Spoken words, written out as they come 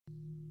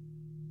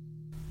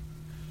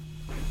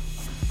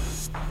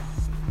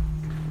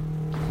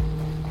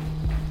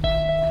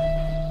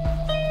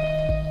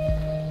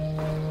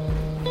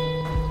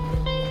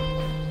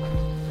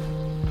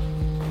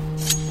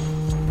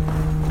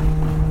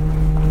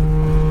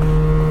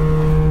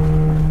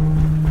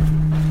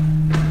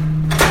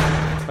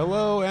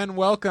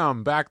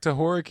Welcome back to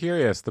Horror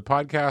Curious, the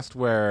podcast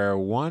where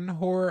one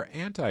horror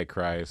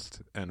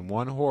antichrist and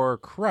one horror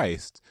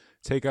Christ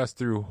take us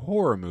through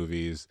horror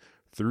movies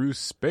through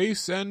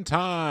space and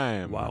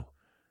time. Wow.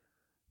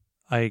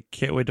 I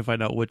can't wait to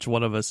find out which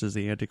one of us is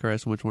the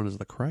Antichrist and which one is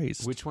the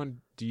Christ. Which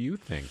one do you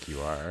think you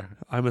are?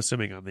 I'm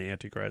assuming I'm the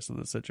Antichrist in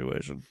this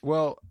situation.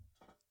 Well,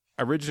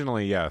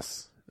 originally,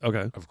 yes.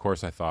 Okay. Of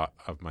course, I thought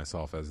of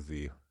myself as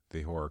the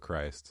horror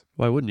Christ.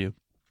 Why wouldn't you?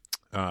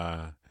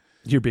 Uh,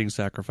 You're being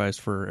sacrificed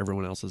for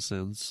everyone else's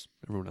sins,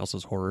 everyone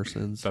else's horror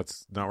sins.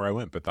 That's not where I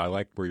went, but I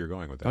like where you're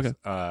going with this.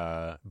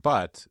 Okay.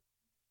 But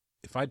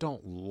if I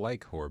don't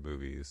like horror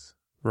movies,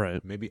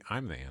 Right. maybe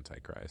I'm the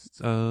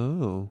Antichrist.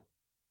 Oh.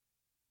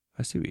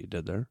 I see what you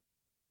did there.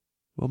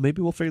 Well,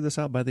 maybe we'll figure this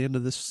out by the end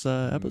of this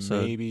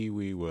episode. Maybe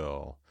we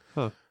will.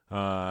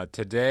 Huh.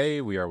 Today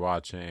we are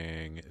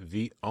watching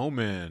The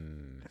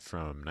Omen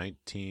from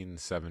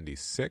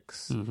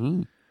 1976.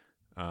 Mm-hmm.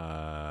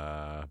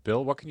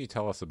 Bill, what can you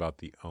tell us about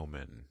The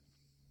Omen?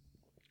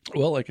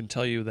 Well, I can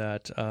tell you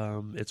that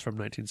it's from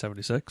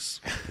 1976.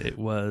 It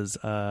was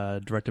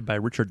directed by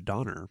Richard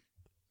Donner,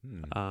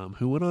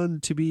 who went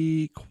on to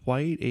be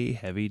quite a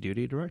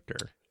heavy-duty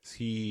director.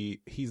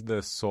 He's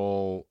the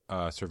sole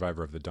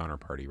survivor of the Donner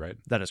Party, right?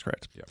 That is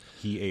correct. Yeah.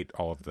 He ate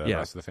all of the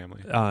rest of the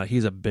family?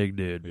 He's a big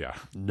dude. Yeah.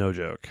 No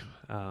joke.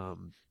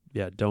 Don't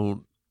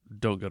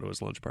go to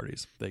his lunch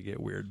parties. They get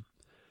weird.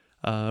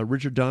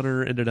 Richard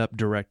Donner ended up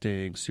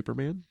directing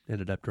Superman,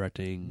 ended up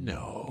directing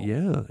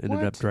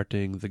up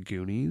directing The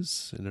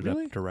Goonies, ended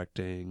up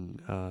directing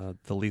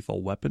the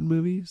Lethal Weapon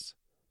movies.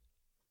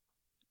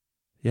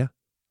 Yeah.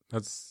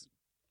 That's,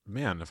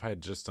 man, if I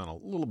had just done a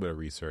little bit of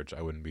research,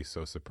 I wouldn't be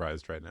so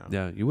surprised right now.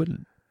 Yeah, you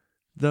wouldn't.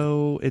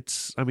 Though it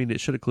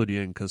should include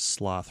you in because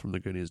Sloth from The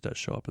Goonies does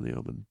show up in The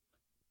Omen.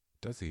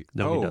 Does he?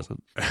 No, he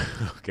doesn't.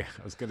 Okay,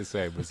 I was going to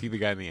say, was he the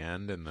guy in the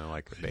end in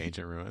the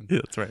ancient ruin? Yeah,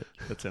 that's right.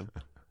 That's him.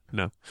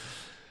 No.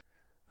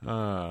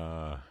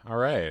 All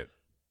right.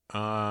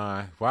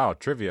 Wow,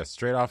 trivia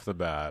straight off the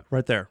bat.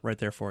 Right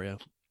there for you.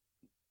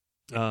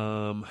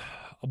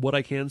 What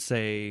I can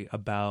say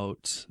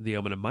about The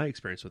Omen and my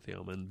experience with The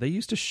Omen, they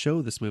used to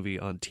show this movie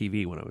on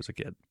TV when I was a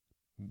kid.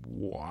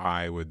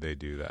 Why would they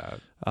do that?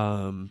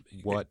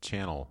 What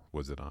channel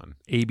was it on?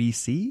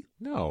 ABC?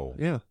 No.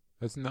 Yeah.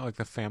 Isn't that like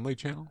the Family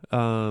Channel?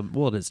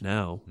 Well, it is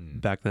now.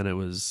 Back then, it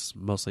was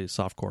mostly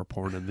softcore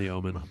porn and The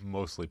Omen.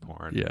 Mostly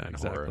porn. Yeah, and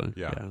exactly. Horror.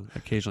 Yeah.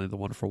 Occasionally, The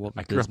Wonderful World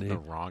I of grew Disney. up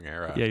in the wrong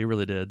era. Yeah, you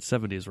really did.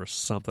 70s were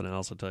something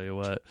else, I'll tell you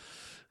what.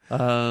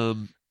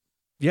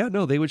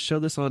 They would show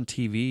this on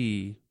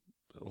TV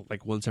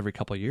like once every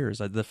couple of years.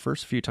 The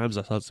first few times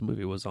I saw this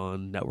movie was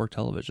on network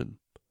television.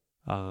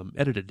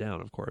 Edited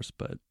down, of course,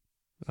 but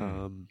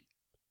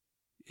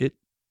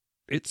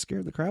it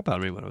scared the crap out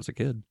of me when I was a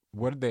kid.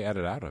 What did they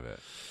edit out of it?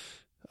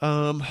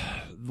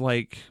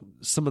 Like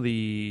some of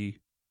the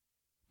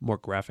more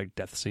graphic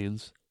death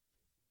scenes.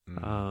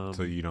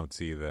 So you don't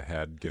see the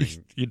head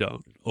getting... You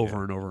don't.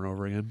 Over and over and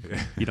over again.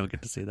 You don't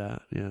get to see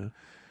that, yeah.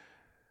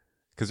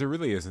 Because there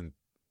really isn't...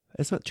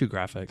 It's not too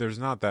graphic. There's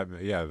not that...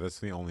 Yeah, that's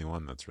the only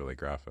one that's really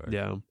graphic.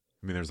 Yeah.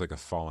 I mean, there's like a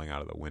falling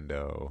out of the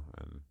window,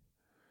 and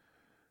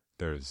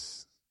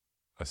there's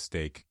a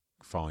stake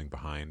falling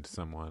behind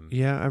someone.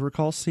 Yeah, I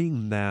recall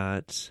seeing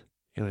that...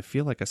 And I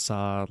feel like I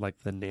saw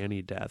like the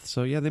nanny death.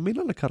 So yeah, they may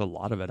not have cut a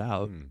lot of it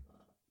out.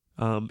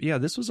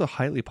 This was a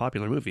highly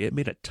popular movie. It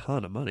made a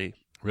ton of money.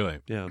 Really?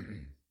 Yeah.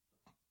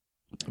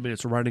 I mean,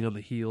 it's riding on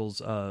the heels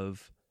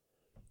of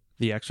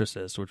The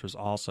Exorcist, which was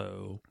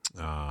also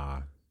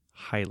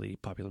highly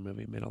popular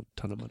movie. It made a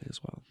ton of money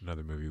as well.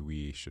 Another movie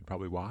we should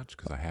probably watch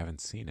because I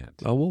haven't seen it.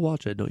 Oh, we'll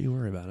watch it. Don't you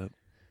worry about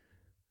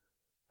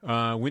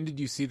it. When did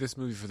you see this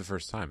movie for the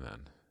first time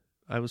then?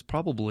 I was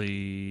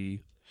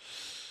probably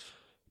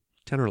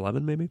 10 or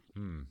 11, maybe.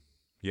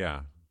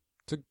 Yeah.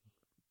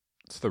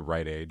 It's the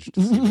right age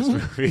to see this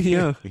movie.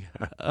 Yeah.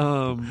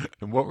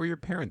 And what were your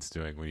parents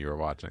doing when you were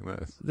watching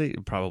this? They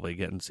probably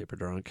getting super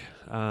drunk.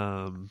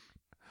 I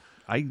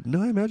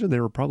imagine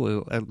they were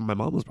probably, my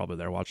mom was probably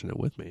there watching it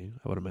with me,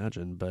 I would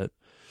imagine. But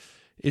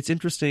it's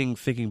interesting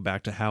thinking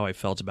back to how I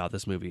felt about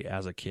this movie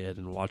as a kid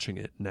and watching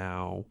it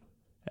now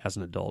as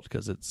an adult,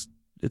 because it's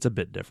a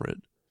bit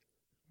different.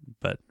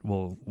 But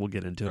we'll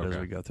get into it as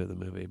we go through the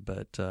movie.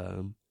 But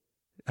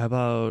how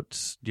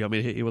about, do you want me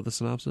to hit you with a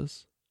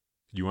synopsis?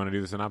 You want to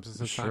do the synopsis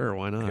this time? Sure,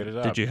 why not? Hit it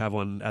up. Did you have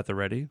one at the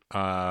ready?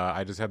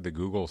 I just had the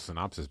Google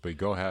synopsis, but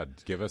go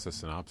ahead. Give us a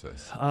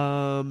synopsis.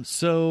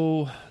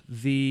 So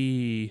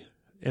the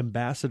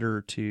ambassador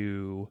at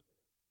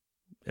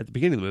the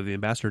beginning of the movie, the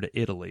ambassador to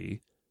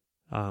Italy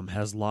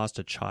has lost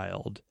a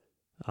child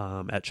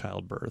at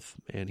childbirth,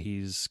 and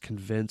he's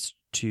convinced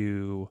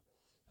to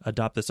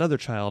adopt this other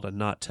child and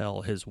not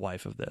tell his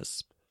wife of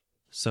this.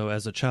 So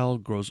as the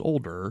child grows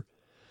older,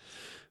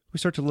 we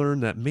start to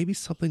learn that maybe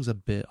something's a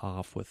bit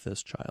off with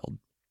this child.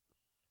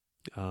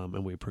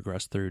 And we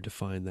progress through to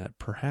find that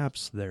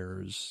perhaps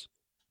there's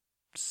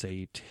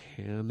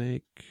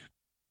satanic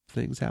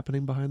things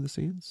happening behind the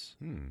scenes.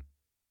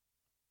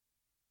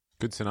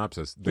 Good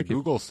synopsis. The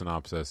Google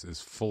synopsis is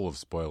full of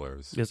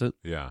spoilers. Is it?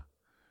 Yeah.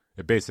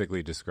 It basically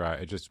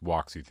it just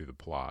walks you through the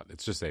plot.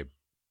 It's just a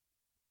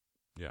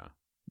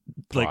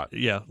plot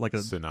like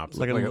a synopsis,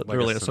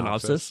 literally a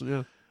synopsis.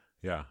 Yeah.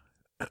 Yeah.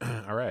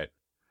 All right.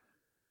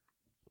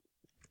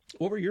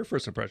 What were your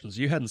first impressions?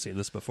 You hadn't seen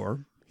this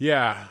before.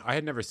 Yeah, I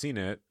had never seen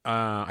it.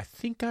 I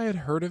think I had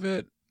heard of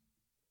it.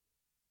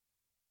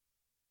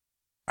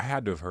 I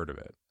had to have heard of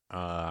it,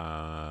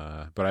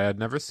 but I had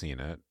never seen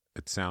it.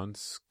 It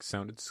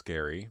sounded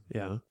scary.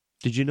 Yeah.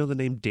 Did you know the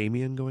name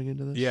Damien going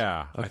into this?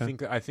 Yeah, Okay.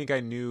 I think I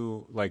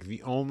knew. Like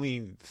the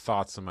only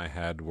thoughts in my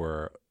head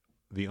were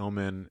The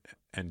Omen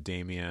and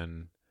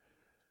Damien,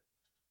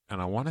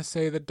 and I want to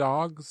say the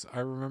dogs. I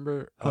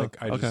remember,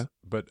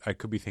 but I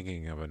could be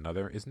thinking of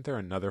another. Isn't there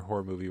another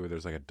horror movie where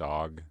there's like a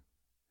dog?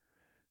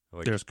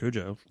 Like, There's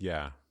Cujo.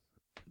 Yeah.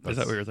 Is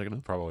that what you're thinking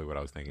of? Probably what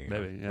I was thinking.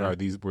 Maybe,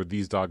 of. yeah. Were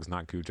these dogs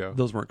not Cujo?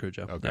 Those weren't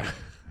Cujo. Okay. No.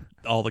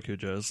 All the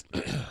Cujos.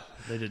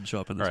 They didn't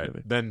show up in this All right.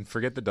 movie. Then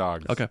forget the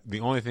dogs. Okay.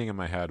 The only thing in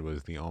my head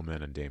was The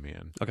Omen and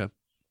Damien. Okay.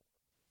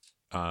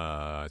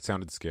 It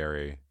sounded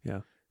scary.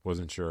 Yeah.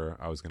 Wasn't sure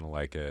I was going to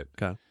like it.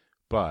 Okay.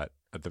 But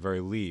at the very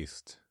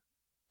least,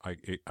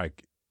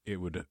 it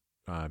would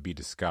be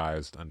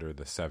disguised under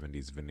the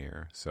 70s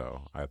veneer.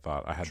 So I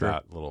thought I had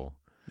that little...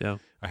 Yeah.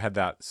 I had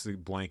that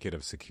blanket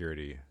of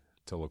security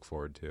to look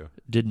forward to.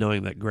 Did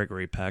knowing that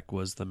Gregory Peck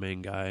was the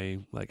main guy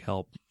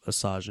help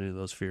assuage any of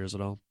those fears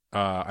at all?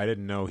 I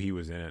didn't know he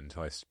was in it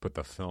until I put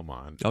the film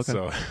on. Okay.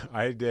 So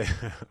I did.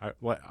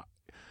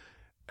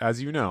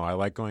 As you know, I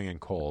like going in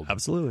cold.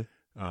 Absolutely.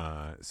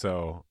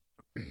 So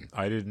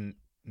I didn't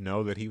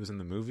know that he was in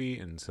the movie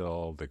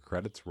until the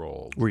credits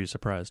rolled. Were you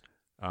surprised?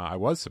 I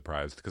was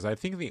surprised because I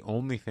think the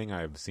only thing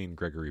I've seen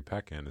Gregory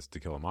Peck in is To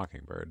Kill a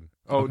Mockingbird.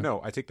 Oh, Okay. No,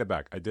 I take that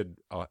back. I did.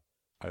 I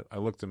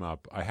looked him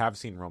up. I have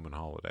seen Roman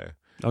Holiday.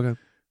 Okay.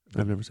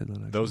 I've never seen that,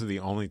 actually. Those are the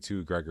only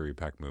two Gregory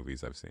Peck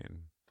movies I've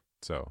seen.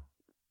 So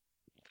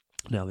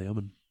Now The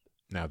Omen.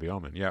 Now The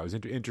Omen. Yeah, it was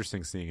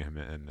interesting seeing him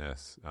in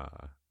this,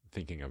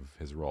 thinking of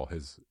his role,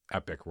 his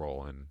epic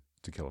role in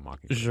To Kill a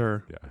Mockingbird.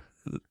 Sure. Yeah.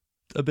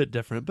 A bit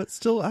different, but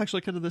still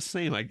actually kind of the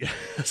same, I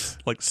guess.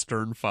 Like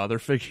stern father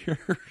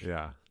figure.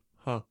 Yeah.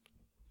 Huh.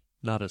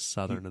 Not as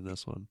southern in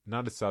this one.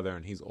 Not as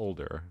southern. He's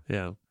older.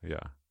 Yeah. Yeah.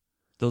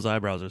 Those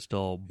eyebrows are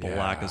still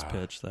black as Yeah.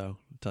 pitch, though.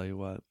 I'll tell you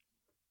what.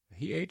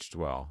 He aged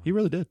well. He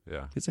really did.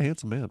 Yeah. He's a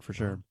handsome man, for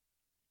sure.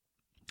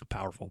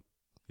 Powerful.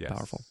 Yes.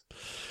 Powerful.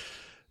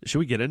 Should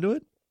we get into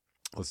it?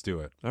 Let's do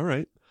it. All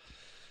right.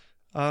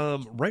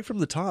 Right from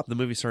the top, the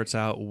movie starts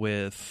out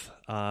with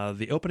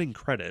the opening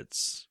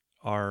credits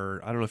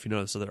are, I don't know if you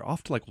noticed, so they're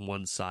off to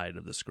one side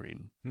of the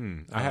screen.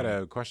 I had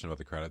a question about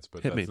the credits,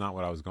 but hit that's me. not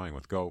what I was going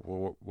with.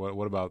 Go.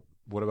 What about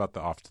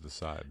the off to the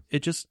side?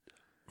 It just,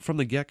 from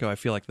the get-go, I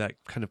feel like that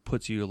kind of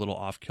puts you a little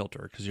off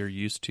kilter because you're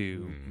used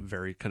to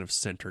very kind of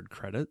centered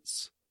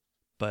credits.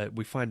 But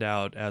we find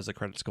out as the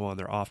credits go on,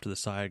 they're off to the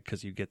side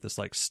because you get this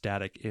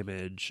static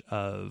image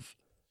of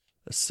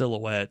a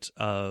silhouette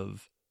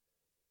of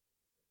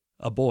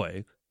a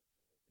boy,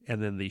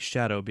 and then the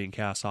shadow being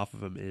cast off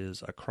of him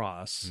is a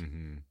cross,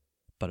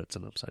 but it's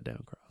an upside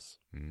down cross.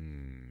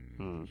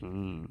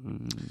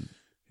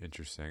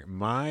 Interesting.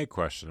 My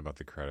question about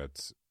the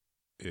credits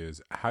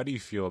is, how do you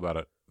feel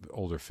about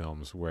older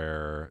films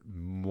where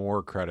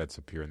more credits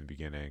appear in the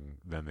beginning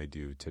than they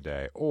do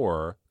today,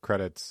 or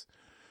credits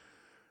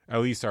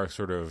at least are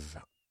sort of,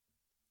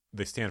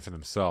 they stand for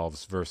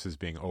themselves versus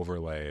being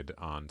overlaid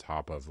on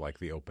top of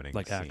the opening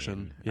scene.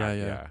 Action.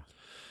 Yeah.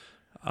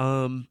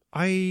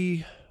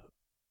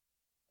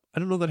 I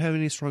don't know that I have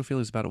any strong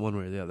feelings about it one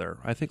way or the other.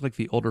 I think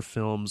the older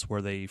films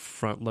where they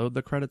front load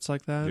the credits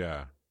like that.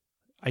 Yeah.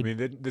 I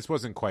mean, this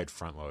wasn't quite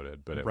front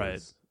loaded, but it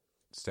was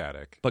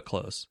static. But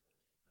close.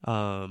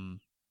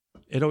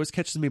 It always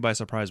catches me by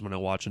surprise when I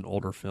watch an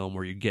older film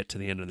where you get to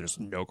the end and there's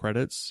no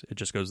credits. It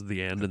just goes to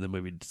the end and the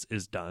movie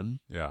is done.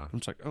 Yeah. I'm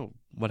just like, oh,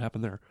 what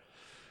happened there?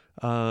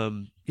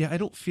 I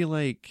don't feel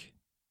like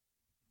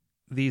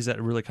these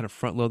that really kind of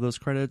front load those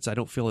credits, I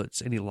don't feel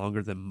it's any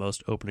longer than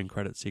most opening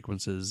credit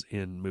sequences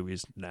in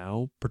movies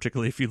now,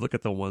 particularly if you look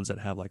at the ones that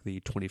have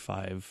the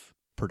 25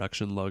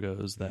 production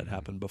logos that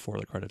happen before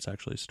the credits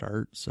actually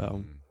start.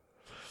 So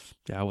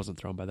yeah, I wasn't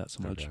thrown by that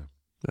so much. Okay.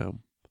 No.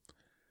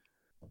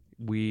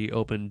 We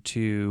opened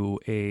to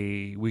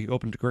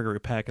Gregory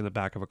Peck in the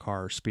back of a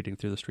car speeding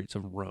through the streets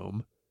of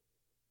Rome.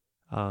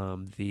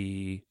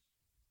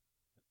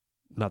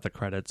 Not the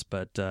credits,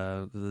 but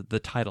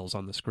the titles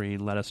on the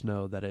screen let us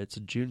know that it's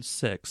June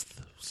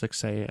 6th,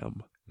 6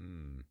 a.m.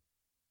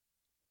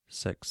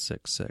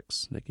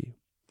 666, Nikki.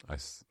 I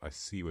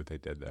see what they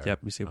did there. Yep,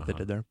 you see what they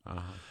did there.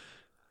 Uh-huh.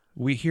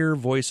 We hear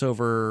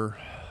voiceover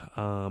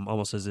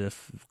almost as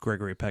if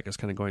Gregory Peck is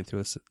kind of going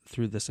through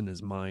this in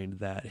his mind,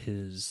 that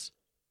his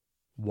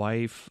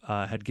wife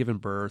had given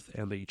birth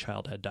and the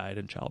child had died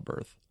in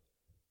childbirth.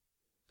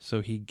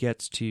 So he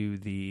gets to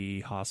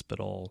the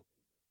hospital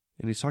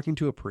and he's talking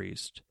to a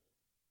priest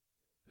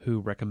who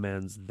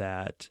recommends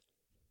that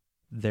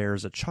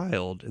there's a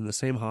child in the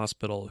same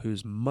hospital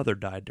whose mother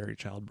died during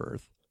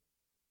childbirth.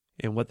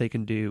 And what they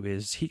can do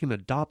is he can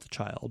adopt the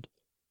child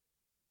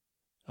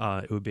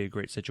it would be a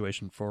great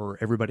situation for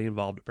everybody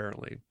involved,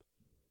 apparently.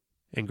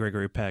 And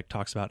Gregory Peck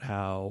talks about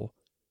how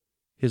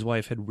his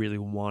wife had really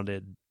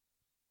wanted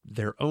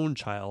their own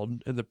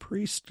child, and the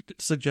priest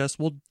suggests,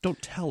 well,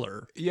 don't tell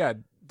her. Yeah,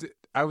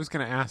 I was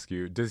going to ask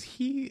you,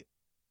 did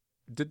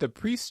the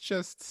priest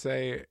just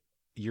say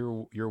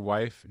your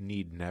wife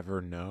need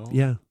never know?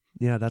 Yeah,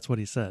 that's what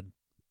he said.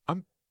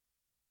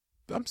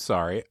 I'm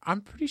sorry. I'm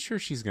pretty sure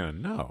she's going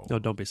to know. No,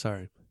 don't be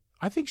sorry.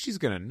 I think she's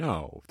going to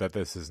know that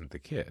this isn't the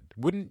kid.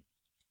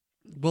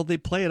 Well, they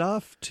play it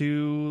off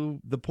to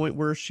the point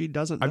where she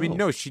doesn't know. I mean,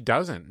 no, she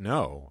doesn't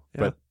know.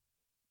 Yeah. But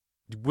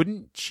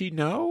wouldn't she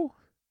know?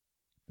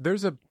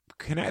 There's a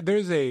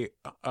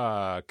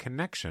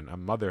connection a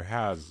mother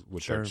has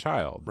with their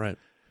child. Right.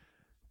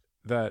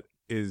 That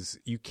is,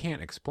 you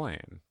can't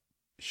explain.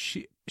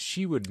 She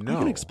would know. I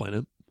can explain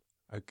it.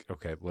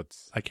 Okay,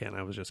 let's. I can't.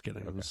 I was just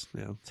kidding. Okay.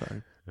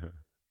 Sorry.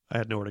 I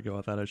had nowhere to go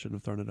with that. I shouldn't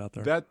have thrown it out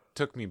there. That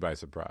took me by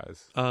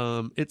surprise.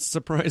 It's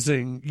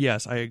surprising.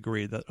 Yes, I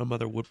agree that a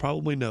mother would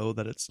probably know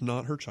that it's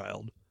not her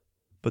child,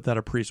 but that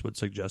a priest would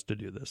suggest to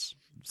do this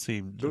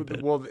seemed a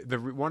bit... Well,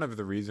 one of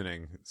the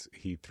reasoning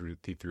he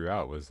threw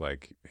out was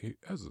like, he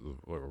has a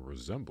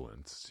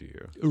resemblance to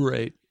you,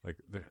 right? Like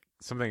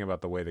something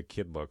about the way the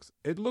kid looks.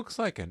 It looks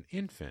like an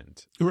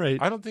infant, right?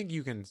 I don't think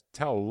you can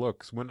tell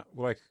looks when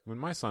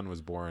my son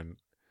was born.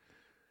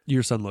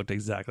 Your son looked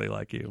exactly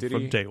like you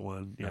from day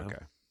one. Yeah. Okay.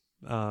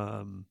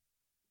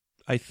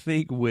 I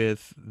think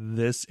with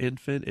this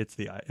infant,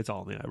 it's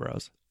all in the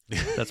eyebrows.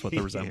 That's what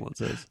the resemblance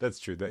is. That's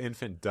true. The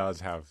infant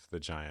does have the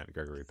giant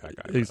Gregory Peck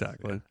eyebrows.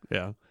 Exactly.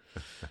 Yeah.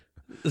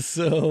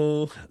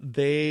 So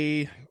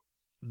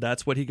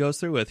that's what he goes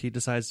through with. He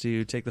decides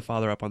to take the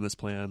father up on this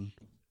plan,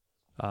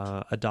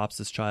 adopts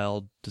this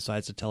child,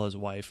 decides to tell his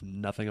wife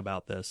nothing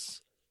about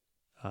this.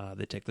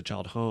 They take the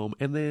child home,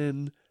 and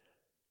then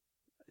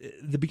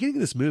the beginning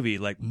of this movie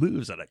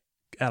moves at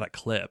a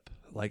clip.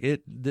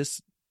 It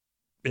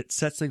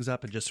sets things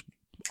up and just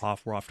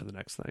we're off to the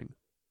next thing.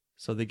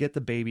 So they get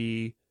the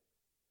baby.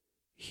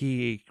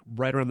 He,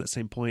 right around that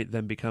same point,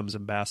 then becomes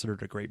ambassador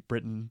to Great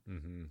Britain.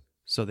 Mm-hmm.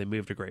 So they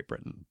move to Great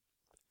Britain.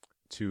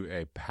 To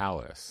a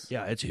palace.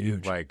 Yeah, it's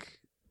huge. Like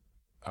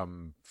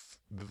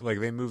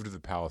they moved to the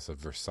Palace of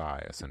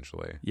Versailles,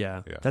 essentially.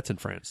 Yeah. That's in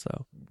France,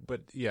 though.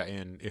 But yeah,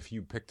 and if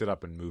you picked it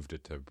up and moved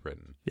it to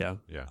Britain. Yeah.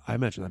 I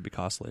imagine that'd be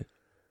costly.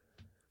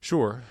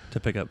 Sure. To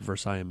pick up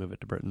Versailles and move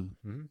it to Britain.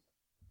 Mm-hmm.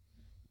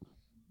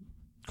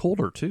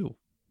 Colder, too.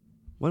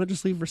 Why not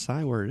just leave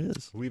Versailles where it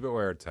is? Leave it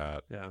where it's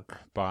at. Yeah.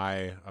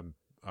 Buy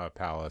a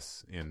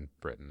palace in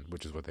Britain,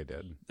 which is what they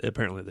did.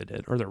 Apparently they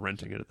did. Or they're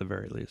renting it at the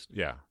very least.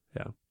 Yeah.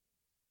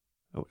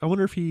 I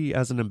wonder if he,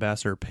 as an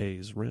ambassador,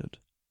 pays rent.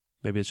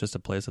 Maybe it's just a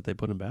place that they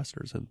put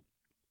ambassadors in.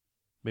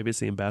 Maybe it's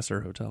the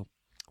Ambassador Hotel.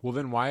 Well,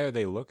 then why are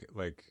they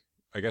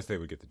I guess they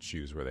would get to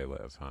choose where they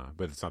live, huh?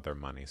 But it's not their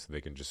money, so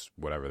they can just,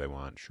 whatever they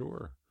want,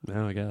 sure.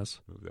 Yeah, I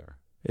guess. Move there.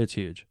 It's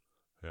huge.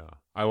 Yeah.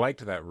 I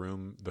liked that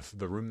room,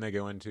 the room they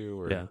go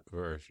into,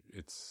 or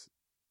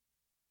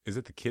is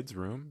it the kids'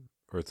 room?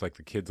 Or it's like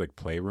the kids'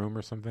 playroom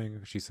or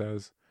something, she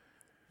says?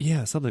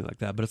 Yeah, something like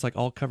that. But it's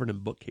all covered in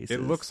bookcases.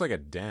 It looks like a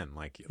den,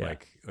 like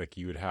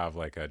you would have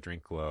a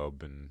drink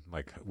globe and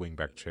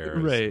wingback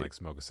chairs, right? And,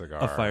 smoke a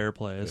cigar, a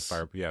fireplace.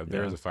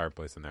 There is a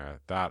fireplace in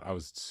there. That I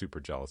was super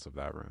jealous of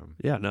that room.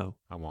 Yeah, no,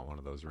 I want one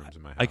of those rooms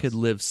in my house. I could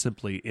live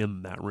simply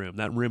in that room.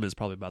 That room is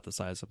probably about the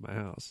size of my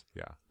house.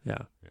 Yeah.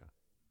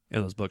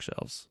 And those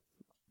bookshelves.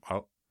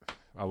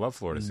 I love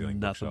floor to ceiling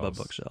nothing but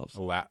bookshelves.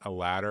 A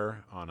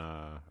ladder on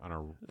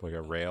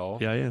a rail.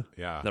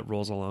 Yeah. That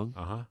rolls along.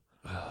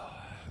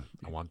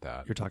 I want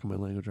that. You're talking my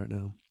language right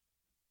now,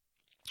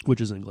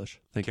 which is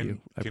English. Thank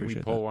you. I can we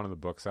appreciate pull that. one of the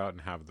books out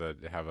and have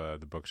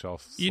the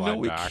bookshelf slide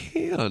we back?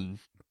 Can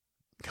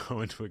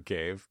Go into a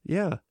cave.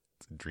 Yeah,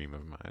 it's a dream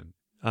of mine.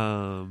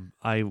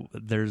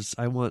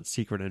 I want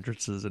secret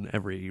entrances in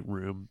every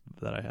room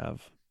that I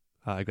have.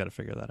 I've got to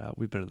figure that out.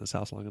 We've been in this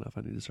house long enough.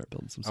 I need to start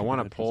building some. I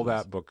want to pull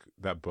that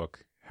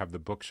book, have the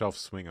bookshelf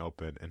swing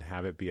open, and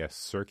have it be a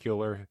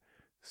circular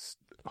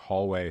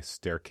hallway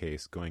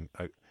staircase going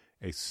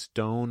a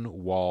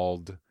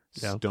stone-walled,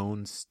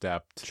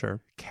 stone-stepped,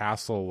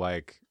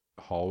 castle-like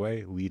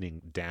hallway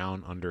leading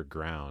down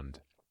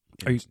underground.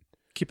 Are you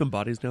keeping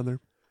bodies down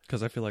there?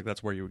 Because I feel like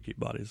that's where you would keep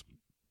bodies.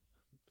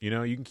 You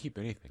can keep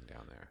anything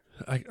down there.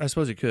 I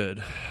suppose you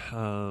could.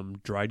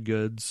 Dried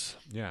goods.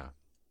 Yeah.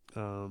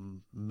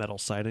 Metal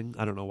siding.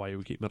 I don't know why you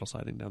would keep metal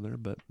siding down there,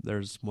 but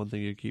there's one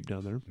thing you keep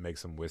down there. Make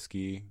some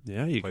whiskey.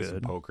 Yeah, you play could.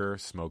 Some poker,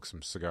 smoke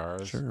some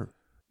cigars. Sure.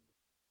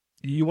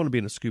 You want to be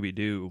in a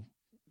Scooby-Doo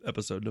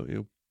episode, don't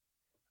you?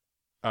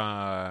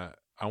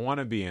 I want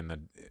to be in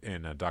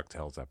a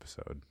DuckTales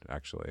episode.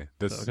 Actually,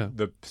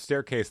 the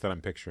staircase that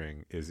I'm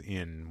picturing is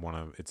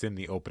it's in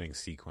the opening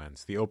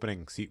sequence, the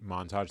opening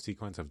montage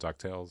sequence of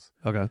DuckTales.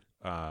 Okay.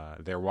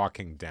 They're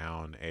walking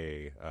down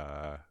a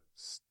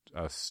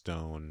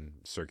stone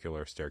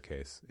circular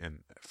staircase,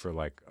 and for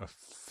a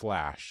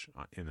flash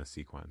in the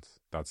sequence.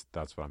 That's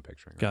what I'm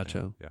picturing.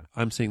 Gotcha. Yeah.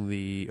 I'm seeing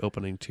the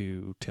opening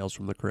to Tales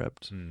from the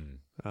Crypt.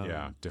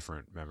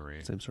 Different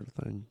memory. Same sort of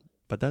thing.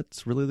 But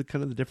that's really the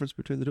kind of the difference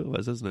between the two of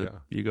us, isn't it? Yeah.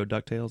 You go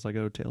DuckTales, I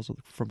go Tales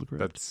from the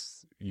Crypt.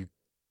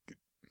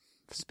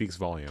 Speaks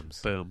volumes.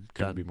 Boom.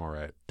 Couldn't Done. be more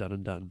right. Done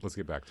and done. Let's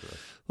get back to it.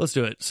 Let's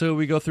do it. So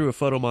we go through a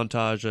photo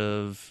montage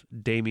of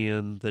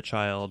Damien, the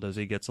child, as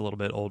he gets a little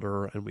bit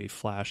older, and we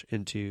flash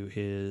into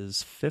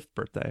his 5th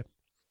birthday.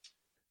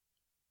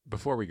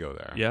 Before we go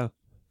there, Yeah.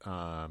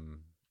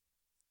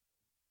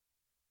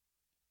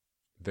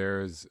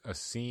 There's a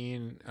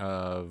scene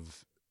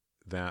of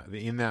that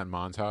in that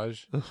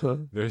montage.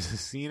 There's a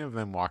scene of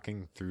them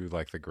walking through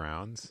like the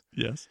grounds,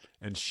 Yes.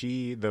 and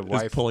the Is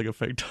wife pulling a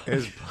fake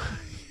dog.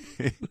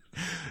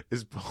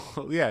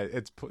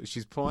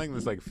 she's pulling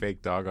this like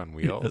fake dog on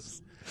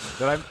wheels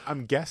that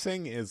I'm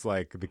guessing is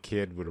like the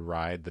kid would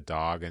ride the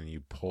dog and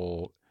you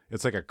pull.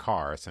 It's like a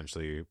car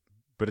essentially,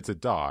 but it's a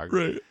dog,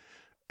 Right.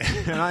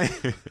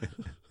 And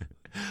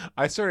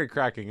I started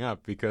cracking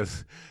up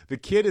because the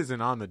kid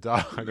isn't on the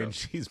dog and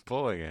she's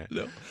pulling it.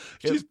 No.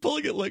 She's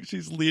pulling it like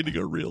she's leading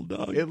a real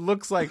dog. It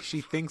looks like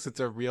she thinks it's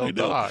a real I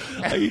know. dog.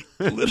 I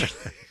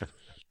literally,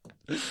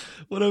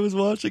 when I was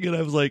watching it,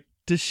 I was like,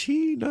 does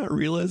she not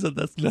realize that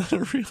that's not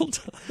a real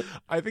dog?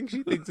 I think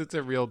she thinks it's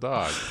a real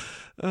dog.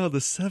 Oh, the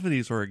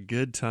 70s were a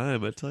good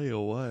time. I tell you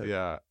what.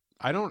 Yeah.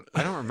 I don't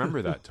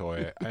remember that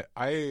toy.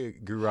 I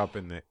grew up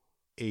in the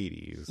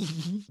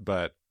 80s,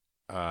 but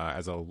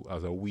as a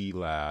wee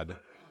lad,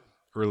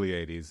 early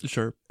 80s.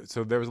 Sure.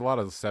 So there was a lot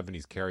of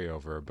 70s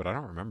carryover, but I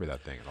don't remember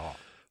that thing at all.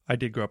 I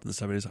did grow up in the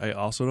 70s. I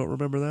also don't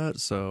remember that,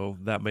 so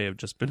that may have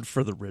just been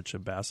for the rich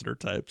ambassador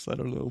types. I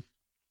don't know.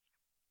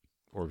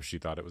 Or she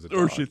thought it was a dog.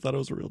 Or she thought it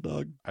was a real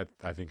dog.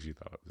 I think she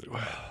thought it was a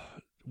dog.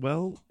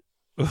 Well,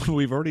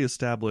 we've already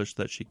established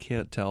that she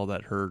can't tell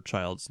that her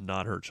child's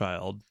not her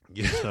child.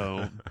 Yeah.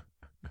 So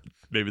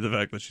maybe the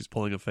fact that she's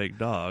pulling a fake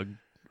dog,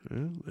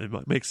 it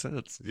might make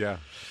sense. Yeah,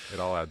 it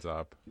all adds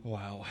up.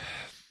 Wow.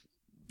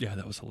 Yeah,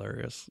 that was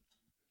hilarious.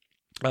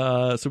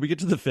 So we get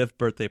to the 5th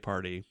birthday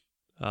party.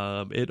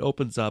 It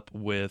opens up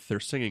with they're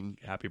singing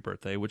Happy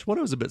Birthday, which one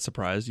I was a bit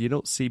surprised. You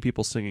don't see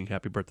people singing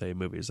Happy Birthday in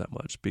movies that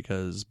much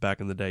because back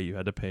in the day you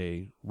had to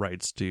pay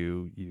rights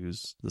to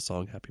use the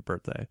song Happy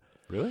Birthday.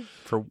 Really?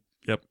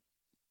 Yep.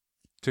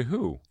 To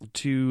who?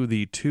 To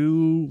the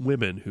 2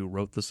 women who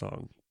wrote the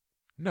song.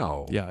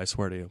 No. Yeah, I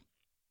swear to you.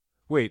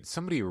 Wait,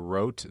 somebody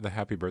wrote the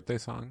Happy Birthday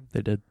song?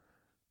 They did.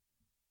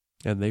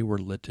 And they were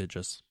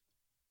litigious.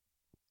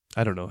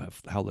 I don't know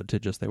how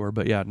litigious they were,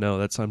 but yeah,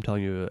 no, I'm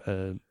telling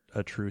you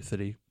a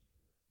truthity.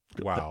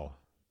 Wow.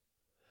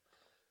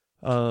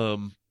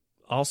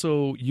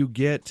 Also, you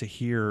get to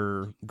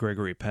hear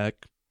Gregory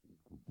Peck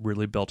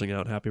really belting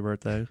out Happy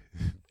Birthday.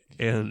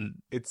 And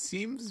It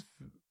seems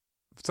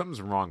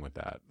something's wrong with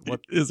that.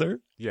 what is there?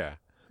 Yeah.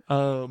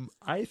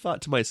 I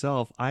thought to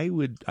myself,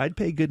 I'd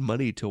pay good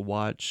money to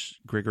watch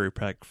Gregory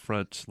Peck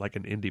front like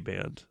an indie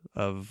band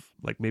of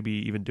like maybe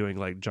even doing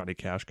like Johnny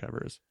Cash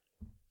covers.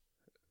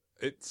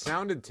 It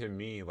sounded to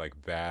me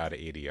like bad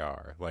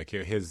ADR. Like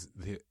it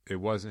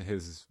wasn't,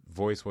 his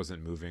voice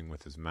wasn't moving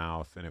with his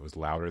mouth, and it was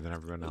louder than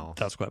everyone else.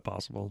 That's quite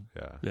possible.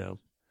 Yeah. Yeah.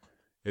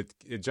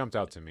 It jumped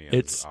out to me.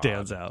 It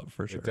stands odd. out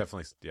for sure. It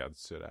definitely it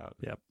stood out.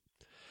 Yep.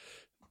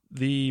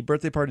 The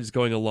birthday party's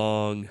going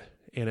along,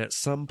 and at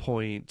some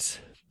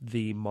point,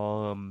 the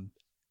mom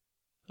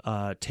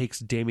takes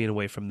Damien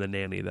away from the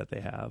nanny that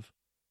they have,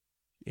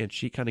 and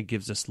she kind of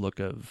gives this look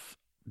of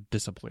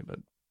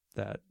disappointment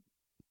that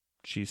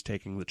she's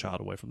taking the child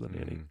away from the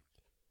nanny.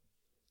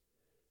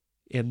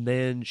 And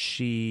then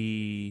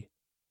she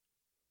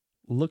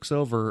looks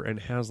over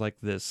and has like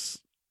this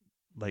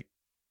like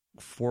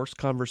forced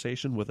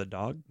conversation with a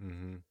dog.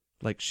 Mm-hmm.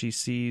 Like she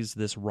sees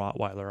this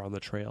Rottweiler on the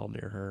trail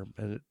near her,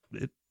 and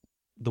it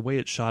the way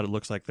it's shot, it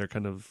looks like they're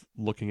kind of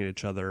looking at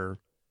each other,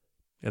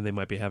 and they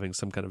might be having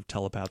some kind of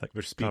telepathic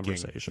They're speaking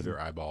conversation. through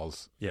their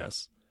eyeballs.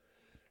 Yes.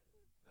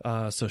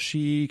 So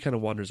she kind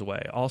of wanders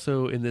away.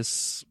 Also,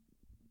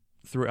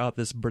 throughout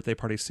this birthday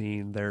party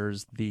scene,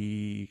 there's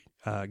the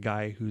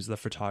guy who's the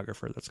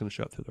photographer that's going to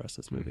show up through the rest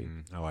of this movie.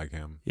 Mm-hmm. I like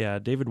him. Yeah,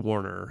 David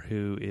Warner,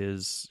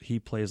 he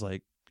plays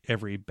like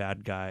every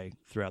bad guy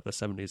throughout the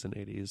 70s and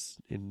 80s.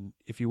 And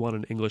if you want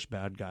an English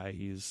bad guy,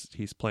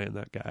 he's playing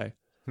that guy.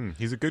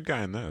 He's a good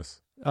guy in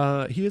this.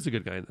 He is a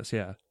good guy in this,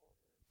 yeah.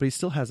 But he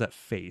still has that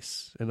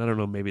face. And I don't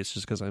know, maybe it's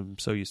just because I'm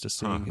so used to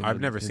seeing him. I've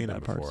never in seen him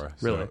bad parts. before.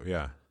 Really? So,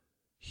 yeah.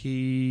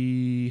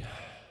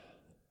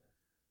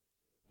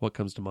 What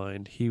comes to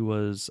mind? He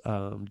was,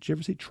 did you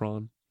ever see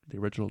Tron? The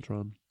original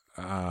Tron?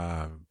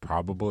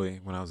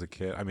 Probably when I was a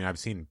kid. I mean,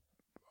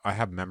 I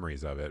have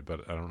memories of it,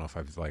 but I don't know if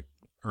I've like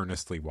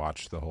earnestly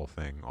watched the whole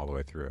thing all the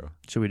way through.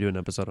 Should we do an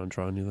episode on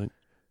Tron, you think?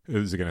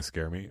 Is it going to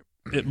scare me?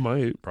 It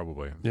might.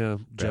 Probably. Yeah,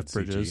 Bad Jeff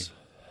Bridges.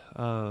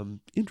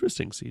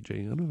 Interesting CG.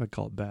 I don't know if I'd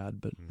call it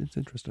bad, but it's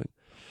interesting.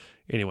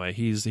 Anyway,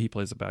 he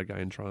plays a bad guy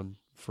in Tron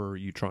for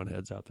you Tron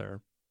heads out there.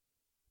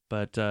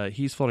 But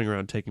he's floating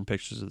around taking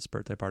pictures of this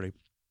birthday party.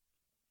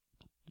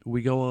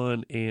 We go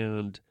on,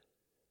 and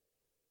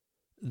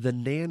the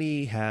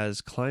nanny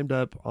has climbed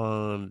up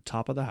on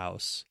top of the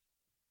house,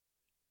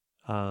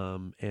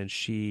 and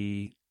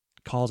she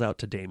calls out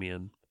to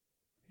Damien,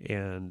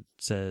 and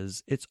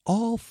says, "It's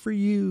all for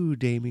you,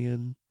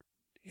 Damien,"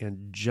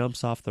 and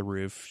jumps off the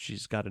roof.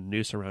 She's got a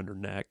noose around her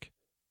neck,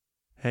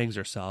 hangs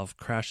herself,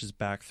 crashes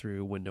back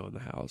through a window in the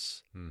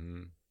house.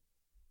 Mm-hmm.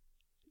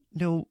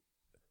 No,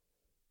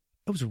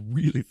 I was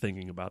really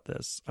thinking about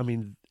this. I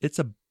mean, it's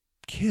a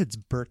kid's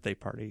birthday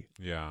party.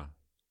 Yeah.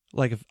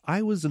 Like, if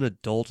I was an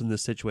adult in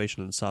this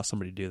situation and saw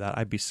somebody do that,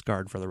 I'd be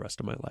scarred for the rest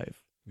of my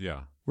life.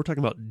 Yeah. We're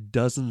talking about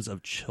dozens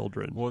of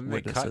children. Well, and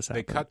they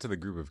cut to the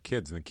group of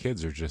kids, and the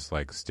kids are just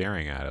like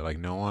staring at it. Like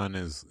no one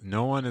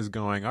is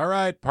going, "All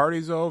right,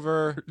 party's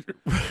over."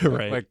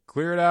 Right. Like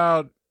clear it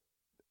out.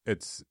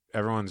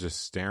 Everyone's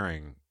just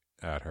staring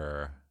at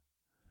her.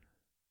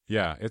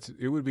 Yeah,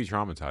 it would be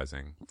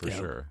traumatizing for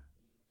sure.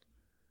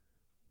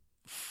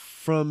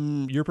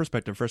 From your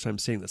perspective, first time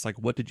seeing this, like,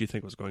 what did you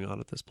think was going on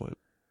at this point?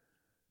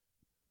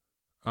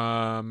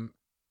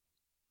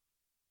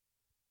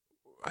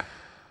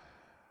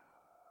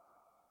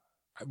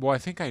 Well, I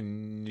think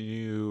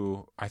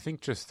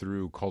just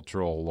through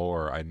cultural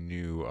lore, I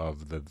knew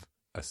of the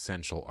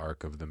essential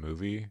arc of the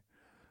movie.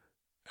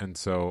 And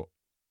so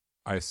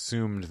I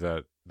assumed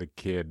that the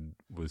kid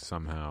was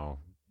somehow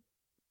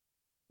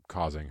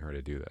causing her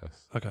to do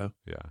this. Okay.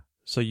 Yeah.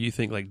 So you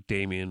think like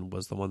Damien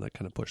was the one that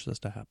kind of pushed this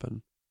to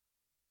happen?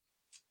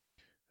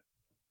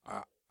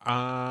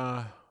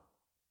 I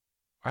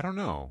don't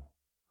know.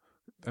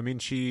 I mean,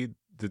 did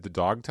the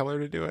dog tell her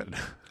to do it?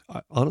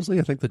 Honestly,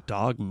 I think the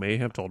dog may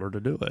have told her to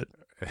do it.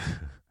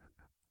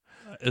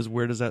 As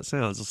weird as that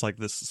sounds, it's like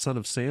this Son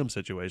of Sam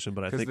situation,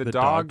 but I think the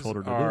dog told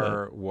her to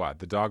do it. What?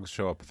 The dogs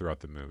show up throughout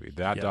the movie.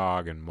 That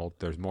dog and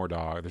there's more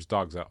dogs. There's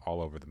dogs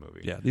all over the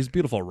movie. Yeah, these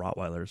beautiful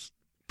Rottweilers.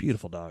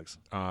 Beautiful dogs.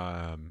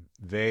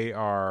 They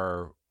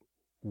are,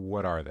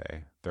 what are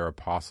they? They're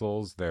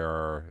apostles.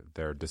 They're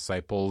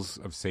disciples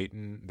of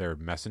Satan. They're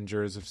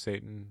messengers of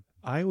Satan.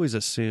 I always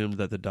assumed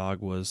that the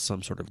dog was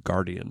some sort of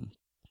guardian.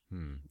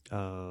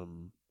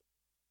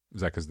 Is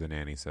that because the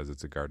nanny says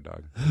it's a guard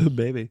dog?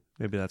 Maybe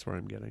that's where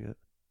I'm getting it.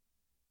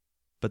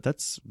 But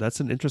that's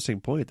an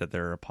interesting point that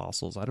they're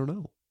apostles. I don't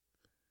know.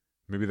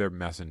 Maybe they're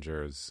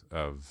messengers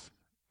of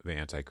the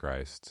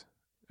Antichrist,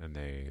 and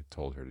they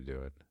told her to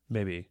do it.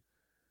 Maybe.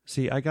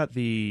 See, I got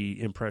the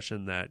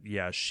impression that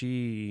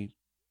she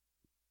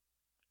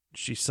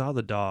saw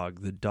the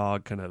dog. The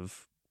dog kind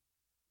of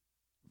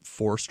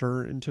forced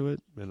her into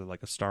it in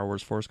like a Star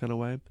Wars Force kind of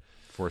way.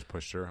 Force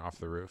pushed her off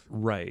the roof.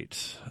 Right.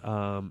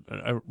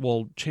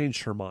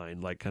 Changed her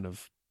mind, like kind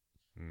of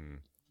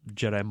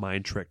Jedi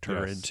mind tricked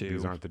her into.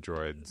 These aren't the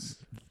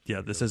droids.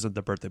 Yeah, this isn't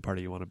the birthday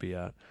party you want to be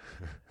at.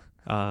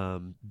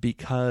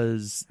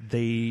 Because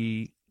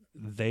they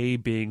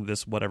being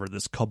this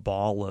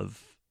cabal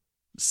of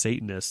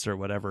Satanists or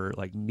whatever,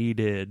 like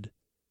needed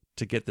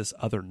to get this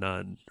other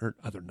nanny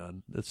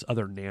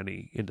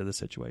into the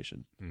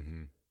situation.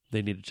 Mm-hmm.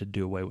 They needed to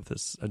do away with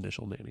this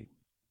initial nanny.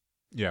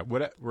 Yeah.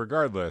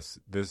 Regardless,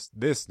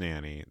 this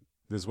nanny,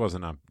 this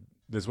wasn't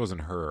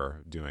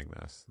her doing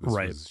this.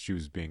 She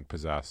was being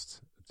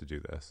possessed to do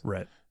this.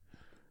 Right.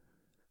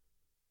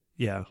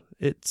 Yeah.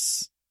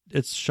 It's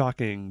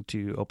shocking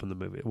to open the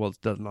movie. Well,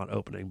 it's not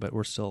opening, but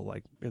we're still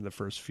like in the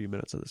first few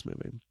minutes of this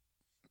movie.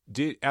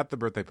 At the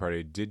birthday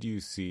party, did you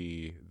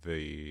see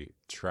the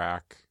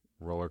track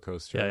roller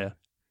coaster? Yeah.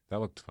 That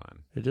looked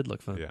fun. It did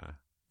look fun. Yeah.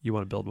 You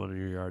want to build one in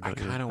your yard, don't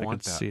you? I kind of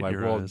want that. See it in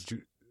your eyes.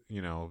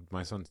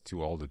 My son's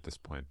too old at this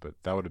point, but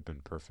that would have been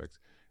perfect.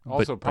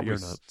 Also, probably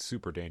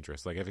super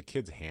dangerous. Like if a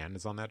kid's hand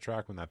is on that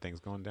track when that thing's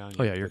going down.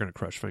 You're going to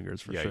crush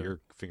fingers for sure. Yeah, your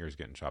fingers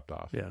getting chopped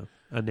off. Yeah,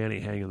 a nanny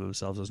hanging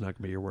themselves is not going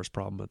to be your worst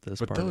problem at this.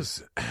 But party.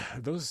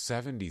 those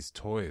 70s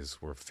toys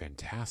were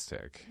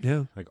fantastic.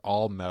 Yeah, like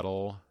all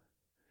metal,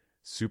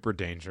 super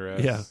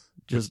dangerous. Yeah,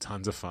 just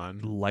tons of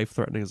fun. Life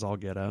threatening as all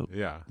get out.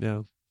 Yeah.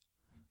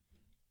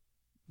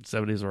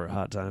 70s were a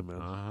hot time, man.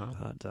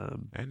 Hot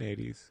time. And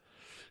 80s.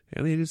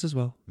 And the 80s as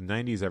well.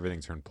 90s,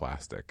 everything turned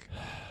plastic.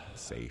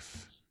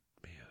 Safe.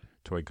 Man.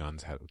 Toy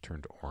guns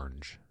turned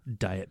orange.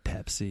 Diet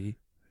Pepsi.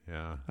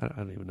 Yeah. I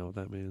don't even know what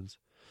that means.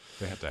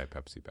 They had Diet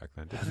Pepsi back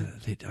then,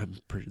 didn't they?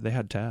 They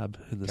had Tab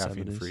in the 70s.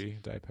 Caffeine-free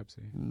Diet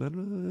Pepsi?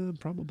 No,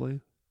 probably.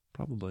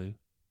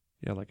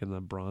 Yeah, like in the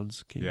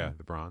bronze can. Yeah,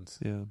 the bronze.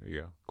 Yeah. There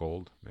you go.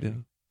 Gold, maybe.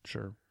 Yeah,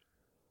 sure.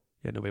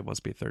 Yeah, nobody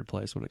wants to be third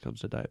place when it comes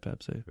to Diet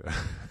Pepsi.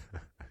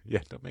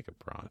 Yeah, don't make it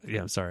bronze.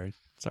 Yeah, I'm sorry.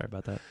 Sorry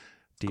about that.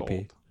 It's DP.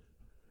 Gold.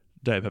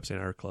 Diet Pepsi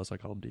and I are close. I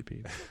call them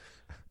DP.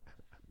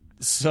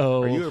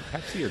 So, are you a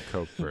Pepsi or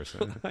Coke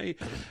person?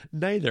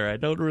 Neither. I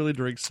don't really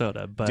drink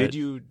soda. But did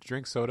you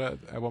drink soda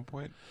at one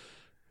point?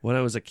 When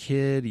I was a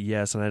kid,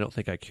 yes, and I don't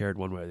think I cared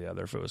one way or the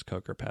other if it was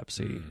Coke or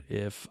Pepsi.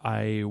 If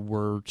I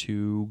were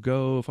to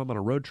go, if I'm on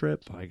a road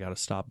trip, I got to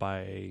stop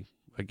by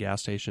a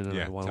gas station and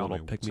I want a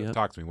little pick me up.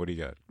 Talk to me. What do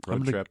you got?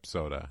 Road trip,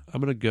 soda.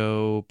 I'm going to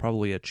go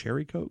probably a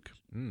cherry Coke.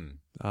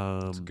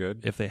 That's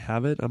good. If they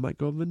have it, I might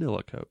go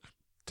vanilla Coke.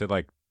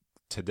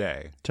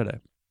 Today.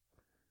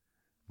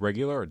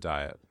 Regular or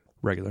diet?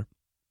 Regular.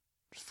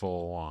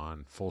 Full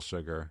on, full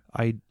sugar.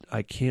 I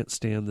can't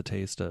stand the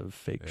taste of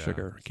fake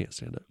sugar. I can't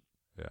stand it.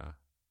 Yeah.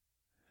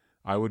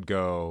 I would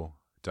go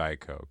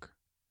Diet Coke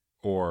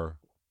or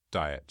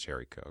Diet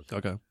Cherry Coke.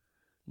 Okay.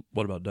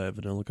 What about Diet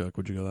Vanilla Coke?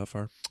 Would you go that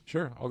far?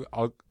 Sure,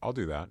 I'll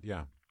do that.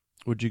 Yeah,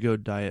 Would you go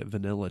Diet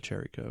Vanilla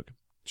Cherry Coke?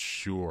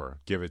 sure.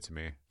 Give it to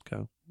me.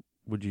 Okay.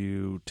 Would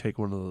you take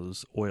one of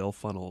those oil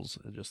funnels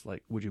and just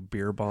like, would you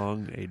beer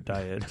bong a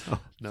diet?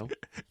 No?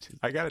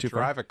 I got to Too far?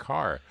 drive a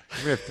car.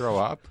 I'm gonna throw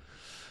up.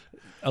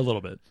 A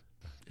little bit.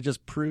 It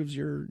just proves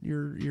your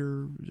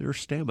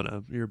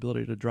stamina, your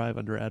ability to drive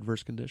under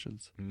adverse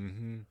conditions.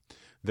 Mm-hmm.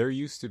 There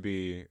used to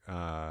be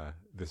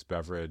this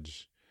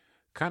beverage.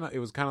 It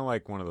was kind of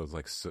like one of those,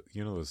 like,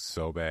 those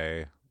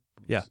Sobe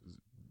Yeah.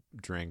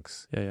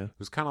 drinks. Yeah. It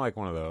was kind of like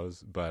one of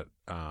those, but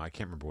I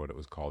can't remember what it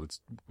was called. It's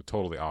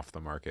totally off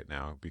the market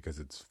now because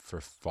it's for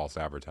false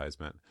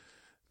advertisement.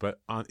 But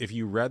if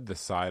you read the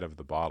side of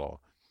the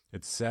bottle,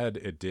 it said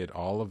it did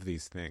all of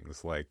these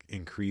things, like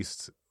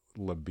increased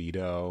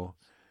libido,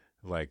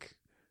 like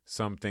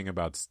something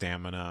about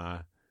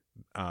stamina,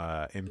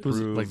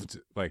 improved,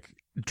 like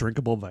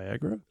Drinkable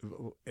Viagra?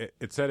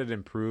 it said it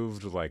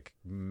improved like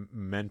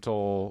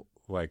mental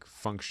like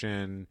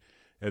function.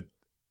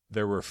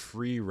 There were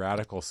free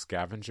radical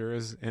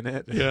scavengers in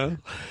it. Yeah.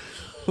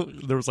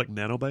 There was like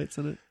nanobites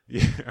in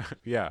it.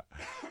 Yeah.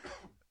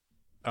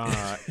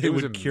 It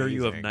was would cure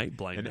you of amazing. night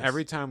blindness. And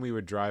every time we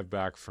would drive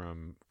back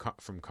from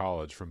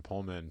college, from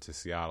Pullman to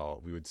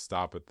Seattle, we would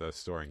stop at the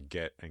store and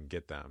get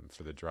them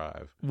for the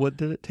drive. What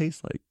did it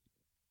taste like?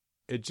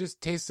 It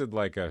just tasted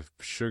like a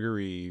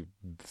sugary,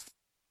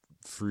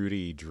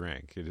 fruity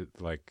drink.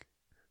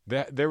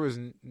 There was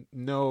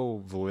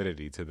no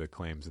validity to the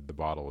claims that the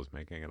bottle was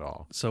making at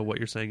all. So what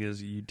you're saying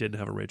is you didn't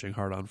have a raging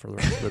hard on for the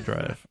rest of the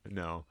drive.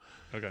 No.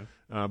 Okay.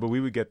 But we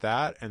would get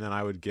that, and then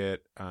I would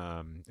get in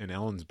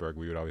Ellensburg.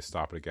 We would always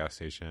stop at a gas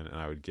station, and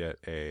I would get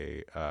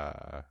a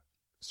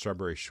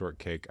strawberry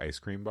shortcake ice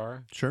cream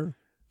bar. Sure.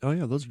 Oh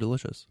yeah, those are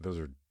delicious. Those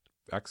are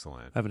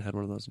excellent. I haven't had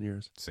one of those in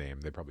years. Same.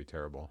 They're probably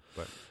terrible,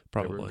 but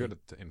Probably. they were good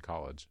in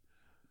college.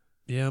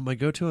 Yeah, my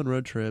go-to on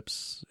road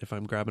trips, if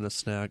I'm grabbing a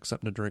snack,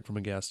 something to drink from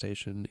a gas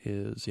station,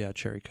 is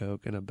Cherry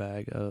Coke and a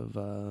bag of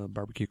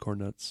barbecue corn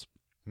nuts.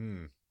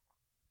 That's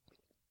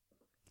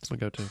my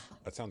go-to.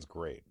 That sounds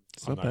great.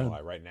 It's I'm not not gonna bad.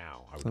 lie. Right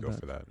now, I would not go bad.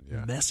 for that.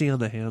 Yeah. Messy on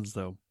the hands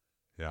though.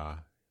 Yeah.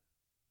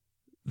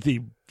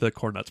 The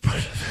corn nuts part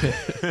of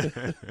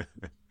it.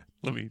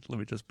 let me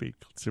just be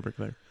super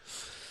clear.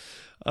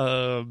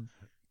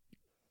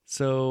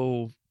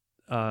 So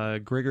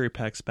Gregory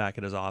Peck's back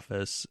at his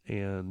office,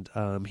 and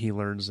he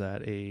learns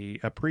that a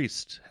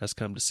priest has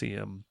come to see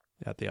him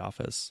at the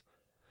office.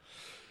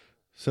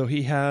 So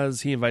he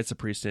invites the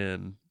priest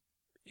in,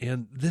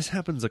 and this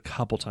happens a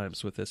couple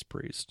times with this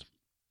priest.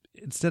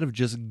 Instead of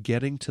just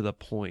getting to the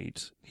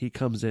point, he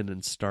comes in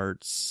and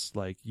starts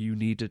like, you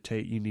need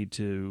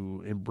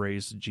to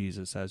embrace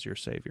Jesus as your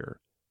savior.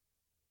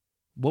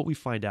 What we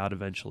find out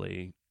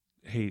eventually,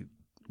 hey,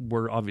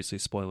 we're obviously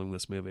spoiling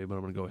this movie, but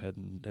I'm going to go ahead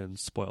and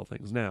spoil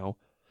things now.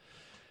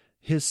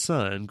 His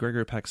son,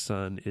 Gregory Peck's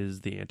son,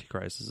 is the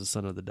Antichrist, is the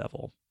son of the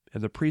devil.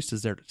 And the priest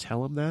is there to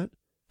tell him that.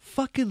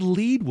 Fucking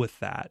lead with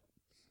that.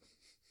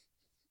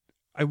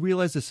 I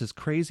realize this is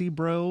crazy,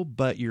 bro,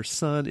 but your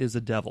son is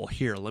a devil.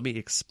 Here, let me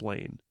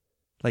explain.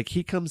 Like,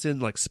 he comes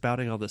in, like,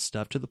 spouting all this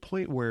stuff to the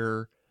point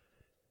where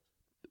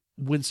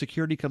when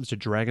security comes to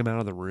drag him out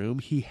of the room,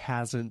 he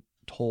hasn't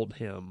told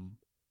him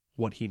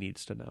what he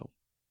needs to know.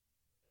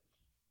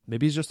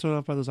 Maybe he's just thrown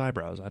off by those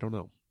eyebrows. I don't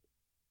know.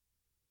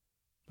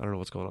 I don't know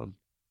what's going on.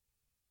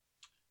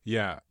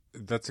 Yeah,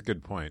 that's a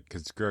good point,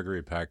 because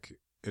Gregory Peck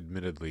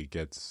admittedly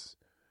gets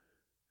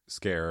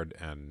scared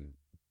and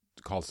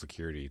calls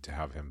security to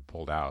have him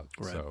pulled out.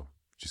 Right. So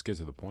just get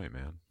to the point,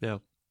 man. Yeah.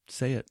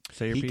 Say it.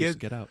 Say your He piece.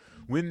 Get out.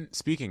 When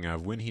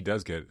he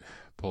does get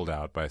pulled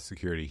out by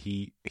security,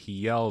 he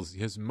yells,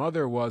 his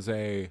mother was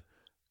a,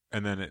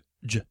 and then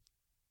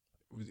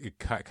it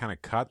kind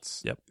of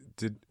cuts. Yep.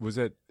 Was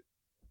it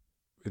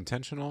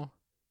intentional?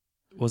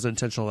 Was it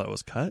intentional that it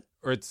was cut?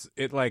 Or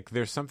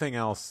there's something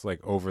else like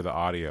over the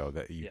audio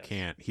that you Yes.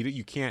 can't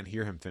you can't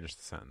hear him finish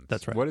the sentence.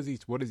 That's right. What is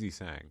he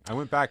saying? I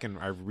went back and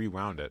I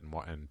rewound it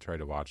and tried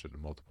to watch it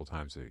multiple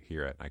times to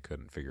hear it, and I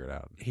couldn't figure it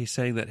out. He's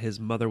saying that his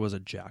mother was a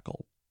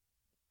jackal.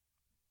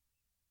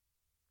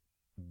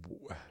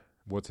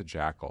 What's a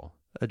jackal?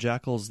 A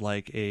jackal's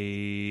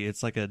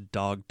it's like a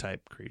dog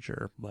type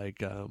creature,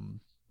 like Like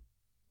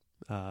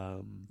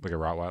a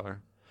Rottweiler?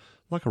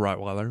 like a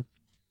Rottweiler,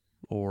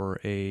 or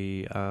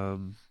a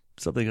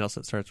something else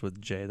that starts with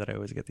J that I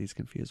always get these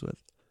confused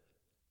with.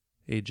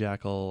 A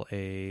jackal,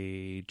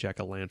 a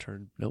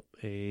jack-o'-lantern. Nope,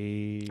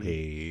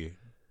 A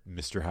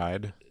Mr.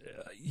 Hyde?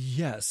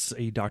 Yes,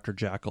 a Dr.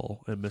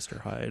 Jackal and Mr.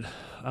 Hyde.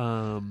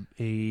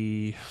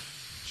 A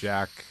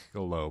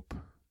Jackalope.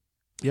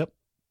 Yep.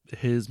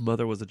 His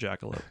mother was a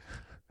jackalope.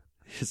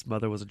 His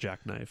mother was a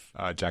jackknife.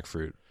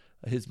 Jackfruit.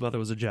 His mother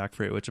was a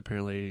jackfruit, which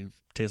apparently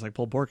tastes like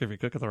pulled pork if you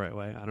cook it the right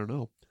way. I don't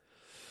know.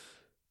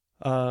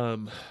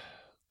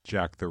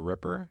 Jack the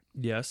Ripper?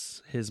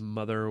 Yes, his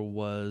mother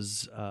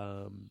was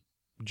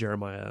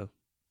Jeremiah,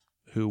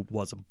 who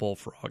was a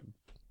bullfrog,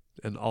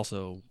 and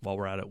also, while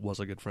we're at it, was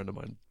a good friend of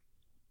mine.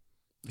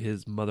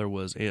 his mother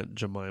was Aunt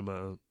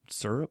Jemima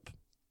Syrup.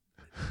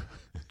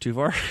 Too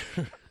far?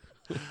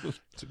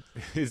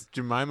 Is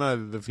Jemima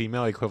the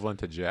female equivalent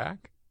to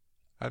Jack?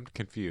 I'm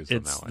confused on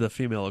It's that one. the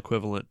female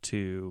equivalent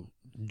to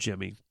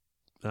Jimmy,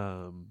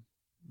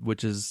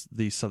 which is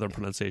the southern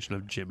pronunciation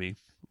of Jimmy,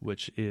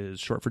 which is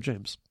short for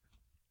James.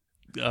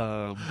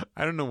 I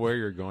don't know where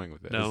you're going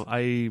with this. No,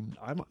 I'm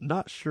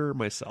not sure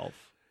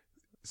myself.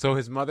 So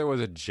his mother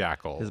was a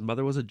jackal. His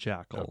mother was a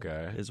jackal,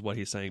 Okay. is what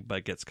he's saying,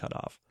 but gets cut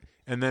off.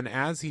 And then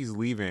as he's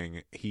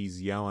leaving,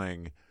 he's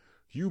yelling,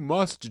 "You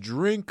must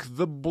drink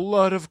the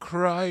blood of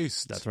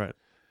Christ." That's right.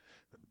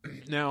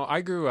 Now,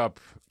 I grew up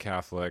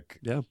Catholic.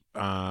 Yeah.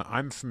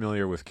 I'm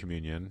familiar with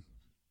communion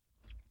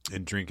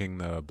and drinking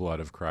the blood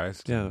of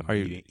Christ. Yeah. and Are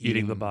you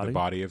eating the body? The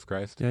body of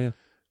Christ. Yeah.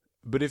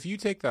 But if you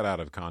take that out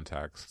of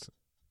context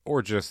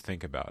or just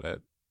think about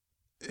it,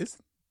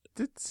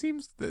 it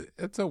seems that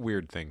it's a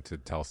weird thing to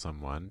tell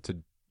someone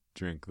to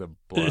drink the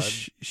blood.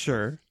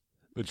 Sure.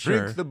 But sure.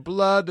 drink the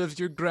blood of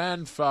your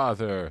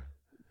grandfather.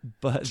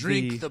 But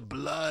Drink the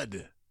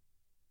blood.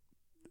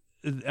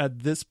 at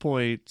this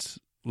point,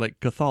 like,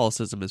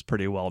 Catholicism is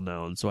pretty well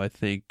known, so I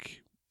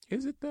think,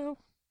 Is it though?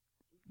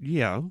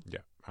 yeah.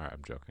 Yeah. All right,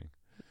 I'm joking.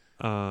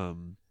 Then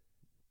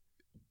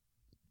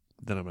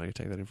I'm not going to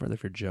take that any further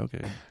if you're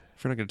joking.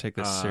 If you're not going to take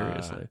this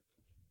seriously.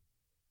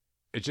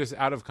 It's just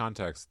out of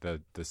context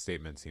that the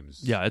statement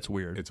seems. Yeah, it's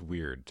weird. It's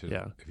weird to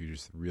Yeah. if you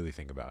just really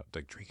think about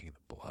like drinking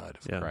the blood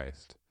of Yeah.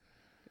 Christ.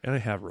 And I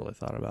have really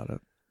thought about it.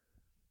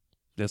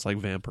 It's like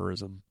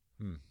vampirism.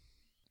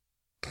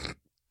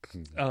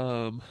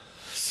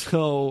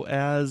 So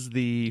as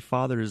the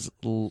father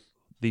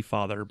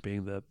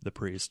being the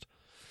priest,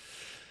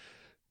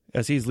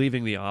 as he's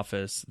leaving the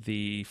office,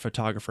 the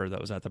photographer that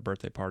was at the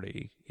birthday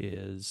party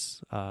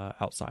is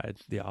outside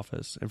the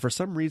office, and for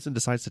some reason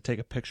decides to take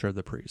a picture of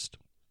the priest.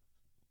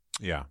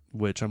 Yeah.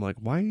 Which I'm like,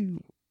 why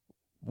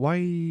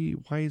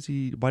does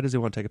he want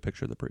to take a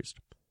picture of the priest?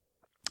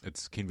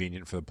 It's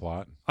convenient for the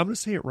plot. I'm going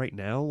to say it right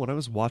now. When I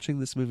was watching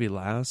this movie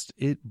last,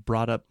 it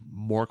brought up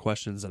more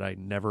questions that I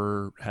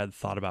never had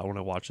thought about when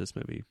I watched this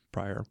movie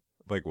prior.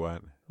 Like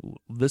what?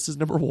 This is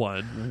number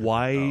one.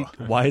 Why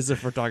is the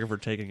photographer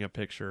taking a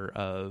picture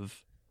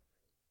of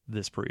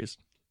this priest?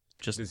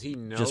 Just Does he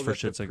know just for that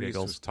shits the and priest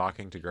giggles? was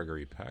talking to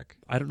Gregory Peck?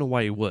 I don't know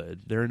why he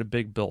would. They're in a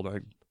big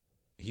building.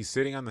 He's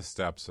sitting on the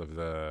steps of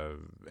the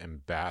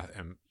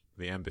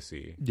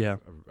embassy. Yeah,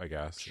 I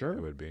guess. Sure.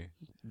 It would be.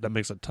 that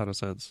makes a ton of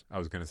sense. I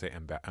was going to say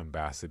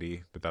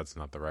embassy, but that's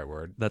not the right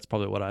word. That's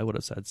probably what I would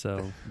have said.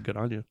 So good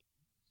on you.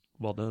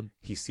 Well done.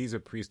 He sees a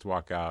priest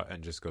walk out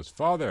and just goes,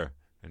 "Father,"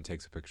 and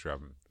takes a picture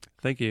of him.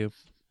 Thank you.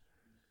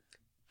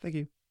 Thank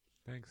you.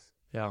 Thanks.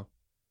 Yeah.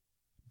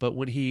 But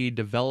when he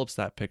develops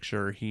that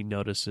picture, he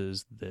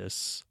notices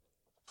this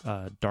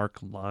dark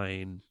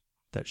line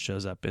that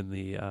shows up in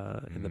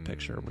the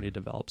picture when he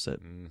develops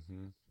it.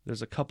 Mm-hmm.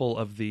 There's a couple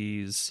of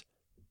these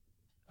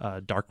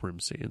darkroom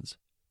scenes.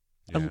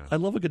 Yeah. I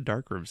love a good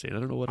darkroom scene. I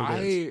don't know what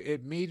it is.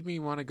 It made me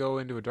want to go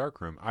into a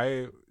darkroom.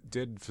 I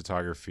did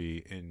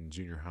photography in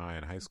junior high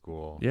and high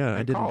school. Yeah, and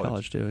I did in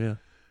college too. Yeah.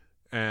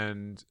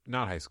 And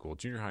not high school,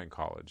 junior high and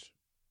college.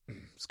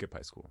 Skip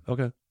high school.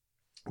 Okay.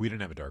 We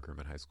didn't have a darkroom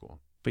in high school.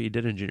 But you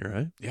did in junior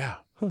high? Yeah.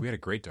 Huh. We had a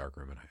great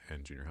darkroom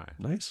in junior high.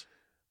 Nice.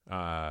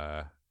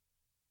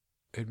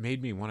 It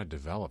made me want to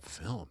develop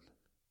film.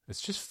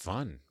 It's just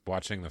fun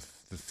watching the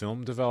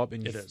film develop,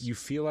 and It is. you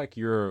feel like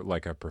you're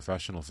like a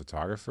professional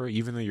photographer,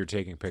 even though you're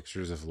taking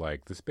pictures of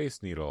like the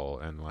Space Needle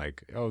and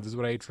like, oh, this is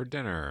what I ate for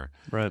dinner.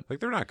 Right. Like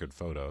they're not good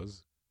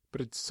photos, but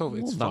it's Well,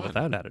 fun. not with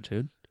that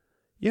attitude.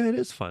 Yeah, it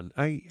is fun.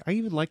 I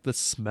even like the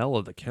smell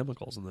of the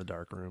chemicals in the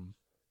darkroom.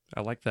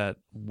 I like that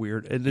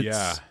weird. And it's,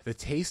 Yeah, the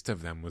taste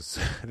of them was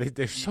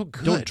they're so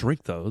good. Don't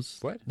drink those.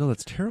 What? No,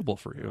 that's terrible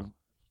for you.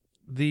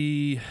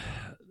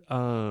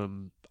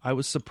 I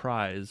was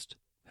surprised,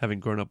 having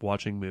grown up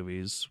watching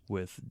movies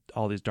with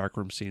all these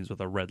darkroom scenes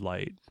with a red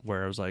light,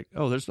 where I was like,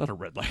 oh, there's not a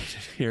red light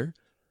in here.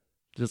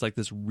 There's like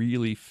this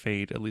really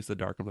faint, at least the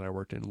darkroom that I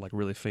worked in, like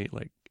really faint,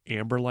 like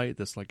amber light,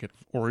 this like an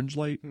orange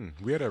light.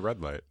 We had a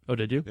red light. Oh,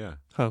 did you? Yeah.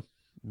 Huh.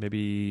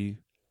 Maybe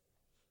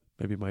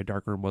my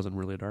darkroom wasn't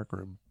really a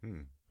darkroom.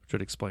 Which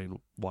would explain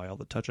why all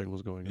the touching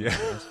was going on.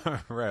 Yeah.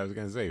 Right. I was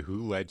gonna say,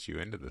 who let you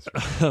into this?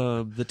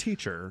 The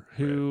teacher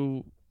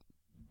who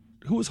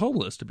was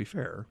homeless, to be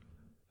fair.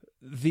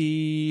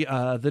 The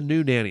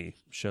new nanny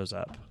shows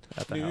up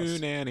at the house. New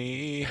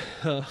nanny.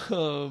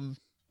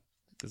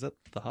 Is that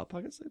the Hot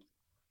Pocket scene?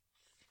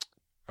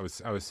 I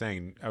was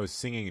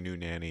singing New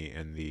Nanny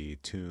in the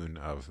tune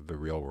of The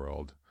Real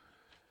World.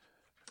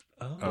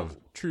 Of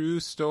True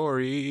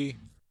Story.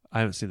 I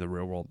haven't seen The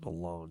Real World in a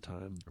long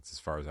time. That's as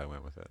far as I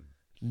went with it.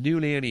 New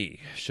nanny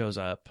shows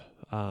up.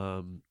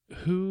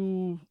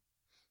 Who?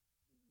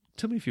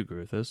 Tell me if you agree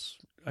with this.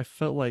 I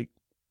felt like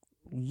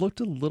looked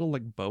a little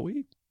like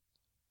Bowie.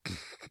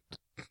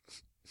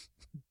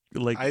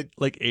 like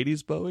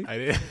 80s Bowie. I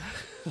did.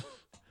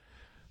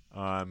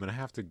 I'm gonna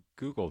have to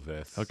Google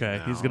this. Okay,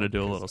 now, he's gonna do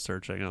a 'cause little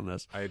searching on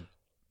this.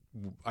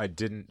 I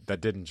didn't.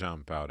 That didn't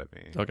jump out at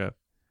me. Okay.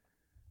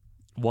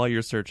 while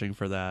you're searching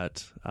for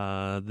that,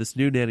 this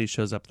new nanny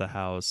shows up at the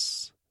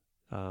house,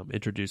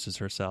 introduces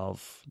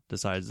herself,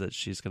 decides that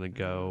she's going to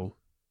go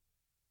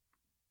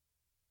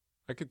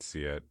I could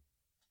see it.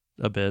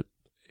 a bit.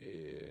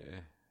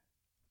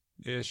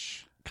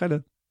 Ish. Kind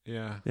of.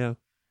 Yeah. Yeah.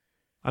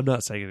 I'm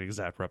not saying an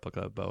exact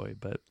replica of Bowie,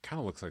 but... Kind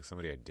of looks like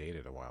somebody I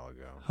dated a while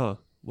ago. Huh.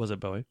 Was it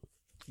Bowie?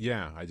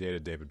 Yeah, I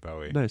dated David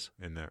Bowie. Nice.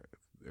 In the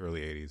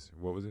early 80s.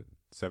 What was it?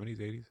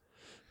 70s,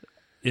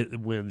 80s?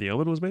 When The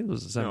Omen was made,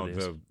 was it 70s? No,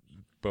 the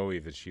Bowie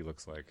that she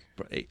looks like.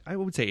 I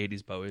would say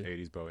 80s Bowie.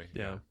 80s Bowie.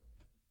 Yeah.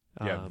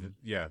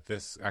 Yeah,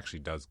 this actually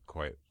does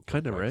quite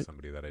kind of like right.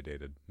 somebody that I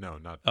dated. No,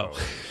 not Oh.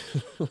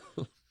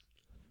 Bowie.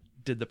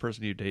 Did the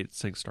person you date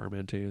sing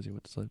Starman to you as you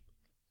went to sleep?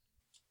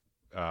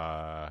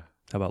 How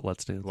about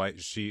Let's Dance?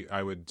 She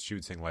would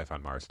sing Life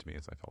on Mars to me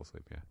as I fell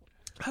asleep, yeah.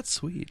 That's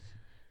sweet.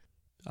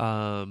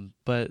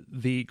 But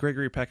the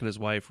Gregory Peck and his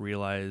wife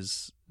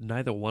realize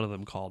neither one of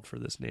them called for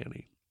this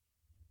nanny.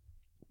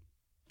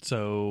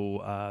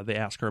 So they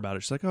ask her about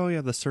it. She's like, "Oh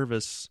yeah, the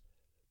service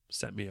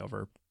sent me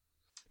over."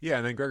 Yeah,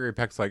 and then Gregory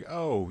Peck's like,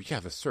 "Oh yeah,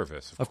 the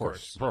service, of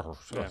course. Yeah.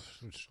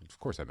 Of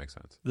course, that makes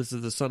sense." This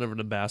is the son of an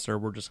ambassador.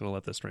 We're just going to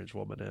let this strange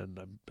woman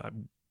in.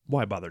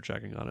 Why bother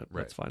checking on it?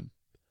 Right. That's fine.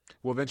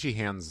 Well, then she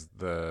hands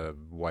the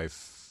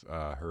wife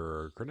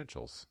her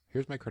credentials.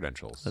 Here's my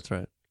credentials. That's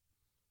right.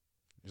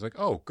 She's like,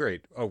 "Oh,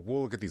 great. Oh,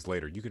 we'll look at these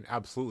later. You can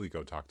absolutely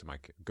go talk to my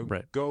kid.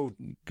 Go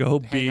Be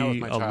hang out with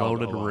my child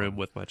alone in a alone. room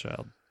with my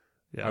child."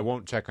 Yeah. I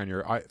won't check on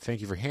your.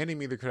 Thank you for handing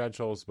me the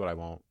credentials, but I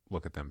won't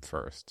look at them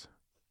first."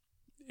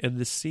 And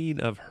the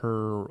scene of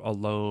her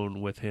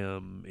alone with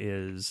him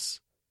is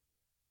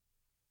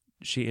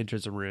she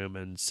enters a room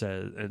and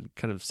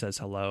kind of says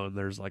hello, and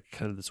there's like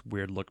kind of this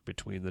weird look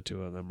between the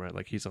two of them, right?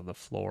 Like he's on the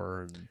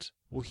floor and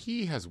Well,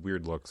 he has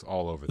weird looks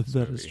all over this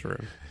that movie. is true.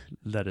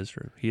 That is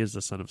true. He is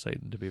the son of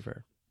Satan, to be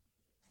fair.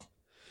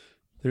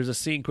 There's a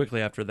scene quickly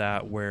after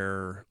that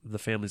where the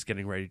family's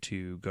getting ready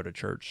to go to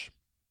church.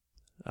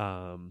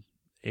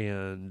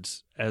 And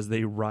as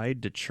they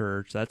ride to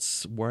church,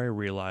 that's where I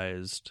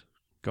realized,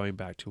 going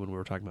back to when we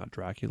were talking about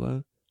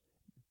Dracula,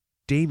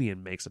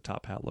 Damien makes a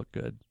top hat look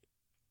good.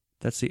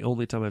 That's the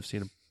only time I've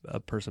seen a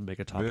person make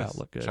a top hat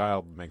look good.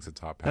 Child makes a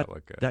top hat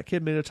look good. That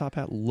kid made a top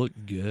hat look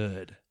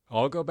good.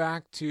 I'll go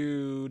back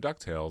to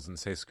DuckTales and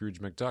say Scrooge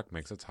McDuck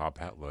makes a top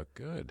hat look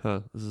good.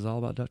 Huh. This is all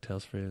about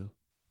DuckTales for you.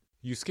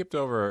 You skipped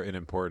over an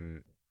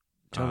important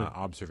Tell me.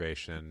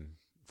 observation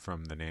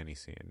from the nanny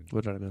scene.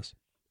 What did I miss?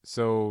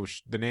 So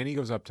the nanny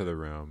goes up to the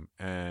room,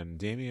 and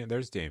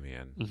there's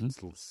Damien,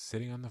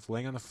 Mhm.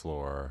 laying on the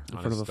floor In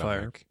on front his of a fire.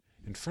 stomach,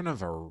 in front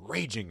of a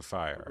raging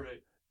fire,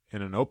 Right.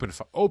 in an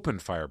open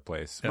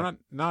fireplace. Yeah.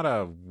 Not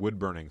a wood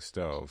burning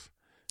stove.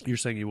 You're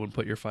saying you wouldn't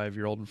put your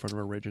 5-year-old in front of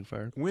a raging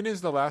fire? When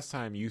is the last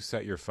time you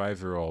set your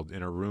 5-year-old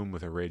in a room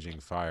with a raging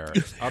fire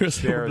Did I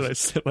upstairs?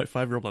 set my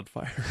 5-year-old on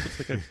fire?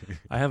 It's like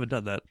I haven't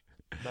done that.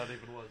 Not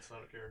even once. I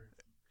don't care.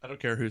 I don't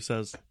care who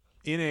says.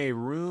 In a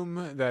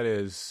room that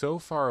is so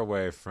far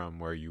away from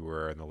where you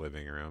were in the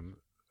living room.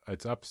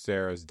 It's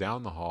upstairs,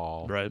 down the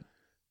hall, Right.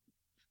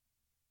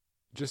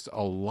 just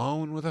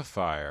alone with a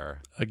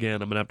fire.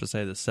 Again, I'm going to have to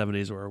say the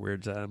 70s were a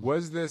weird time.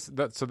 Was this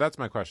so that's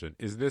my question.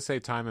 Is this a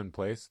time and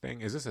place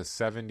thing? Is this a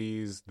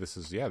 70s? This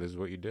is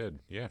what you did.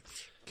 Yeah.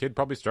 Kid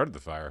probably started the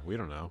fire. We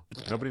don't know.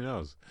 Nobody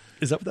knows.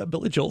 Is that what that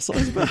Billy Joel song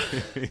is about?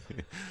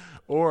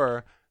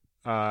 Or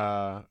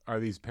are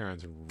these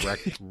parents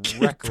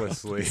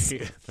recklessly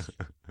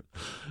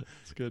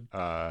It's good.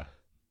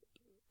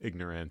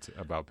 ignorant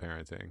about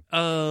parenting?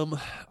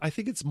 I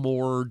think it's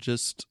more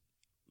just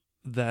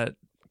that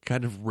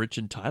kind of rich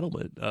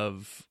entitlement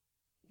of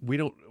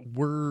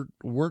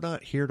we're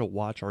not here to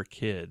watch our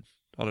kid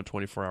on a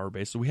 24-hour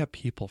basis. We have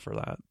people for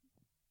that.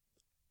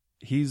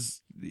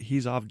 He's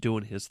off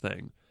doing his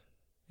thing.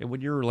 And when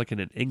you're like in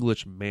an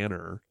English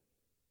manor,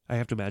 I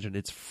have to imagine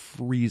it's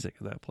freezing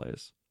in that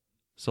place.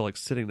 So like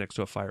sitting next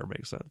to a fire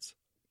makes sense.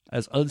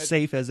 As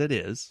unsafe as it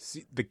is.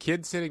 See, the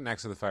kid sitting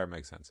next to the fire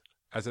makes sense.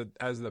 As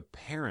the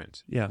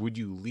parent, Yeah. would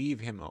you leave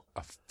him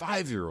a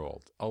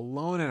 5-year-old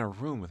alone in a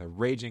room with a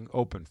raging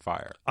open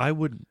fire? I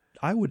would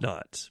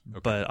not. Okay.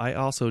 But I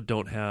also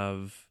don't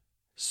have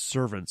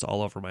servants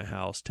all over my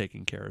house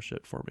taking care of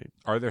shit for me.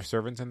 Are there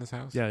servants in this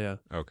house? Yeah.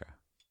 Okay.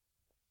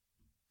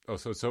 Oh,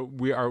 so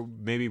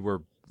we're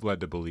led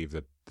to believe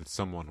that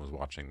someone was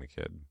watching the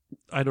kid.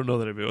 I don't know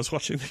that anybody was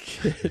watching the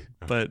kid,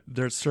 but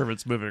there's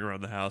servants moving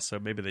around the house, so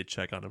maybe they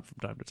check on him from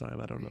time to time.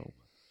 I don't know.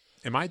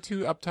 Am I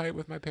too uptight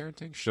with my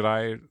parenting? Should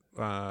I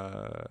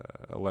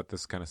let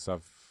this kind of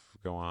stuff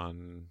go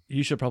on?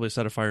 You should probably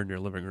set a fire in your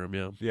living room,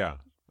 yeah. Yeah.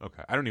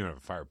 Okay. I don't even have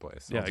a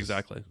fireplace. Yeah, I'll just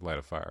exactly. light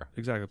a fire.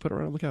 Exactly. Put it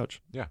around on the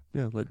couch. Yeah.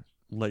 Yeah,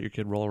 let your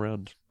kid roll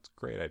around. It's a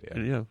great idea.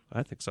 Yeah,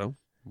 I think so.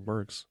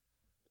 Works.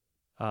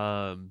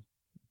 But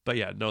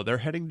yeah, no, they're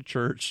heading to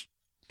church.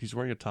 He's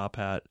wearing a top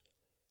hat.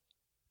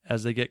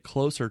 As they get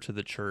closer to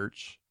the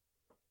church,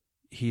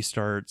 he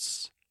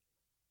doesn't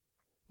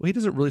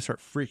really start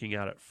freaking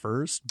out at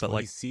first, but Well,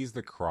 like he sees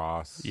the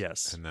cross.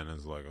 Yes. And then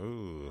is like,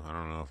 ooh, I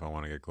don't know if I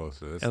want to get close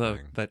to this and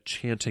thing. that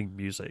chanting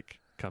music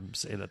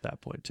comes in at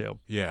that point too.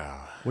 Yeah.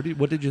 What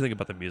did you think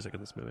about the music in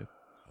this movie?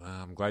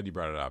 I'm glad you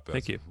brought it up.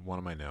 Thank you. One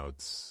of my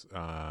notes.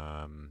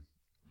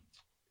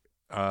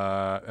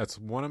 That's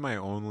one of my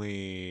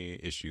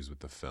only issues with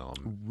the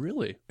film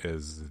Really?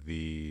 is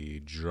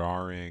the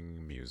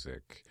jarring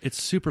music. It's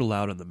super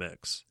loud in the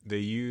mix.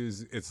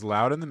 It's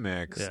loud in the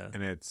mix, Yeah.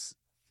 and it's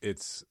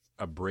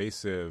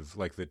abrasive.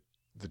 Like the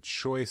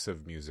choice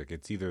of music,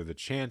 it's either the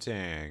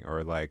chanting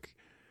or like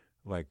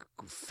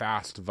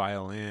fast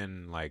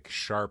violin, like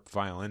sharp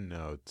violin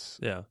notes.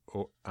 Yeah.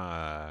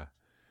 And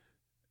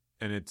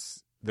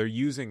they're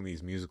using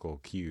these musical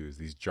cues,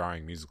 these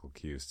jarring musical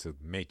cues, to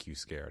make you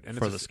scared. And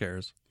For the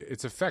scares.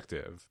 it's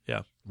effective.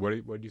 Yeah. What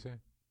did you say?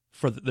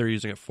 They're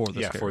using it for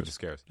the scares. For the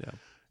scares. Yeah.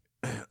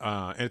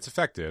 And it's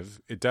effective.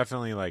 It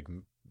definitely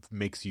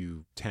makes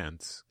you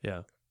tense.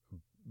 Yeah.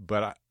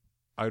 But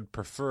I would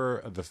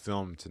prefer the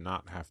film to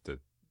not have to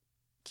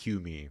cue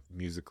me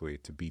musically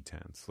to be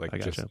tense. Like, I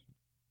gotcha. just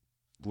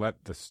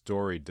let the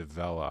story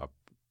develop.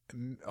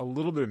 A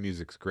little bit of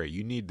music's great.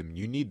 You need the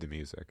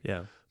music.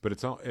 Yeah. But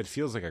it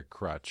feels like a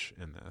crutch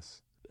in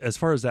this. As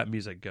far as that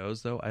music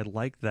goes, though, I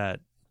like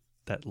that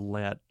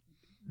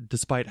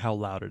despite how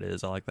loud it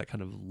is, I like that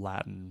kind of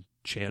Latin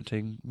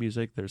chanting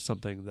music. There's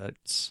something that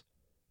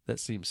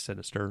seems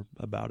sinister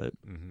about it.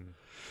 Mm-hmm.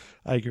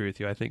 I agree with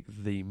you. I think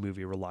the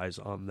movie relies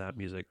on that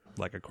music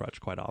like a crutch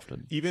quite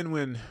often. Even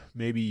when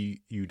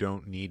maybe you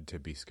don't need to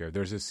be scared.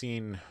 There's a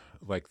scene,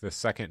 like the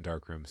second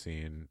darkroom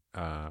scene,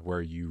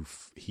 where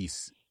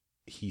he's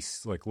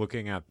like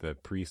looking at the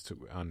priest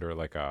under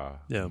like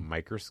a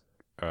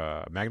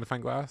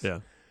magnifying glass. Yeah.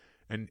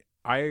 And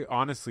I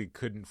honestly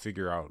couldn't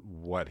figure out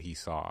what he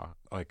saw.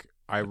 Like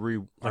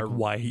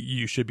why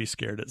you should be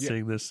scared at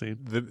seeing this scene.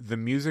 The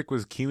music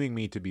was cueing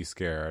me to be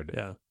scared.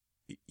 Yeah.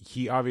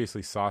 He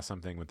obviously saw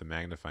something with the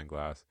magnifying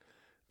glass,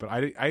 but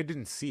I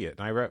didn't see it.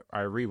 And I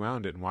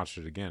rewound it and watched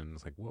it again, and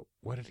was like,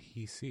 what did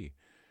he see?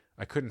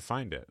 I couldn't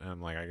find it, and I'm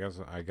like, I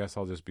guess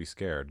I'll just be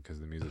scared because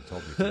the music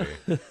told me to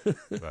be.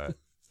 But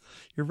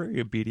you're a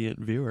very obedient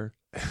viewer.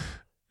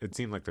 It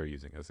seemed like they're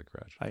using it as a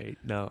crutch. I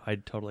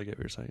totally get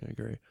what you're saying. I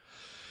agree.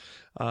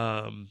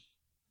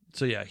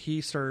 So yeah,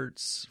 he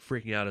starts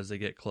freaking out as they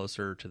get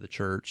closer to the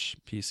church.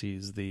 He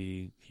sees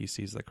the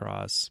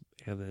cross,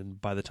 and then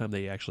by the time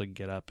they actually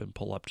get up and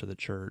pull up to the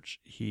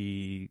church,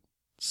 he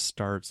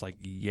starts like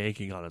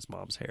yanking on his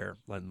mom's hair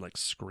and like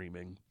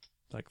screaming,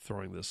 like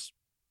throwing this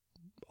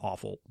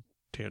awful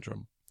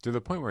tantrum to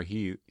the point where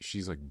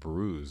she's like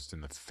bruised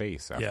in the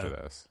face after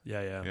this.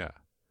 Yeah.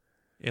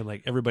 And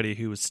like everybody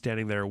who was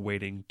standing there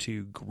waiting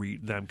to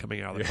greet them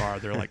coming out of the car,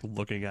 they're like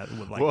looking at it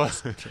with like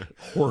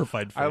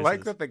horrified faces. I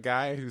like that the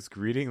guy who's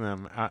greeting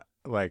them,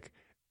 like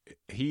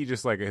he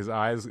just like his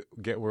eyes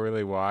get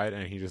really wide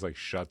and he just like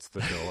shuts the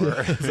door.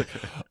 It's like,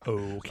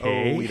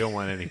 okay, we don't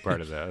want any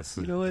part of this.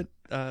 You know what?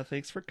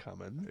 Thanks for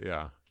coming.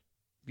 Yeah.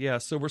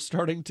 So we're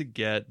starting to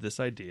get this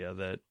idea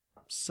that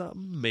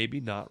something maybe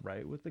not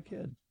right with the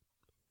kid.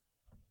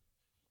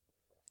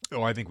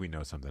 Oh, I think we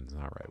know something's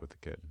not right with the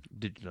kid.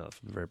 Did you know that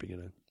from the very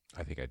beginning?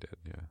 I think I did,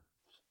 yeah.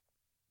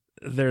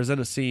 There's in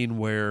a scene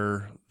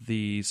where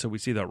so we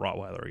see that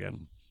Rottweiler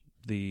again.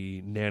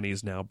 The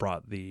nanny's now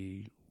brought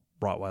the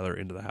Rottweiler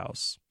into the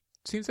house.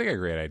 Seems like a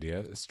great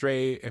idea.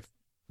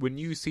 When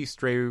you see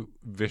stray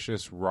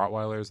vicious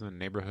Rottweilers in the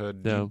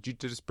neighborhood, do you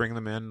just bring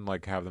them in,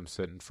 like have them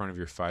sit in front of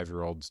your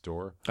 5-year-old's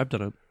door? I've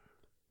done it.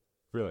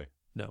 Really?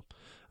 No.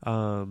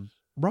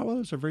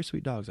 Rottweilers are very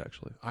sweet dogs,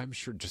 actually. I'm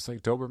sure, just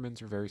like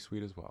Dobermans are very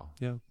sweet as well.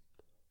 Yeah.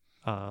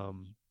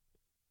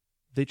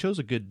 They chose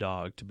a good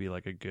dog to be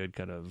like a good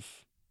kind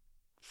of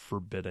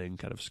forbidding,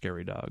 kind of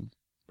scary dog,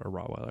 a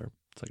Rottweiler.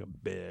 It's like a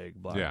big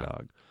black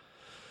dog.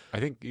 I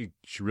think it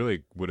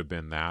really would have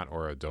been that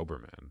or a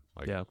Doberman.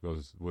 Like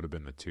those would have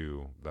been the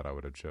two that I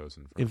would have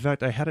chosen. In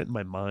fact, I had it in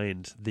my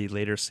mind, the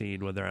later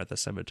scene when they're at the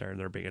cemetery and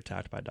they're being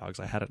attacked by dogs,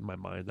 I had it in my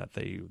mind that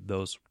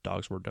those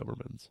dogs were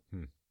Dobermans.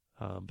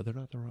 But they're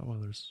not the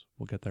Rottweilers.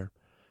 We'll get there.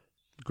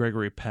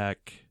 Gregory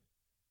Peck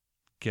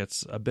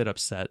gets a bit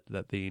upset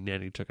that the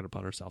nanny took it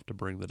upon herself to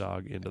bring the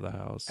dog into the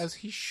house. As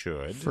he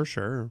should. For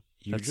sure.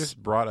 You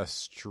just brought a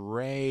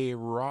stray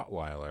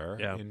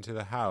Rottweiler into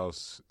the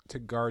house to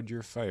guard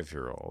your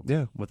 5-year-old.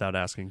 Yeah, without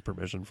asking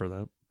permission for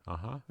that.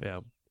 Uh-huh.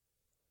 Yeah.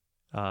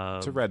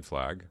 It's a red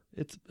flag.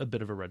 It's a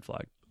bit of a red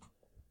flag.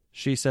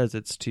 She says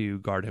it's to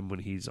guard him when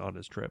he's on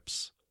his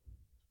trips.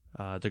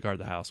 To guard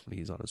the house when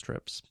he's on his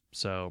trips.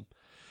 So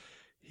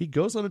he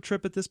goes on a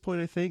trip at this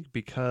point, I think,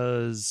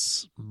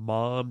 because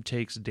Mom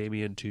takes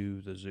Damien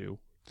to the zoo.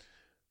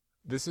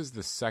 This is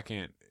the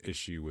second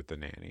issue with the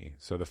nanny.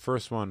 So the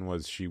first one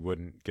was she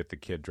wouldn't get the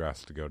kid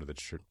dressed to go to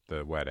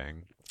the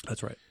wedding.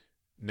 That's right.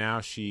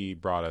 Now she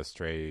brought a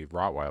stray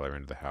Rottweiler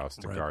into the house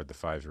to guard the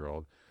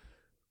 5-year-old.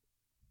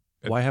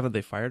 Why haven't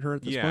they fired her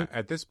at this point? Yeah,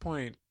 at this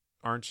point,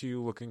 aren't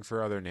you looking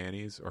for other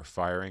nannies or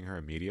firing her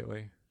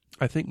immediately?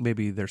 I think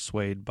maybe they're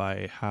swayed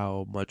by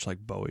how much like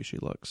Bowie she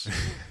looks.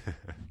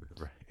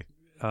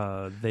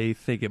 Right. They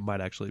think it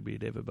might actually be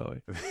David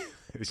Bowie.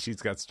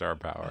 She's got star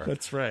power.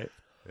 That's right.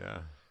 Yeah.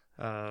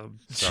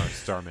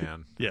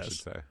 Starman, yes. I should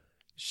say.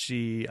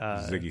 she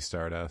Ziggy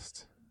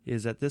Stardust.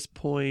 is at this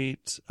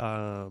point.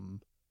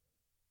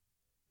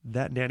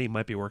 That nanny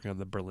might be working on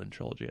the Berlin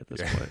trilogy at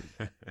this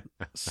point.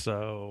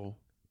 So,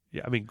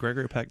 yeah, I mean,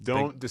 Gregory Peck.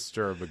 Don't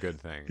disturb a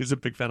good thing. He's a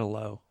big fan of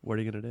Lowe. What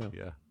are you going to do?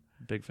 Yeah.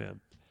 Big fan.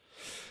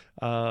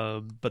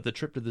 But the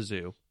trip to the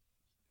zoo.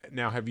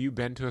 Now, have you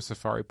been to a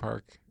safari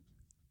park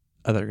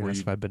I thought you were going to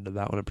ask if I've been to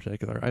that one in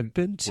particular. I've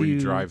been to... where you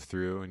drive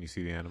through and you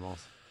see the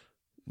animals?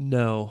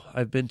 No,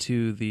 I've been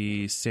to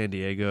the San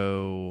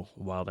Diego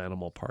Wild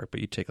Animal Park, but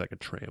you take like a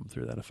tram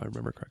through that if I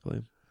remember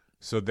correctly.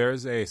 So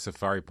there's a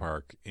safari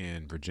park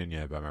in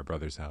Virginia by my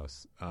brother's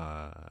house.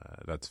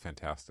 That's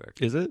fantastic.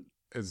 Is it?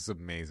 It's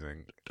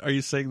amazing. Are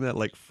you saying that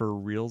like for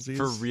realsies?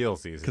 For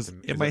realsies. Because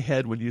in my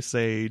head, when you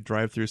say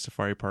drive-through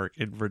safari park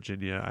in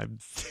Virginia, I'm...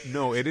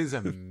 No, it is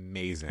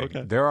amazing.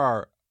 Okay. There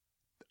are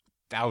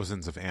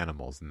thousands of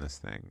animals in this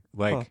thing.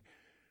 Like,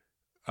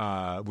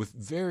 with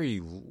very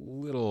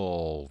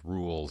little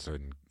rules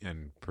and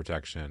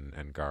protection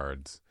and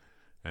guards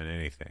and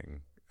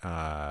anything.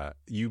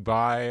 You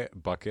buy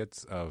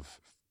buckets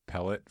of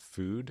pellet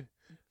food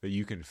that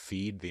you can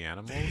feed the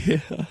animals.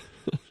 Yeah.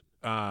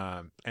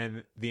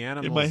 And the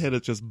animals... In my head,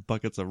 it's just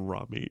buckets of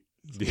raw meat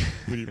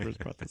when you first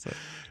brought this up.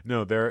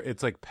 No,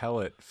 it's like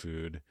pellet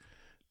food.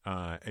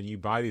 And you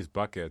buy these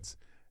buckets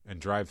and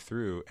drive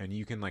through, and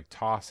you can like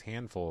toss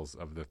handfuls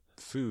of the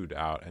food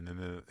out, and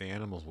then the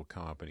animals will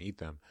come up and eat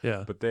them.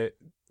 Yeah.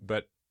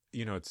 But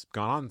you know, it's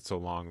gone on so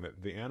long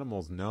that the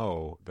animals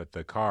know that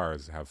the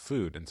cars have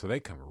food, and so they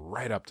come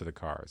right up to the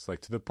cars,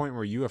 like to the point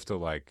where you have to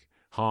like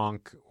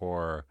honk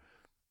or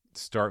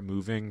start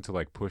moving to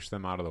like push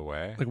them out of the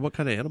way. Like what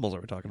kind of animals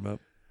are we talking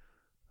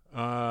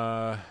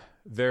about?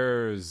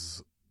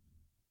 There's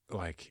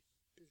like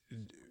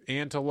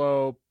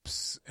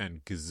antelopes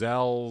and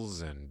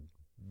gazelles and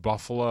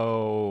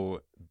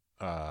buffalo.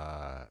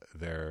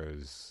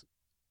 There's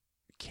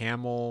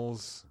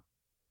camels.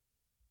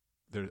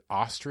 There's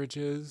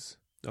ostriches.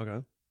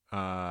 Okay.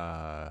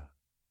 I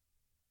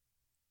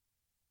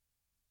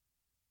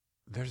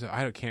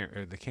can't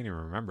even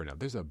remember now.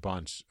 There's a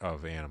bunch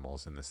of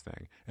animals in this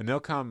thing, and they'll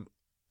come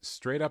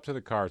straight up to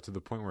the car to the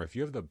point where if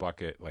you have the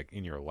bucket like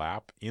in your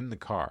lap in the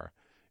car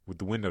with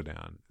the window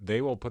down, they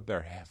will put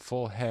their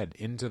full head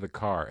into the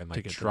car and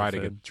like try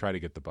to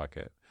get the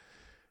bucket.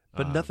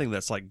 But nothing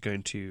that's like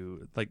going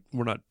to like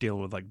we're not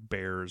dealing with like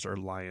bears or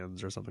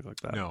lions or something like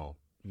that. No,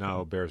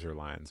 bears or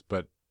lions,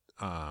 but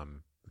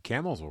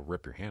camels will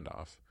rip your hand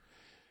off.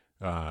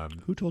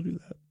 Who told you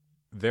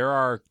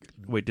that?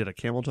 Wait, did a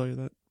camel tell you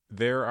that?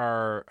 There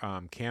are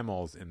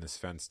camels in this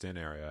fenced-in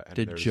area. And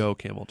did Joe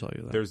Camel tell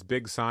you that? There's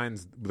big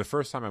signs. The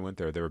first time I went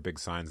there were big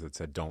signs that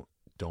said, "Don't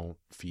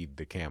feed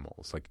the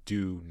camels." Like,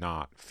 do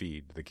not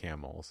feed the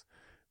camels.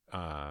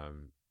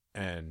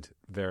 And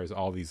there's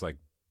all these like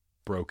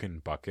broken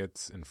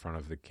buckets in front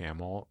of the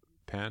camel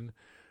pen.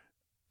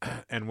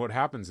 And what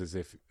happens is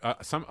if a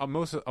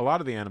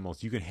lot of the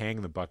animals, you can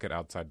hang the bucket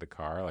outside the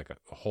car, like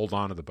hold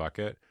on to the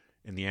bucket,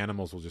 and the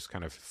animals will just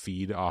kind of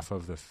feed off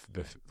of the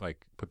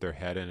like put their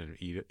head in and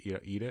eat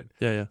it.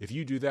 Yeah. If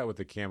you do that with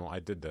the camel, I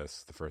did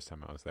this the first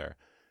time I was there.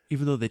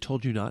 Even though they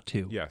told you not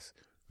to. Yes,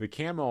 the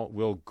camel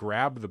will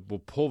will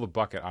pull the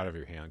bucket out of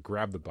your hand,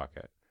 grab the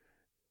bucket,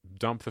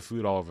 dump the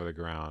food all over the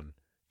ground,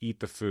 eat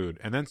the food,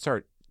 and then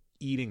start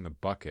eating the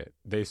bucket.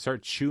 They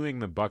start chewing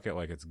the bucket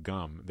like it's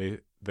gum.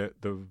 The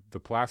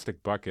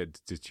plastic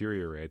bucket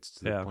deteriorates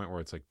to the point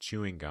where it's like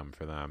chewing gum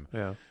for them.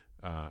 Yeah.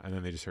 And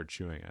then they just start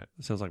chewing it.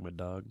 Sounds like my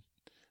dog.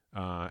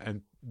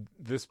 And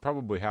this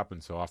probably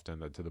happened so often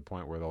that to the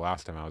point where the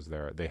last time I was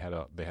there, they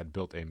had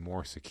built a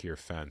more secure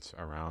fence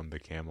around the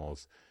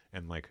camels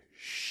and like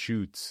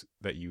chutes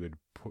that you would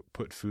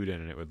put food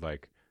in, and it would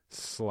like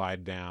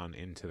slide down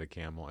into the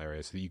camel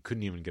area so that you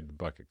couldn't even get the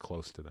bucket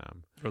close to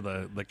them. Or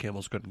the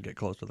camels couldn't get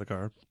close to the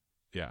car.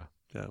 Yeah.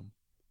 Yeah.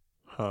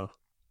 Huh.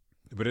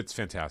 But it's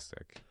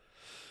fantastic.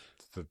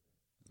 It's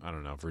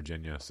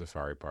Virginia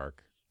Safari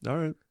Park. All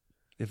right.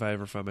 If I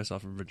ever find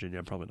myself in Virginia,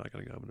 I'm probably not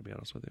going to go. I'm going to be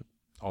honest with you.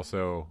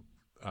 Also,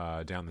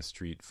 down the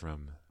street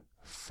from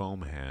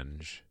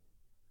Foamhenge,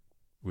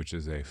 which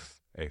is a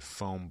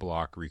foam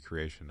block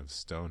recreation of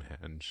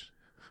Stonehenge.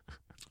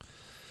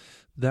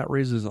 That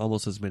raises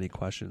almost as many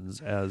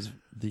questions as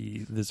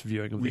this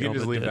viewing of we the can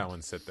just leave did. that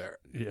one sit there.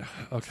 Yeah.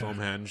 Okay.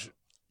 Foamhenge.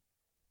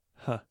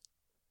 Huh.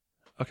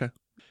 Okay.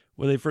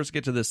 When they first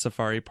get to this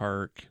safari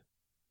park,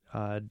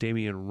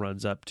 Damien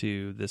runs up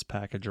to this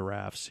pack of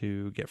giraffes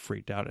who get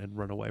freaked out and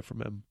run away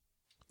from him.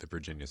 The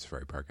Virginia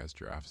Safari Park has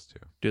giraffes too.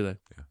 Do they?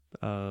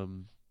 Yeah.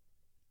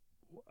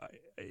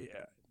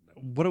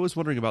 What I was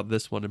wondering about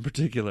this one in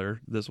particular,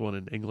 this one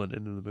in England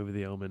and in the movie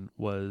The Omen,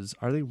 was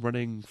are they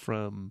running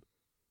from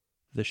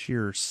the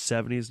sheer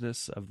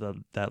 70s-ness of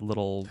that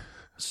little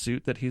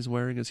suit that he's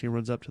wearing as he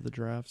runs up to the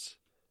giraffes?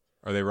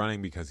 Are they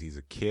running because he's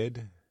a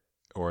kid?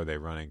 Or are they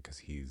running because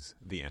he's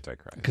the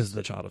Antichrist? Because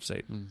the child of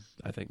Satan.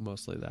 I think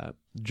mostly that.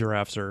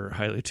 Giraffes are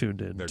highly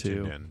tuned in. They're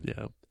tuned in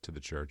to the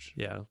church.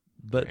 Yeah.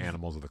 But they're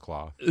animals of the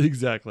cloth.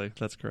 Exactly.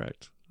 That's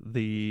correct.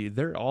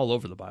 They're all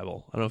over the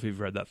Bible. I don't know if you've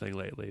read that thing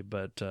lately,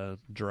 but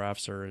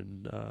giraffes are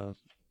in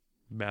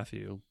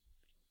Matthew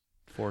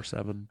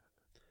 4:7.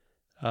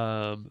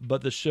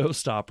 But the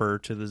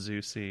showstopper to the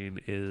zoo scene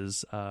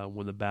is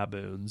when the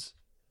baboons,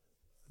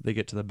 they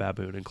get to the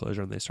baboon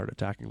enclosure and they start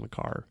attacking the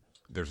car.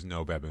 There's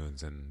no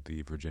baboons in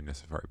the Virginia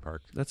Safari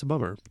Park. That's a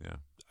bummer.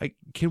 Yeah.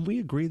 Can we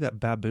agree that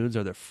baboons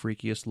are the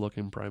freakiest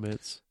looking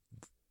primates?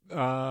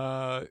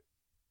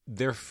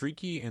 They're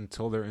freaky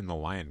until they're in The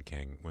Lion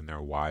King when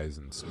they're wise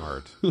and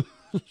smart. I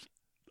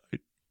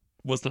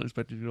was not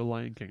expecting you to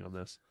Lion King on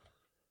this.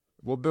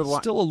 Well,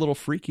 Still a little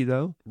freaky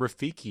though.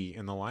 Rafiki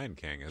in The Lion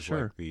King is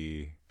Sure. like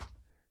the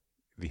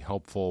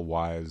helpful,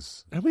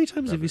 wise. How many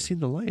times have you baboon. seen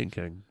The Lion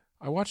King?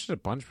 I watched it a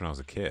bunch when I was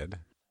a kid.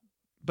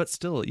 But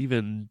still,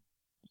 even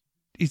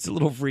he's a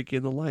little freaky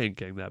in The Lion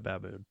King. That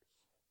baboon.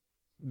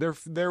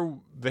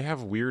 They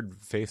have weird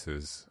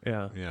faces.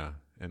 Yeah. Yeah,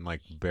 and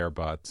like bare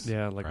butts.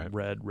 Yeah, like right?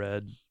 red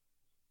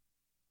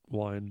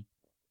wine.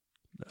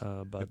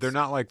 But They're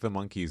not like the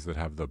monkeys that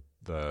have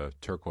the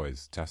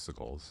turquoise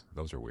testicles.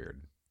 Those are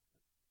weird.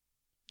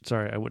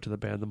 Sorry, I went to the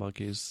band The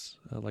Monkees.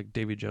 Like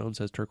Davy Jones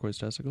has turquoise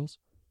testicles.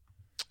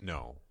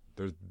 No,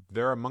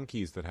 there are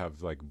monkeys that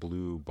have like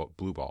blue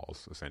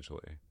balls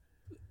essentially.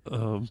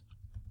 Huh.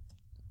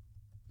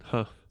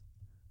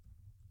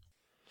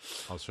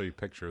 I'll show you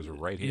pictures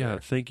right here. Yeah,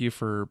 thank you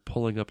for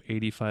pulling up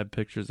 85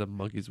 pictures of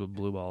monkeys with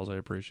blue balls. I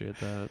appreciate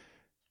that.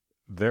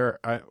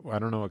 I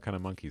don't know what kind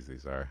of monkeys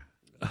these are.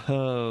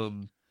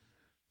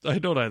 I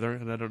don't either,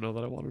 and I don't know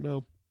that I want to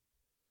know.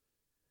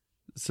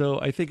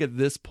 So I think at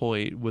this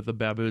point, with the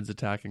baboons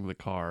attacking the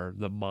car,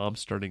 the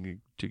mom's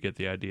starting to get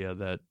the idea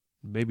that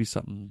maybe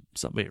something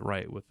ain't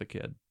right with the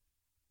kid.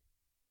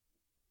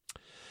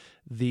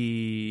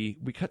 We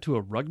cut to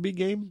a rugby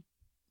game,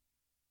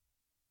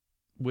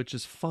 which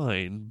is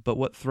fine, but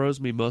what throws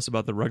me most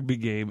about the rugby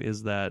game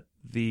is that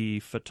the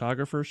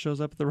photographer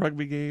shows up at the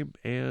rugby game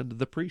and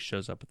the priest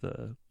shows up at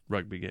the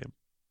rugby game.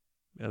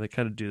 And they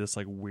kind of do this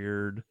like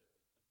weird,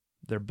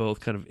 they're both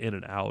kind of in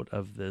and out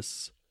of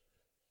this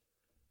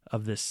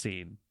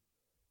scene.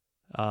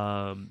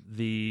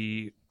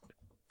 The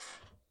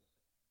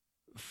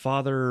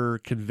father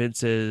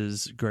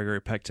convinces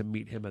Gregory Peck to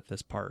meet him at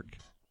this park.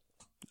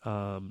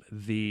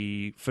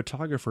 The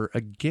photographer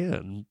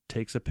again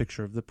takes a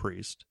picture of the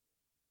priest.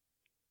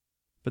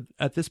 But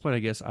at this point, I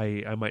guess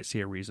I might see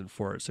a reason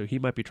for it. So he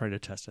might be trying to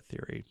test a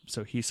theory.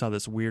 So he saw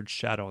this weird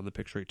shadow on the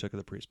picture he took of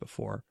the priest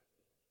before.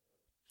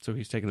 So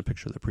he's taking a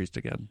picture of the priest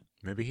again.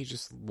 Maybe he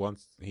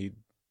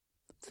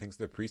thinks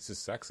the priest is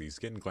sexy. He's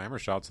getting glamour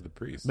shots of the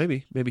priest.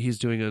 Maybe he's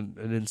doing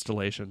an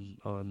installation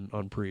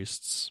on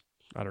priests.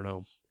 I don't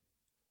know.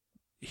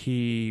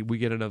 We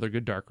get another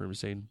good darkroom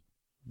scene.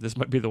 This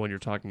might be the one you're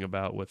talking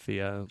about with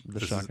the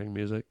shocking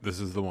music. This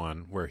is the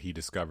one where he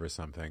discovers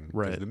something. 'Cause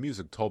Right. the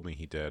music told me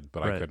he did,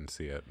 but Right. I couldn't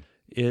see it.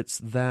 It's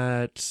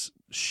that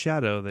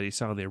shadow that he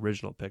saw in the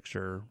original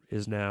picture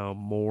is now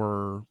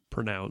more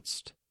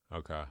pronounced,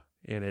 Okay.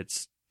 and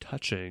it's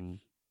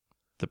touching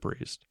the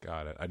priest.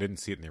 Got it. I didn't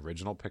see it in the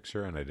original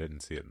picture, and I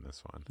didn't see it in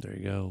this one. There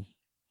you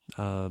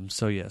go.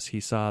 So yes, he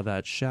saw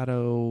that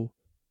shadow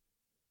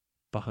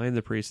behind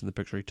the priest in the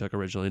picture he took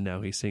originally. Now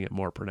he's seeing it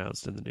more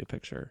pronounced in the new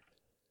picture.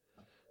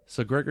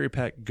 So Gregory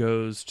Peck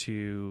goes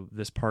to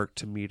this park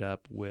to meet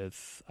up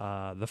with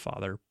the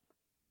father,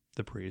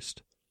 the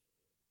priest,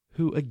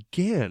 who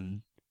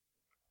again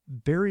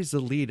buries the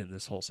lead in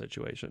this whole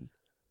situation.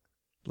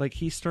 Like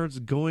he starts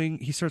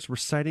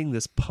reciting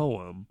this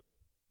poem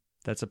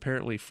that's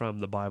apparently from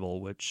the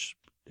Bible, which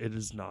it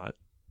is not.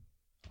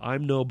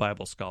 I'm no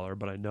Bible scholar,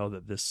 but I know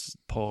that this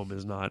poem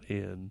is not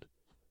in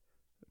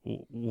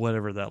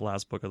whatever that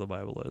last book of the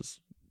Bible is.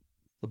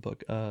 The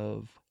book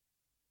of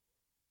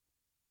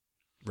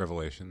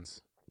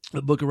Revelations.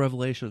 The Book of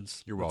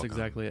Revelations. You're That's welcome.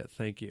 exactly it.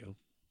 Thank you.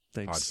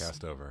 Thanks.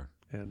 Podcast over.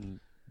 And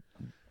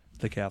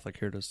the Catholic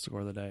here to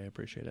score the day. I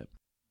appreciate it.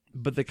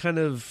 But the kind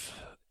of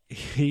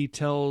he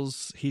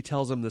tells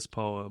him this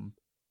poem,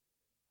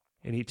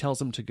 and he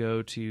tells him to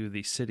go to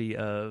the city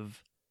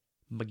of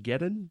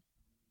Mageddon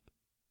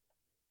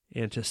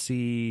and to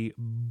see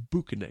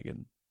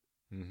Buchanan.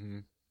 Mm-hmm.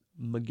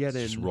 Mageddon.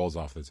 Just rolls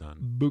off the tongue.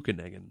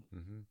 Buchanan.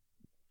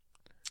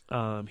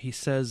 Mm-hmm. He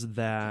says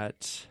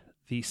that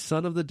the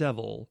son of the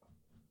devil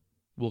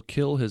will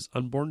kill his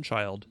unborn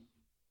child,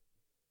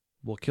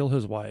 will kill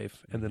his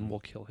wife, and then will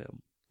kill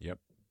him. Yep.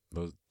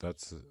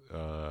 That's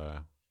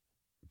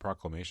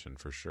proclamation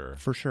for sure.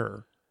 For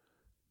sure.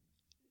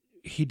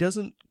 He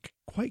doesn't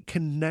quite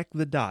connect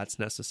the dots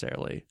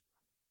necessarily.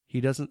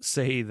 He doesn't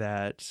say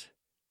that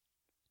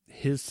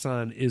his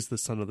son is the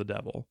son of the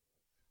devil.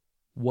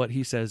 What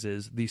he says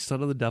is the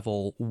son of the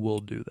devil will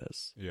do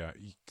this. Yeah.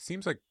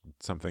 Seems like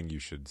something you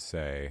should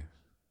say.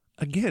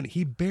 Again,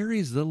 he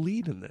buries the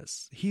lead in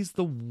this. He's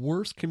the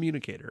worst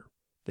communicator.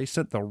 They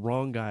sent the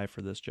wrong guy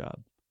for this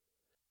job.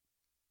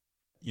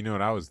 You know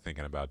what I was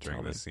thinking about during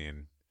Tell me. this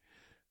scene?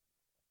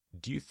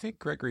 Do you think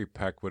Gregory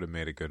Peck would have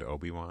made a good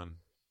Obi-Wan?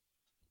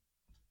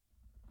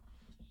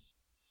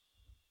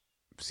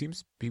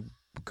 Seems he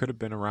could have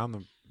been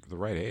around the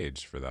right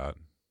age for that.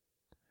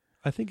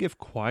 I think if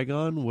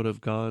Qui-Gon would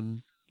have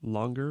gone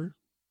longer,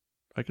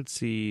 I could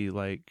see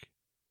like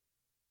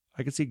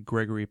I could see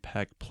Gregory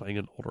Peck playing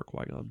an older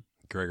Qui-Gon.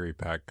 Gregory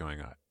Peck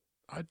going,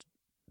 I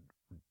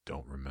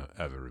don't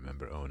ever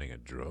remember owning a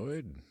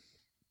droid.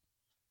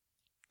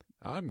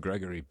 I'm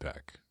Gregory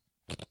Peck.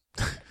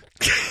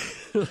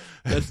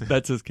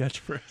 That's his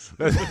catchphrase.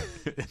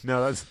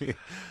 That's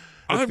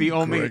I'm the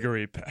only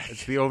Gregory Peck.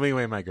 It's the only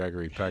way my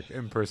Gregory Peck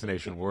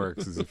impersonation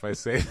works is if I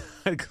say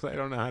that, because I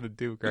don't know how to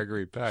do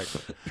Gregory Peck.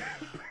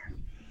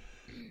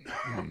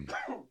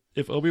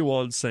 If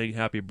Obi-Wan's saying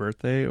happy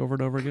birthday over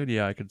and over again,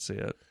 yeah, I could see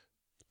it.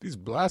 These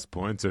blast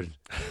points are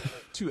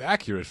too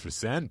accurate for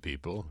sand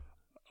people.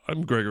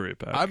 I'm Gregory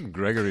Peck. I'm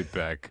Gregory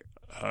Peck.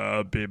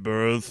 Happy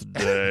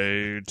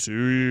birthday to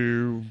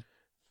you.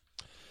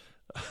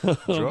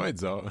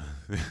 Droids,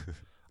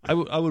 I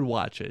would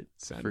watch it.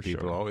 sand for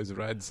people sure. always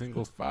ride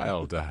single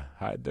file to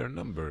hide their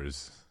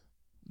numbers.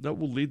 That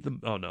will lead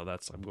them. Oh no,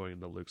 I'm going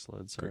into Luke's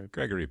line. Sorry,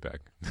 Gregory Peck.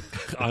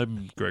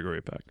 I'm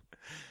Gregory Peck.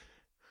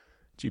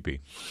 GP.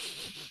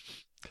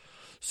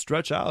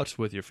 Stretch out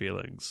with your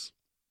feelings.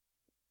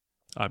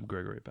 I'm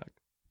Gregory Peck.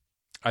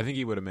 I think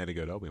he would have made a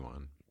good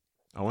Obi-Wan.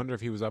 I wonder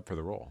if he was up for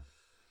the role.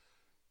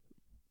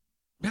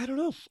 I don't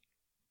know.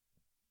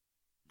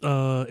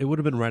 It would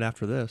have been right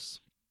after this.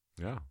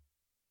 Yeah.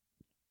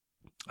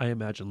 I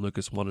imagine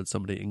Lucas wanted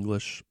somebody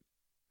English,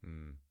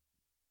 Mm.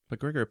 but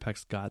Gregory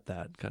Peck's got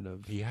that kind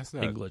of He has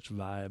that. English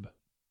vibe.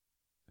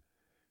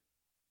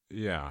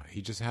 Yeah,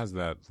 he just has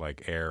that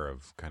like air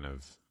of kind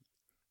of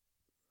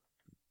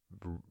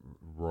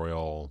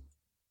royal.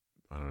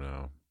 I don't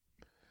know.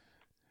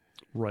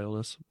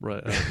 Royalness,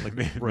 like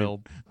Maybe-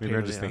 royal. Maybe pain I'm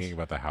in just the ass. thinking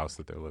about the house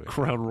that they're living in.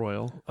 Crown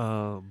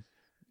Royal.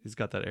 He's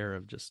got that air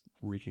of just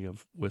reeking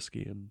of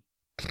whiskey and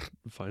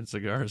fine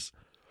cigars.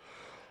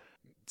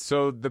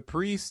 So the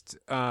priest,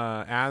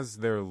 as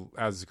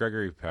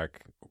Gregory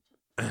Peck,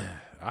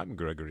 I'm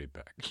Gregory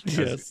Peck.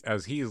 Yes.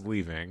 As he is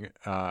leaving,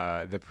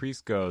 the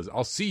priest goes,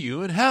 "I'll see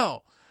you in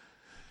hell."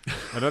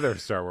 Another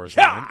Star Wars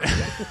line.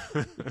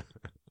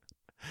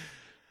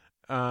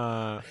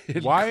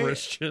 In Why?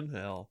 Christian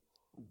hell.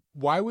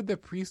 Why would the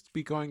priest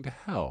be going to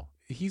hell?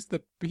 He's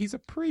a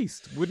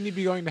priest. Wouldn't he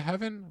be going to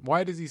heaven?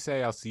 Why does he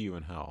say, "I'll see you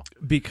in hell"?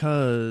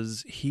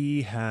 Because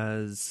he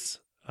has,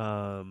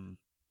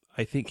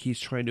 I think he's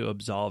trying to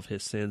absolve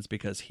his sins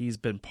because he's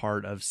been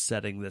part of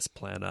setting this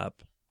plan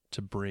up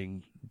to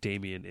bring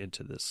Damien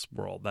into this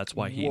world. That's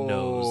why he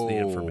knows the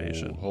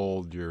information.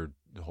 Hold your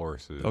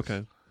horses.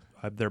 Okay.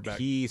 They're back.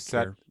 He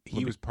set. Here,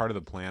 He was part of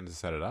the plan to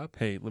set it up.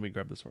 Hey, let me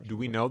grab this horse. Do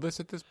we know this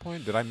at this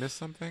point? Did I miss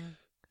something?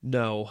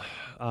 No.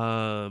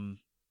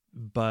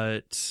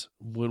 But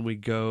when we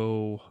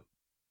go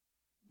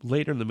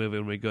later in the movie,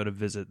 when we go to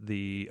visit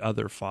the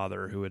other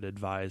father who had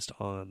advised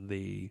on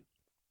the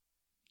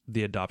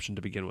adoption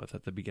to begin with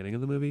at the beginning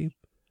of the movie,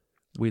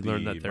 we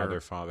learn that they're mother,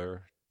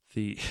 father,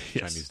 the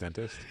Chinese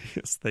dentist.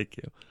 Yes, thank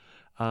you.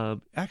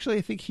 Actually,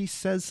 I think he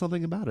says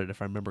something about it, if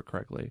I remember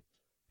correctly,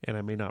 and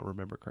I may not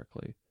remember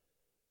correctly.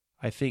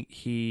 I think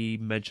he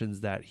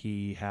mentions that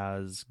he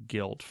has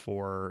guilt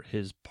for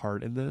his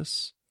part in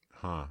this.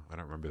 Huh? I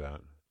don't remember that.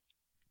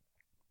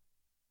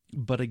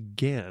 But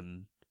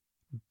again,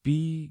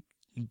 be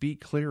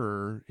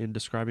clearer in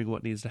describing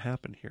what needs to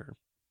happen here.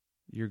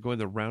 You're going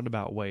the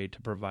roundabout way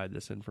to provide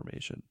this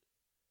information.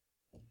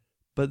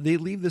 But they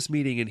leave this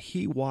meeting and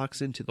he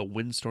walks into the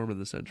windstorm of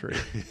the century.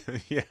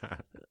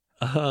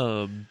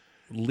 Yeah.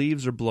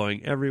 Leaves are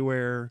blowing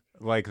everywhere.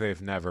 Like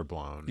they've never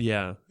blown.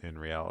 Yeah. In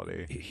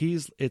reality.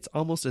 It's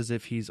almost as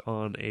if he's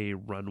on a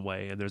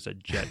runway and there's a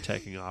jet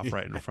taking off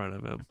right in front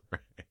of him.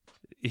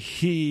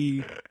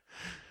 Right.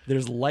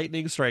 There's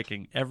lightning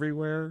striking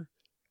everywhere.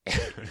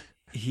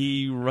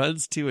 He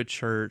runs to a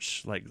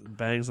church, like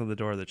bangs on the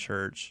door of the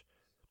church.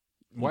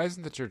 Why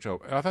isn't the church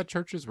open? I thought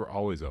churches were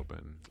always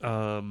open.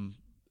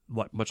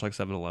 Much like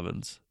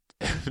 7-Elevens.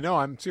 No,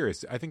 I'm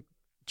serious. I think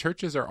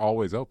churches are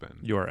always open.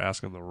 You are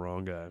asking the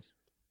wrong guy.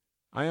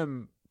 I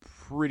am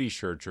pretty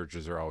sure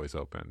churches are always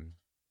open.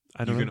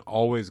 I don't You know. can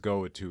always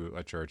go to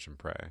a church and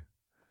pray.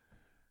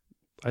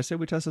 I say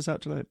we test this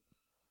out tonight.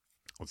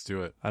 Let's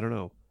do it. I don't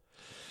know.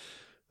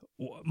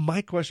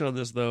 My question on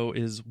this though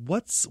is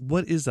what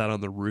is that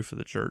on the roof of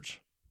the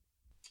church?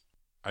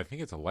 I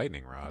think it's a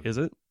lightning rod. Is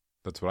it?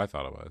 That's what I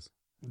thought it was.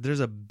 There's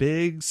a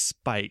big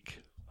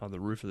spike on the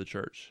roof of the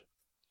church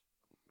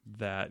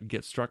that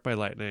gets struck by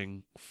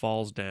lightning,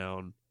 falls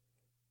down,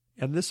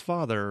 and this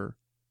father,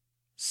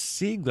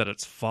 seeing that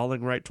it's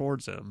falling right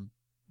towards him,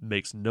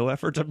 makes no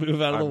effort to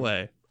move out of the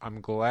way. I'm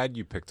glad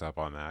you picked up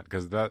on that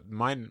because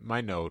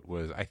my note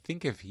was I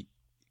think if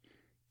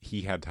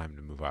he had time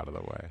to move out of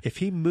the way. If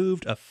he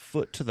moved a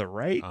foot to the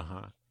right,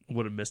 Uh-huh.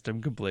 would have missed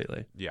him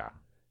completely. Yeah.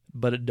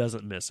 But it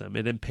doesn't miss him.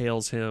 It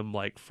impales him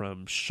like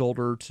from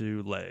shoulder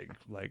to leg,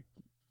 like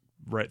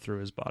right through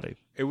his body.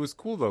 It was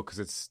cool though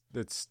because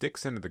it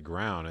sticks into the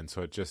ground and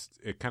so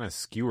it kind of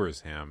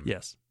skewers him.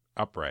 Yes.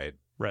 Upright.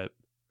 Right.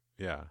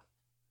 Yeah.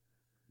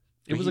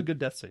 It was a good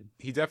death scene.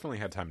 He definitely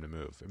had time to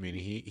move. I mean,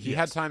 he Yes.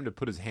 had time to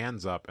put his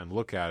hands up and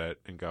look at it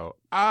and go,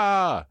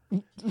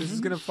 this is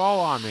going to fall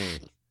on me.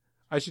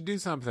 I should do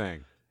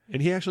something.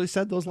 And he actually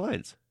said those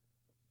lines.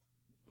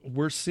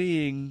 we're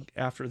seeing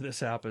after this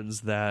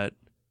happens that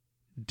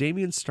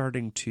Damien's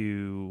starting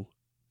to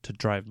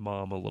drive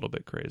Mom a little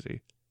bit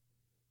crazy.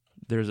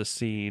 There's a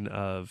scene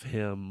of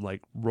him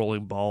like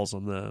rolling balls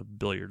on the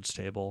billiards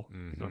table.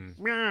 Going,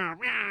 meow,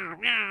 meow,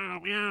 meow,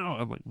 meow.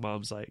 And like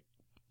Mom's like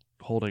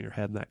holding her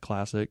head in that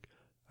classic,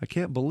 I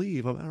can't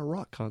believe I'm at a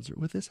rock concert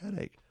with this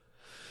headache.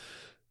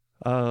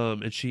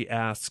 And she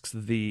asks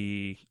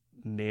the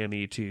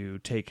nanny to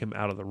take him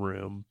out of the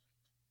room.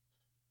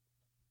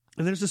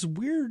 And there's this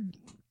weird,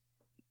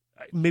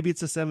 maybe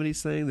it's a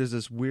 70s thing, there's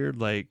this weird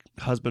like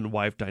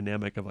husband-wife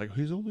dynamic of like,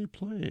 he's only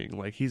playing.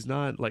 Like he's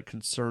not like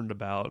concerned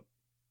about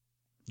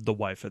the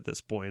wife at this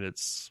point.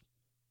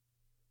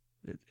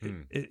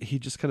 He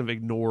just kind of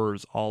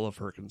ignores all of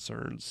her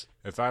concerns.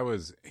 If I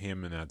was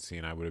him in that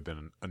scene, I would have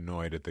been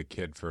annoyed at the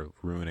kid for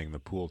ruining the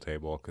pool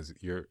table, because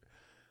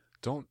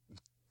don't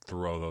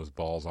throw those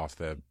balls off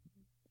the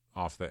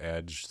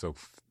edge so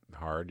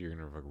hard. You're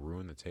gonna like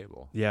ruin the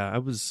table. Yeah, I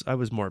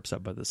was more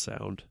upset by the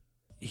sound.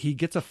 He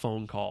gets a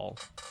phone call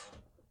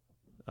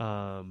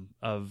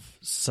of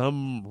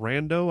some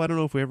rando. I don't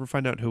know if we ever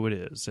find out who it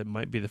is. It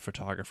might be the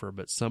photographer,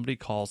 but somebody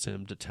calls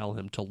him to tell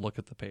him to look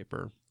at the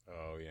paper.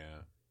 Oh yeah.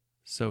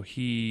 So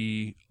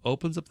he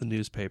opens up the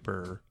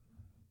newspaper,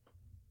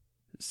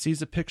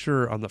 sees a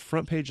picture on the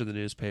front page of the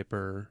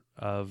newspaper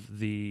of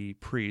the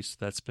priest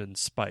that's been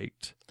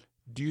spiked.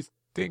 Do you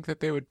think that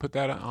they would put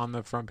that on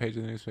the front page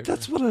of the newspaper?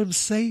 That's what I'm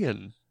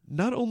saying.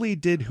 Not only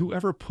did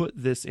whoever put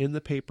this in the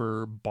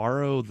paper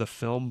borrow the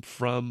film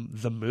from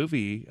the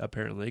movie,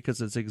 apparently, because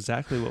it's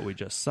exactly what we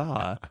just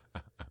saw.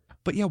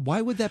 But yeah,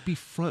 why would that be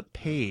front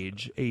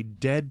page? A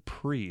dead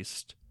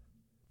priest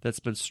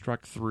that's been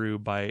struck through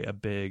by a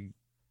big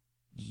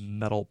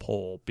metal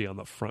pole be on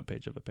the front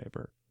page of a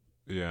paper.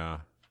 Yeah.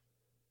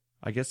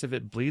 I guess if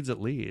it bleeds,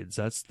 it leads.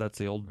 That's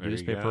the old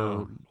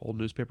newspaper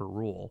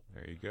rule.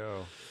 There you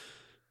go.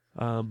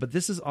 But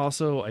this is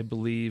also, I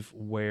believe,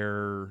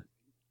 where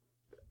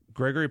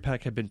Gregory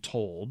Peck had been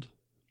told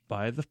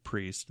by the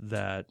priest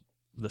that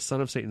the son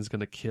of Satan is going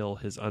to kill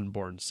his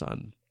unborn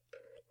son.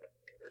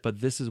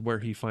 But this is where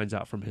he finds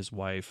out from his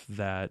wife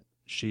that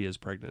she is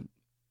pregnant.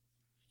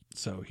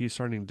 So he's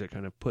starting to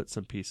kind of put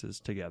some pieces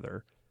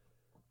together.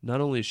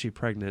 Not only is she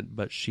pregnant,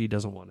 but she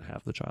doesn't want to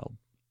have the child.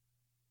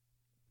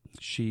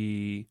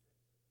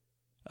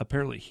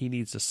 Apparently he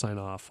needs to sign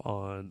off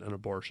on an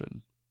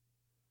abortion,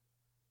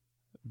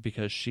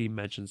 because she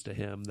mentions to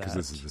him that... Because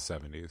this is the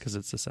 70s. Because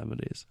it's the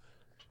 70s.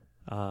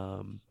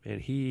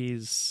 And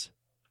he's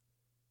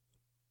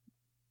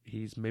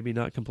maybe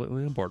not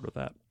completely on board with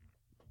that.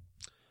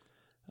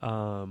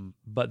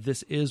 But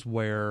this is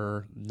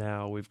where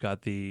now we've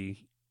got Gregory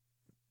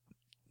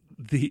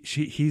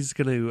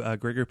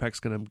Peck's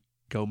going to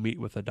go meet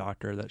with a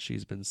doctor that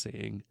she's been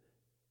seeing.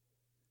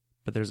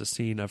 But there's a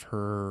scene of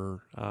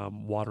her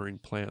watering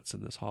plants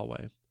in this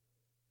hallway.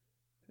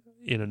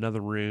 In another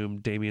room,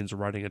 Damien's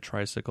riding a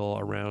tricycle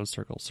around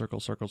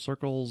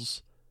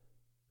circles.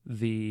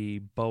 The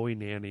Bowie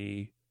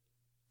nanny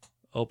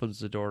opens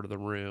the door to the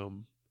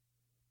room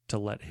to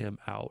let him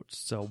out.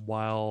 So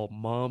while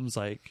Mom's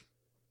like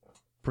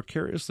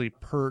precariously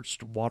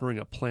perched watering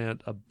a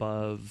plant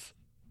above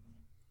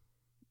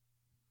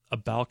a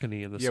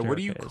balcony in the staircase. What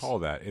do you call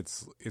that?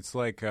 It's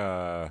like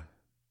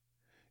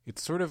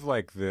it's sort of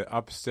like the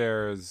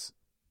upstairs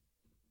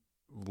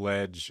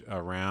ledge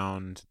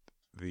around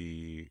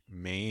the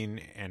main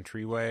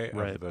entryway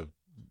of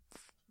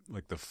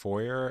the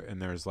foyer,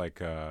 and there's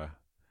like a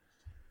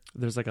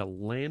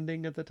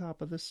landing at the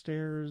top of the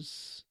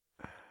stairs,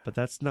 but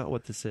that's not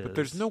what this is. But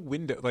there's no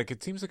window. Like,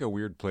 it seems like a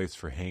weird place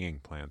for hanging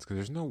plants because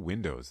there's no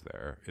windows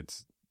there.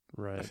 It's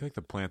right. I feel like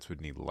the plants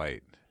would need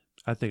light.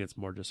 I think it's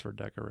more just for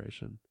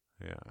decoration.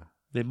 Yeah,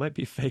 they might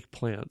be fake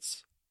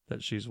plants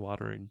that she's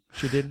watering.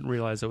 She didn't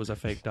realize it was a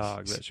fake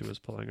dog that she was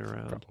pulling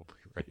around. Probably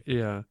right.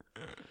 Yeah.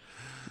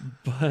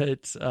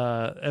 But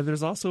and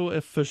there's also a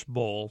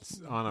fishbowl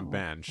on a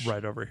bench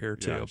right over here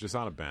too. Yeah, just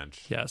on a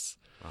bench. Yes.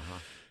 Uh-huh.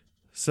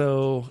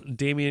 So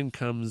Damien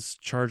comes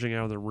charging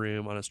out of the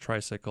room on his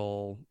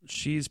tricycle.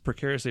 She's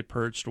precariously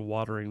perched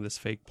watering this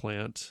fake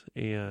plant,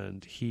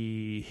 and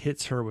he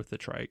hits her with the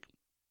trike.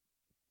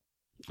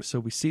 So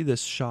we see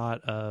this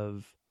shot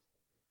of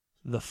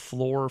the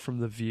floor from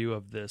the view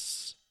of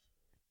this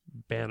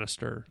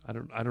banister. I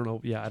don't know.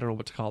 Yeah, I don't know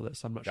what to call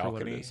this. I'm not sure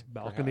what it is.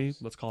 Balcony.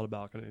 Perhaps. Let's call it a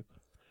balcony.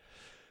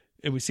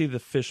 And we see the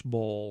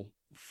fishbowl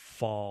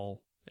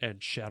fall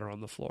and shatter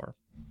on the floor.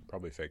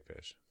 Probably fake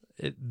fish.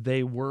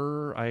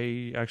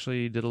 I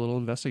actually did a little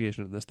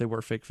investigation in this. They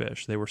were fake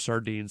fish. They were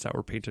sardines that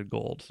were painted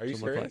gold. Are you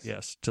serious?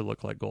 Yes, to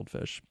look like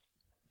goldfish.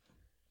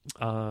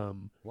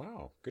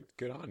 Wow.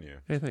 Good on you.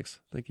 Hey, thanks.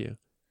 Thank you.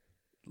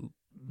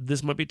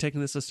 This might be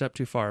taking this a step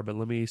too far, but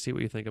let me see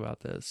what you think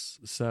about this.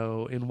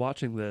 So in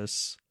watching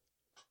this,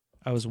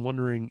 I was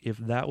wondering if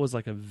that was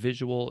like a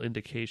visual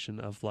indication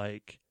of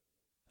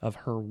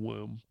her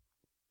womb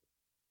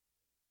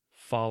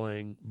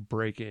falling,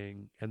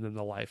 breaking, and then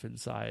the life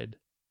inside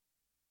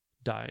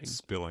dying.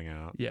 Spilling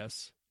out.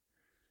 Yes.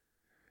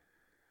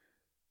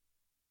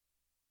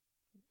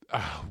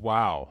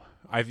 Wow.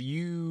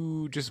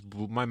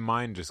 My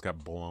mind just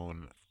got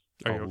blown.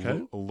 Are you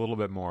okay? A little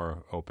bit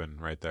more open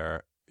right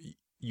there.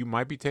 You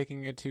might be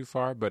taking it too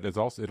far, but it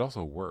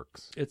also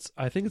works.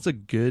 I think it's a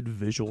good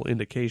visual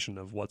indication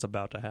of what's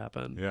about to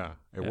happen. Yeah,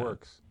 it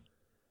works.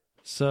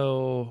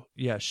 So,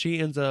 yeah, she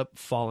ends up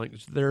falling.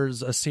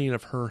 There's a scene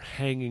of her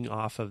hanging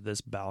off of this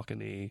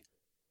balcony,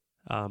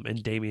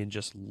 and Damien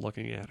just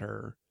looking at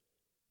her,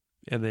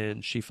 and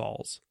then she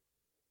falls.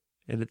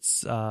 And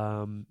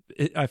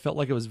I felt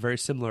like it was very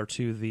similar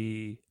to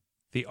the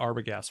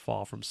Arbogast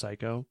fall from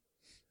Psycho.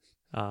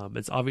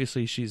 It's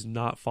obviously she's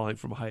not falling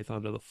from height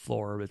onto the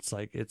floor. It's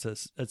like it's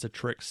a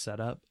trick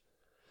setup.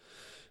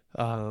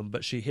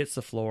 But she hits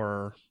the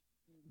floor,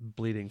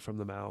 bleeding from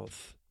the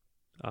mouth,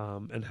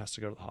 and has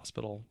to go to the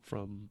hospital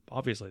from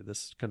obviously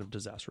this kind of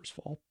disastrous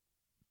fall.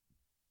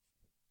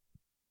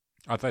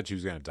 I thought she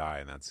was going to die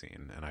in that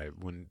scene,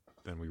 and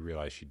then we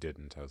realized she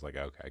didn't. I was like,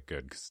 okay,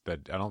 good, because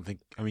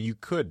you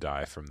could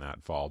die from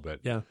that fall, but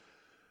yeah,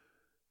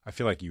 I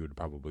feel like you would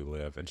probably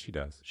live, and she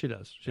does. She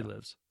does. She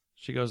lives.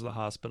 She goes to the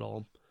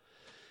hospital.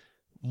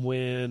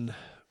 When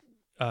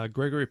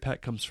Gregory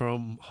Peck comes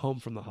home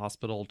from the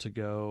hospital to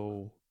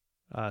go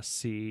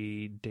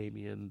see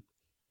Damien,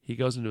 he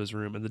goes into his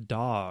room, and the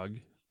dog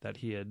that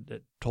he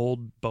had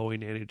told Bowie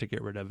Nanny to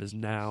get rid of is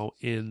now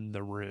in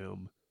the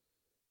room.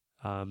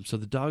 So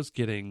the dog's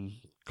getting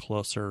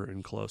closer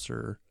and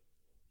closer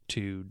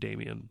to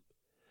Damien,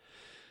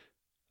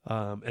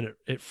 and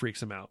it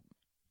freaks him out.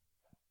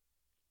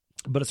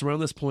 But it's around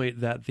this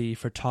point that the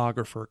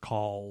photographer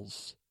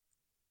calls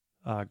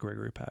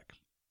Gregory Peck.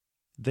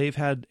 They've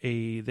had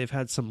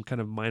some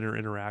kind of minor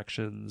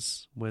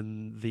interactions.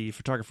 When the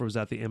photographer was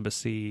at the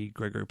embassy,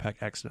 Gregory Peck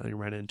accidentally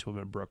ran into him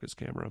and broke his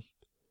camera.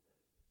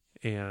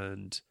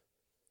 And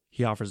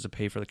he offers to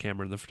pay for the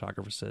camera, and the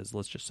photographer says,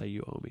 "Let's just say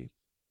you owe me."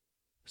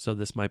 So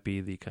this might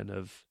be the kind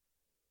of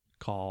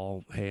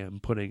call, "Hey, I'm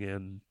putting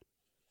in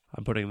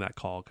that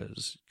call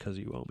because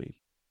you owe me."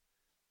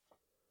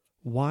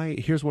 Why?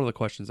 Here's one of the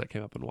questions that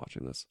came up in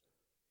watching this.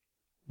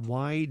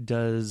 Why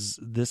does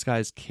this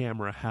guy's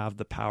camera have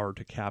the power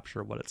to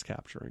capture what it's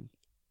capturing?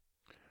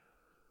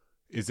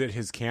 Is it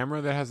his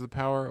camera that has the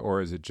power, or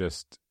is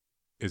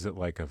it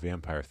like a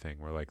vampire thing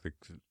where like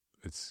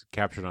it's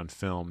captured on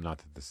film? Not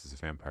that this is a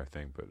vampire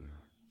thing, but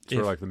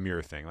sort of like the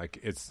mirror thing. Like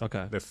it's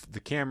okay. The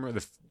camera,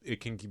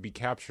 it can be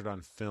captured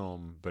on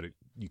film, but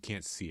you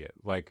can't see it.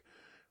 Like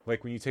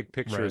when you take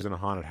pictures in a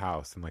haunted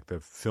house, and like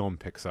the film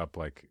picks up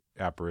like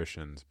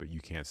apparitions, but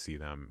you can't see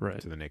them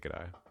to the naked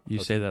eye. You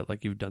say that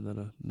like you've done that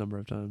a number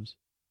of times.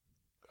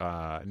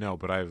 No,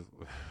 but I'm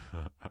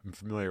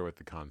familiar with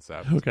the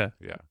concept. Okay.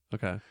 Yeah.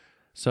 Okay.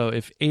 So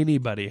if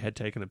anybody had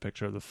taken a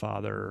picture of the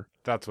father,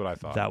 that's what I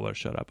thought. That would have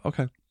showed up.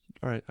 Okay.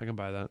 All right. I can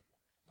buy that.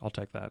 I'll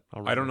take that.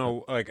 I don't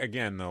know. Like,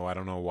 again, though, I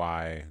don't know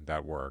why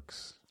that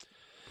works,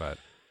 but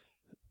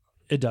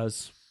it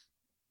does.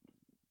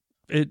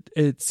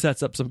 It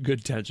sets up some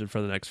good tension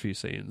for the next few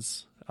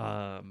scenes.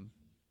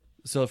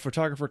 So the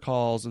photographer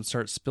calls and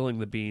starts spilling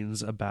the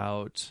beans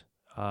about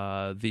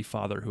the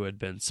father who had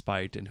been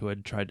spiked and who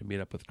had tried to meet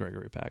up with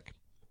Gregory Peck.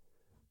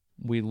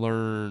 We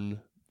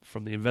learn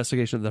from the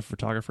investigation that the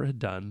photographer had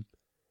done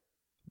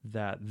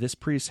that this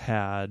priest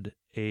had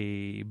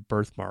a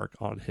birthmark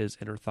on his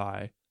inner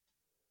thigh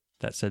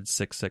that said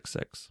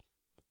 666.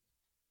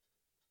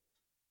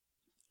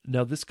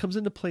 Now, this comes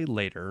into play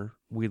later.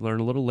 We learn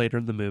a little later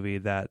in the movie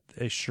that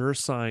a sure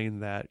sign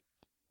that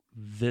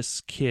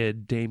this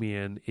kid,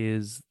 Damien,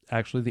 is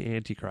actually the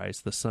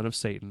Antichrist, the son of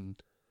Satan,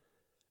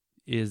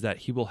 is that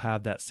he will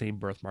have that same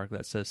birthmark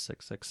that says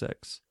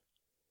 666.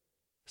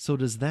 So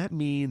does that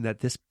mean that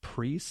this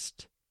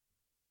priest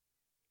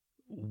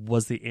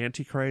was the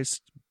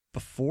Antichrist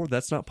before?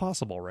 That's not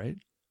possible, right?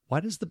 Why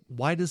does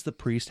the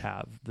priest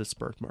have this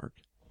birthmark?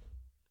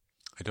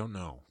 I don't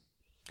know.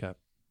 Okay.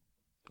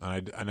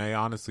 And I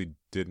honestly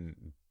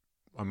didn't.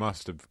 I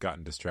must have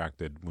gotten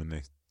distracted when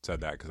they said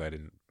that, because I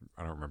don't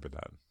remember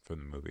that from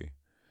the movie.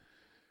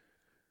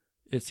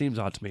 It seems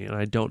odd to me, and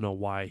I don't know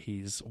why he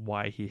has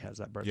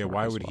that birthmark. Yeah,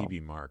 why would he be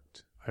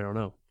marked? I don't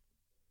know.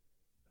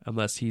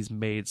 Unless he's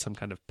made some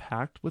kind of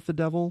pact with the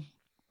devil,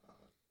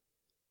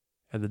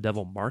 and the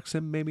devil marks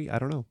him, maybe? I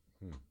don't know.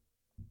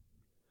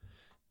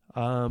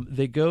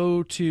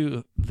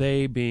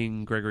 They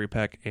being Gregory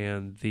Peck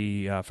and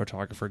the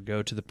photographer,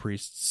 go to the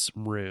priest's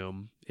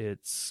room.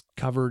 It's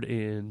covered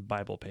in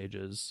Bible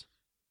pages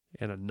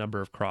and a number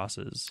of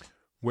crosses.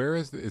 Where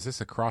is this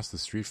across the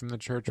street from the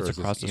church? It's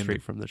across the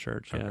street from the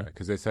church, yeah. Okay,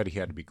 because they said he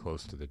had to be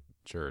close to the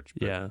church.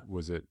 But yeah.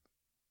 Was it?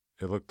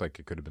 It looked like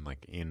it could have been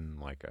like in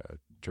like a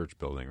church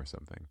building or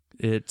something.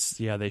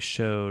 They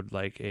showed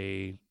like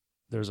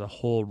there's a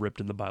hole ripped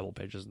in the Bible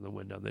pages in the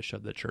window, and they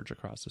showed the church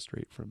across the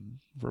street from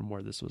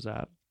where this was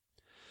at.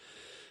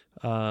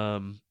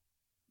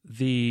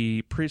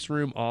 The priest's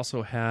room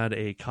also had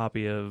a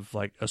copy of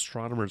like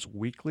Astronomer's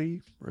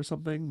Weekly or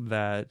something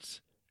that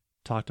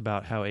talked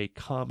about how a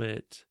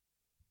comet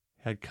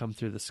had come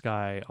through the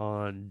sky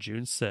on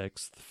June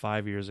 6th,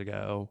 5 years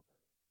ago,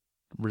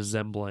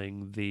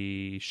 resembling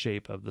the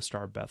shape of the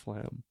Star of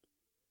Bethlehem.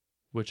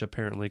 which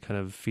apparently kind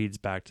of feeds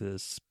back to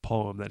this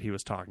poem that he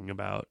was talking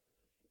about.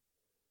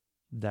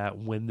 That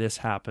when this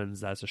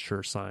happens, that's a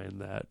sure sign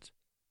that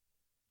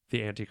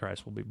the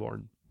Antichrist will be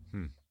born.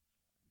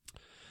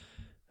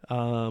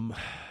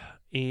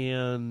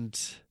 And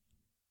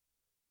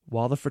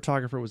while the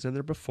photographer was in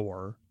there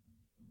before,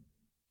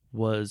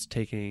 was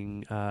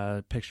taking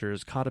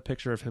pictures, caught a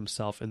picture of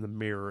himself in the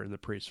mirror in the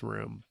priest's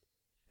room.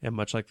 And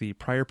much like the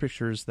prior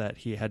pictures that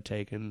he had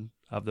taken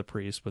of the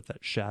priest with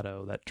that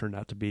shadow that turned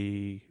out to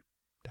be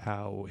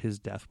how his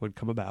death would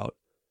come about,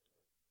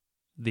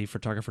 the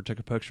photographer took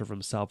a picture of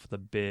himself with a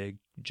big,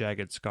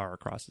 jagged scar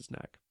across his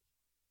neck.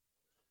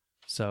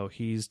 So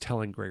he's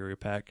telling Gregory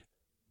Peck,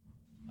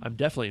 I'm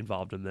definitely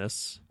involved in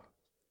this.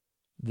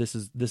 This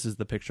is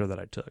the picture that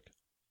I took.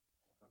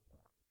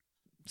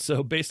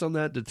 So based on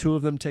that, the two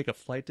of them take a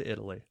flight to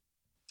Italy.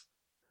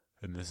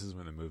 And this is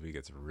when the movie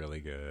gets really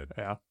good.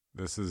 Yeah.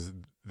 This is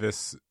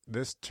this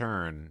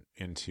turn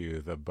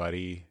into the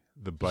buddy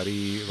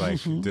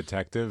like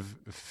detective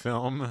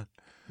film.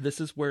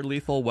 This is where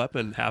Lethal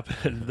Weapon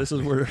happened. This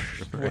is where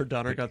where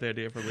Donner got the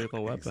idea for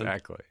Lethal Weapon.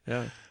 Exactly.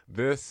 Yeah.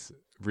 This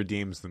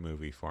redeems the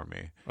movie for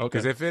me. Okay.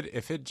 Because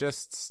if it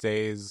just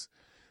stays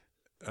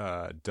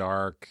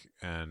dark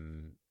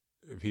and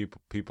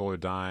people are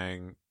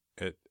dying,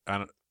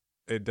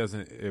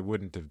 it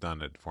wouldn't have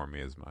done it for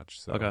me as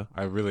much. So Okay.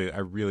 I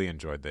really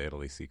enjoyed the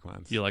Italy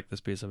sequence. You like this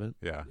piece of it?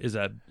 Yeah. Is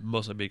that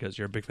mostly because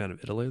you're a big fan of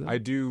Italy, though? I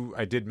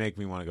did make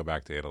me want to go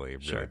back to Italy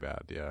really Sure.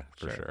 bad. Yeah,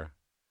 for sure.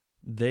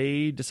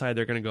 They decide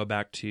they're going to go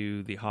back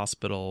to the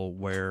hospital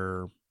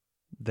where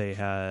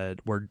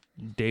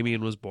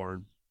Damien was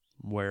born,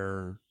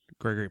 where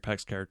Gregory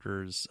Peck's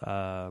character's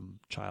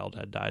child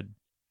had died.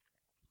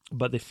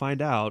 But they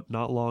find out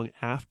not long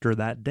after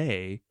that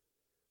day,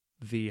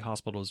 the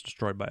hospital was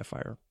destroyed by a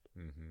fire.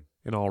 Mm-hmm.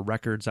 And all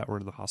records that were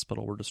in the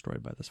hospital were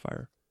destroyed by this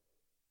fire.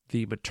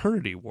 The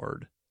maternity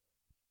ward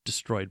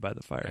destroyed by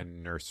the fire.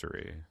 And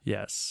nursery.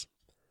 Yes.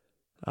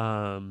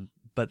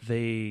 But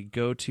they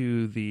go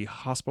to the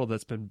hospital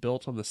that's been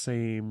built on the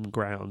same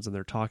grounds, and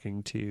they're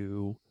talking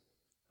to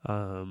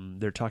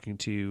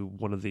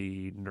one of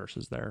the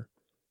nurses there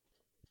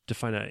to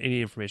find out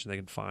any information they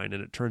can find.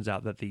 And it turns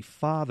out that the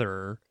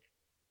father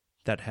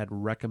that had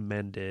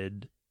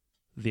recommended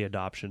the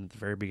adoption at the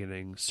very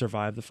beginning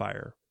survived the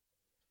fire,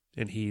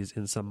 and he's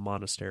in some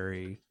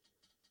monastery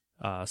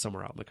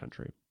somewhere out in the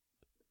country.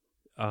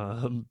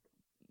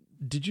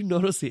 Did you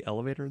notice the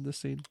elevator in this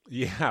scene?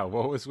 Yeah,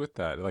 what was with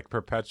that? Like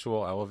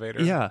perpetual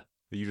elevator? Yeah.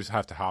 That you just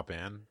have to hop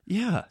in?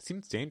 Yeah.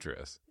 Seems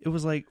dangerous. It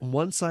was like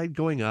one side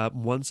going up,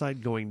 one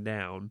side going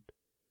down.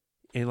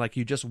 And like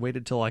you just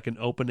waited till like an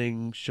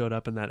opening showed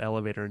up in that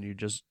elevator and you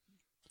just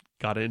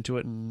got into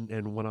it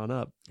and went on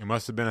up. It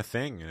must have been a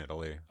thing in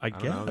Italy. I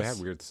don't know. They guess.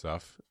 have weird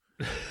stuff.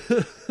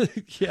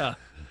 Yeah.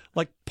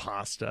 Like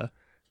pasta.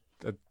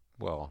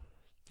 Well,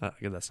 I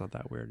guess that's not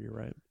that weird. You're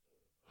right.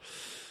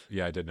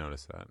 yeah, I did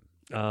notice that.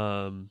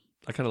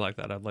 I kind of like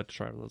that. I'd like to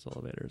try one of those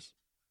elevators.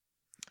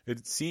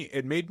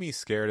 It made me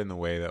scared in the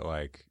way that,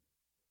 like,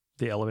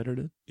 The elevator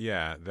did?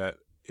 yeah, that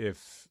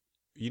if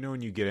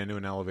when you get into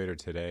an elevator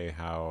today,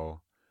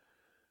 how,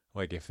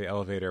 like, if the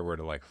elevator were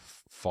to like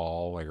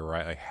fall like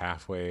right like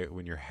halfway,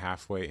 when you're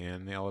halfway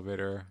in the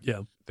elevator,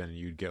 Yeah. then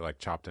you'd get like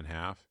chopped in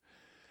half.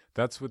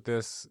 That's what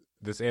this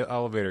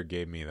elevator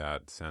gave me,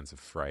 that sense of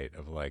fright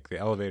of like the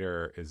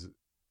elevator is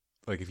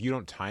like, if you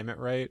don't time it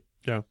right,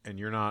 Yeah. and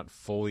you're not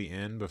fully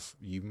in,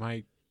 you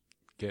might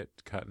get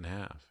cut in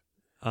half.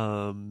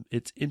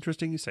 It's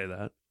interesting you say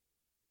that,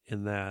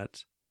 in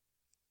that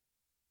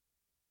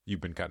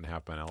You've been cut in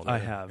half by an elevator? I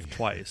have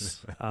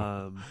twice.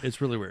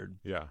 It's really weird.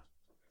 Yeah.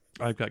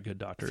 I've got good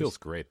doctors. Feels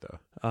great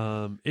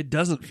though. It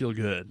doesn't feel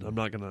good. I'm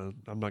not gonna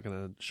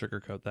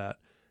sugarcoat that.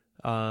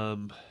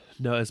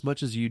 No, as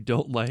much as you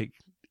don't like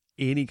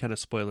any kind of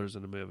spoilers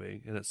in a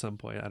movie, and at some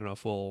point, I don't know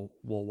if we'll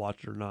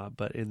watch it or not,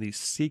 but in the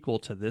sequel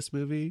to this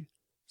movie,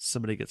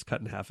 somebody gets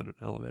cut in half in an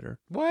elevator.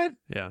 What?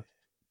 Yeah,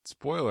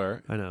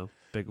 Spoiler. I know.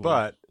 Big one.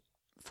 But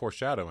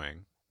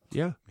foreshadowing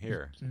yeah,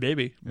 here.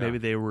 maybe Yeah.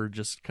 they were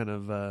just kind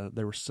of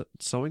they were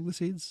sowing the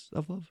seeds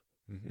of love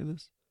in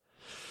this.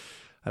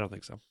 I don't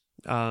think so.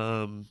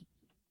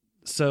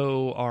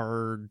 So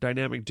our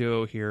dynamic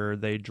duo here,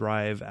 they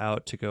drive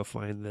out to go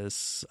find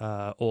this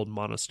old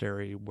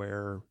monastery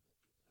where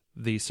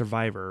the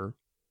survivor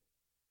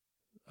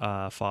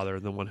father,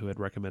 the one who had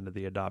recommended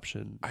the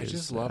adoption, I is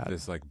just love at.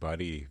 this like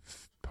buddy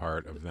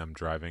part of them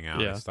driving out.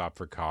 Yeah. They stop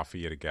for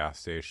coffee at a gas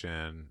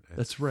station.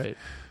 That's right.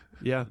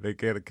 Yeah, They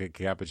get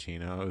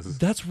cappuccinos.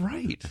 that's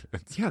right.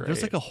 It's Yeah, there's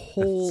great. like a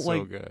whole It's so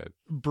like good.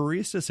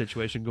 barista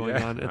situation going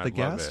Yeah, on at I the love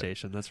gas it.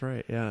 station. That's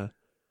right. Yeah.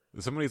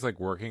 Somebody's like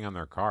working on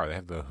their car. They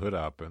have the hood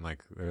up and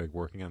like they're like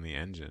working on the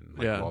engine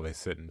while they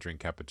sit and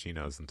drink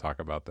cappuccinos and talk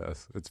about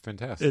this. It's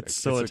fantastic. It's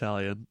so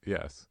Italian.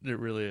 Yes. It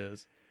really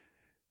is.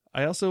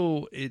 I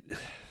also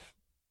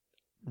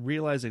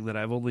realizing that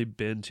I've only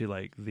been to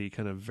like the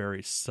kind of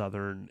very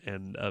southern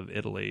end of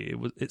Italy.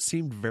 It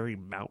seemed very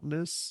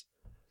mountainous.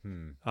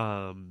 And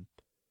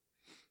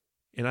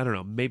I don't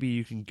know, maybe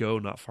you can go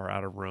not far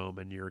out of Rome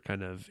and you're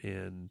kind of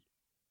in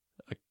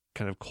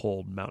kind of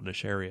cold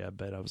mountainish area.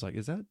 But I was like,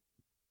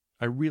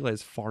 I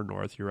realize far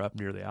north, you're up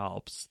near the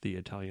Alps, the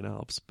Italian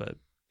Alps, but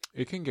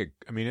It can get,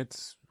 I mean,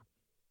 it's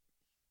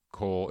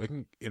cold.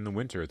 In the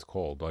winter, it's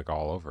cold, like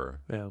all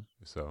over. yeah,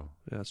 So,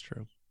 that's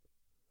true.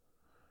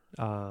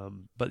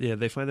 But yeah,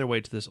 they find their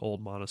way to this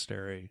old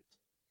monastery,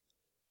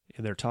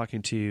 and they're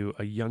talking to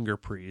a younger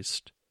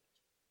priest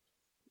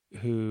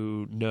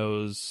who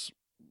knows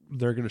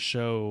they're going to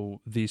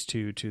show these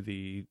two to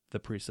the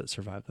priest that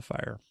survived the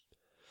fire.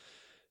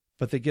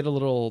 But they're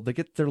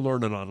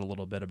learning on a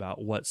little bit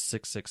about what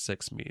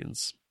 666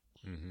 means.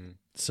 mm-hmm.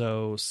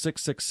 So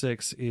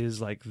 666 is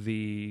like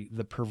the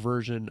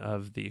perversion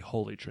of the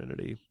Holy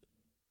Trinity.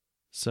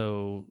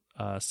 So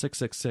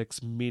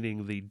 666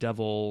 meaning the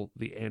devil,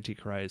 the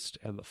Antichrist,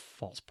 and the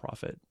false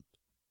prophet.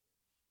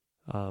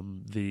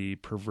 The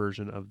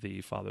perversion of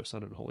the Father,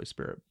 Son, and Holy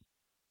Spirit.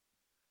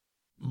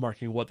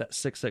 Marking what that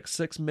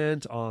 666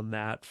 meant on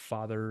that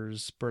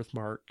father's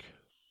birthmark.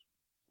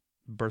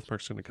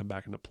 Birthmark's going to come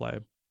back into play.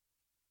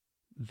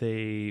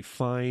 They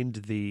find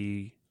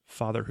the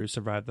father who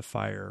survived the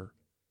fire,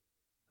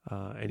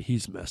 and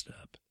he's messed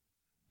up.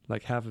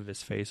 Like half of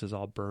his face is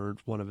all burned.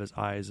 One of his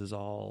eyes is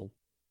all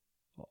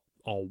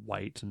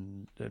white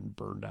and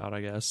burned out,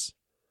 I guess.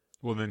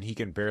 Well, then he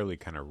can barely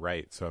kind of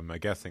write. So I'm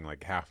guessing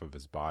like half of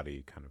his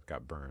body kind of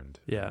got burned.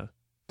 Yeah.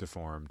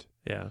 Deformed.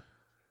 Yeah.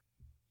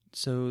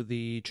 So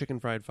the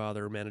chicken fried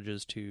father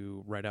manages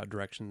to write out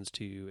directions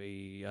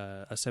to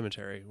a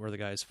cemetery where the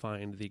guys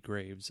find the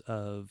graves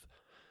of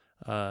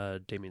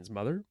Damien's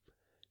mother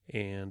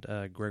and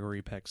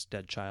Gregory Peck's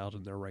dead child,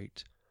 and they're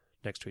right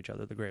next to each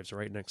other. The graves are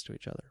right next to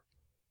each other.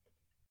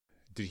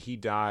 Did he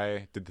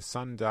die? Did the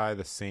son die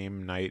the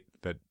same night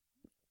that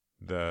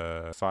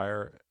the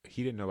fire?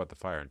 He didn't know about the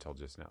fire until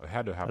just now. It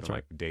had to happen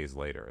like days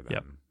later then.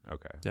 Yep.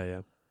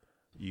 Okay.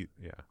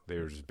 Yeah. They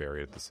were just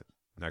buried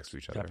next to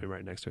each other. Happening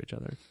right next to each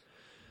other.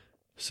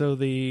 So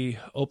they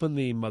open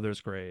the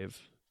mother's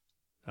grave,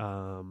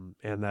 and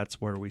that's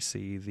where we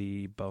see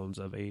the bones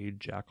of a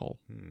jackal,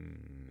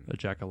 a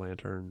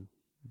jack-o'-lantern,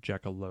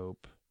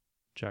 jackalope,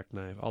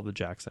 jackknife, all the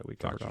jacks that we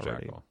covered Dr.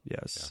 already. Jackal.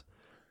 Yes.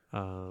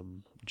 Yeah.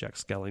 Jack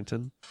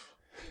Skellington.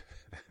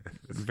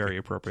 Very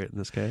appropriate in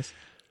this case.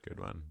 Good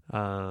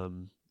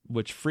one.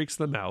 Which freaks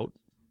them out.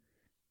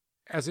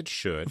 As it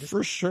should.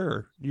 For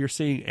sure. You're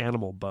seeing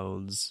animal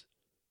bones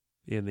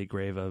in the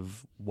grave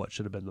of what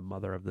should have been the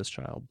mother of this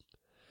child.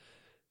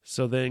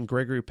 So then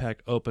Gregory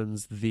Peck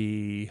opens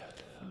the...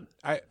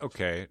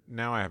 Okay,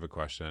 now I have a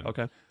question.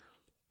 Okay.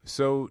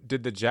 So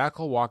did the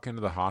jackal walk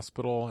into the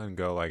hospital and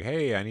go like,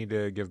 hey, I need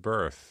to give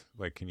birth.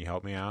 Like, can you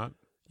help me out?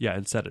 Yeah,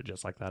 and said it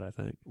just like that, I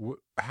think.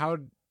 How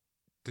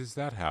does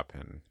that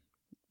happen?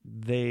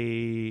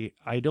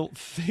 I don't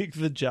think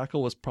the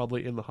jackal was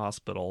probably in the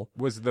hospital.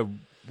 Was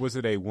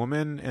it a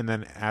woman and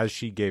then as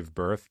she gave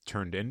birth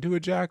turned into a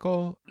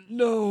jackal?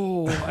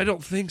 No, I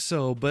don't think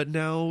so. But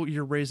now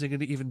you're raising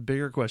an even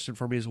bigger question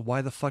for me: is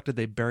why the fuck did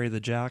they bury the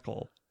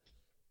jackal?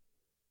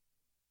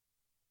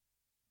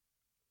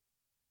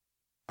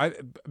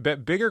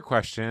 Bigger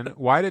question: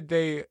 why did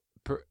they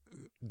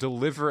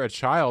deliver a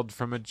child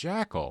from a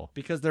jackal?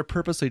 Because they're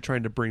purposely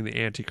trying to bring the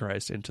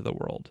Antichrist into the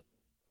world.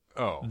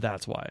 Oh,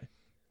 that's why.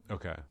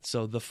 Okay.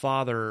 So the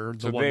father,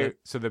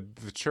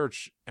 the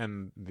church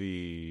and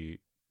the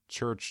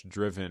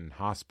church-driven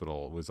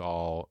hospital was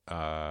all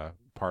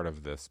part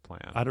of this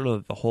plan. I don't know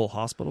that the whole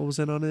hospital was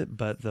in on it,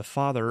 but the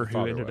father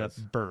who ended up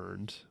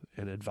burned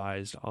and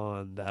advised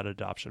on that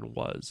adoption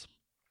was.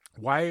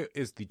 Why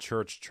is the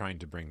church trying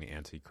to bring the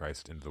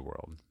Antichrist into the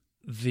world?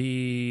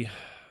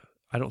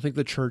 I don't think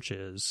the church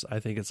is.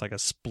 I think it's like a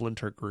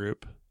splinter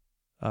group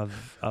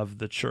of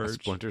the church. A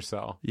splinter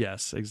cell.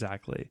 Yes,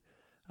 exactly.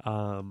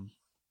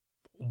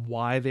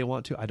 Why they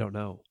want to, I don't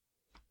know.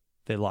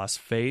 They lost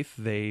faith.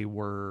 They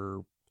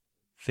were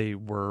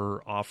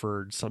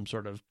offered some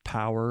sort of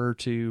power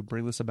to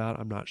bring this about.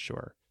 I'm not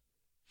sure.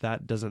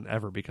 That doesn't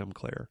ever become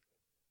clear.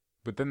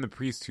 But then the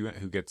priest who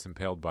gets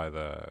impaled by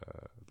the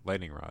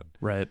lightning rod,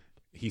 right?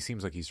 He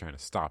seems like he's trying to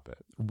stop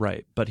it,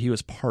 right? But he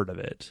was part of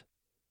it,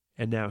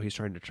 and now he's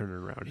trying to turn it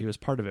around. He was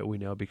part of it, we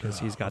know, because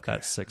he's got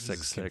that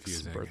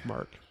 666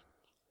 birthmark.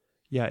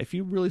 Yeah, if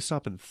you really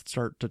stop and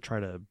start to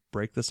try to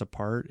break this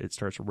apart, it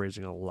starts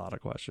raising a lot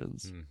of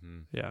questions.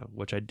 Mm-hmm. Yeah,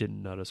 which I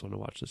didn't notice when I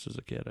watched this as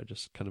a kid. I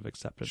just kind of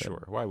accepted it.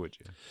 Sure, why would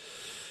you?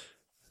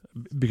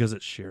 Because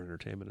it's sheer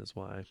entertainment is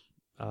why.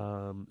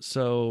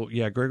 So,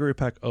 yeah, Gregory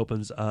Peck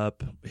opens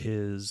up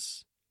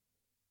his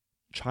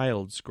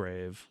child's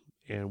grave,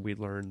 and we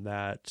learn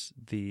that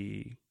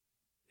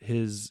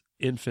his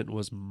infant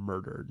was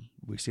murdered.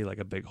 We see like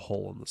a big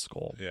hole in the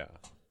skull. Yeah.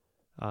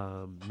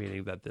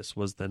 Meaning that this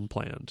was then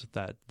planned,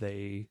 that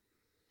they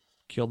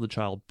killed the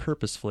child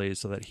purposefully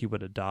so that he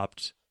would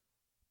adopt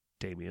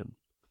Damien.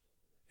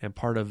 And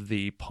part of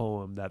the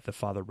poem that the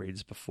father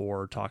reads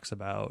before talks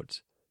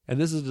about, and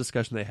this is a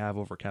discussion they have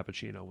over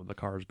cappuccino when the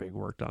car is being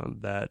worked on,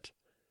 that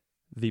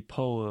the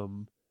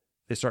poem,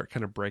 they start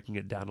kind of breaking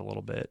it down a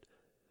little bit.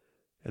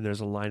 And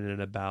there's a line in it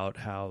about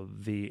how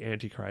the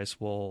Antichrist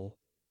will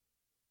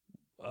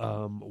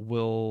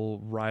will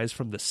rise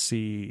from the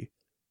sea.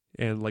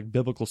 And like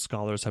biblical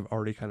scholars have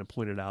already kind of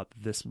pointed out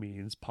that this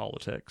means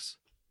politics.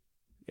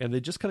 And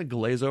they just kind of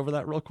glaze over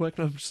that real quick.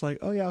 And I'm just like,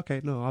 oh yeah,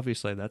 okay. No,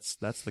 obviously that's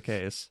the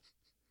case.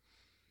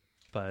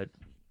 But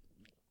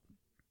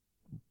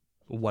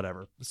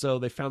whatever. So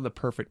they found the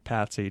perfect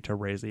patsy to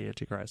raise the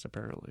Antichrist,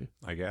 apparently.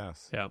 I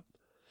guess. Yeah.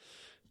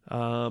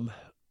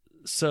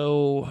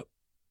 So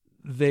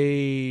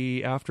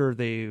after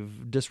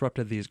they've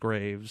disrupted these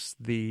graves,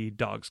 the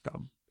dogs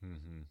come.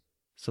 Mm-hmm.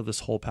 So this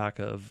whole pack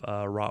of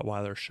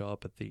Rottweilers show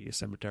up at the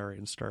cemetery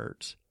and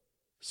start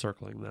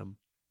circling them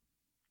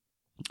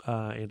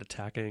and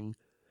attacking.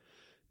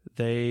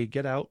 They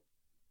get out,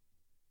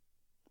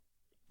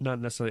 not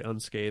necessarily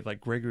unscathed.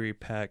 Like Gregory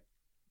Peck,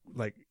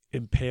 like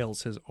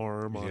impales his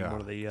arm on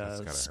one of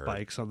the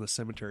spikes on the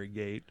cemetery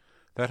gate.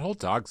 That whole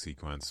dog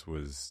sequence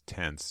was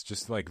tense.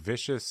 Just like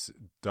vicious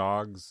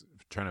dogs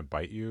trying to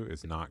bite you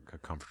is not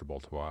comfortable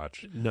to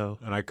watch. No.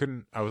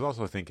 And I was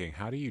also thinking,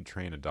 how do you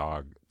train a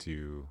dog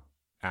to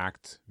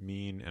act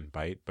mean and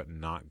bite, but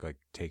not like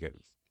take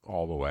it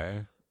all the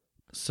way?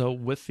 So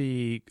with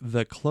the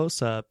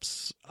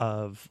close-ups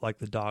of like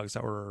the dogs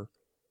that were,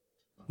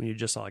 when you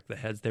just saw like the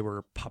heads, they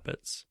were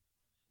puppets.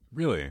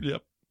 Really?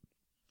 Yep.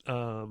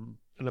 And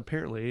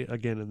apparently,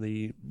 again, in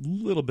the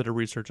little bit of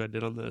research I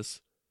did on this,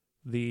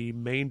 the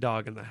main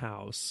dog in the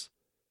house,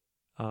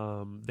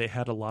 they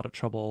had a lot of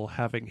trouble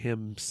having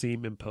him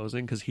seem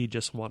imposing because he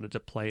just wanted to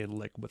play and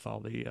lick with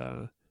all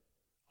the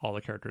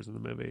characters in the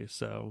movie.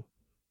 So,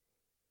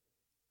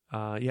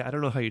 yeah, I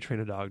don't know how you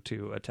train a dog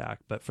to attack,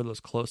 but for those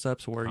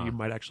close-ups where you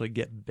might actually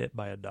get bit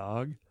by a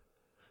dog,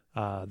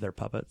 they're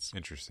puppets.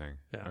 Interesting.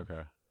 Yeah.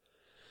 Okay.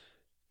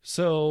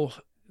 So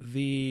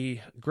the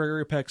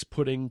Gregory Peck's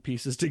putting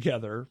pieces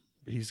together.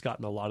 He's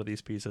gotten a lot of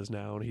these pieces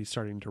now, and he's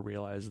starting to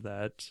realize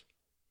that,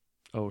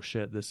 oh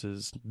shit, this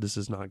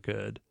is not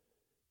good.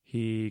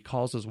 He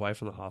calls his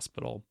wife in the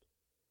hospital,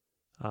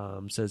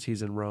 says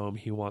he's in Rome.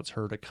 He wants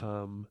her to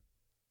come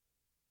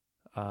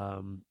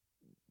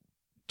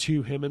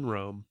to him in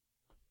Rome,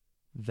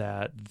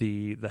 that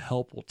the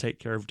help will take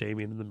care of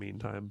Damien in the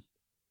meantime.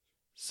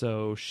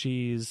 So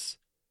she's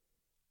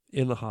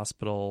in the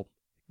hospital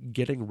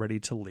getting ready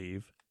to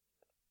leave,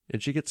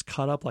 and she gets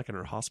caught up like in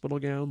her hospital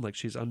gown, like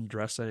she's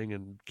undressing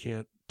and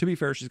can't, to be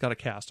fair, she's got a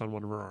cast on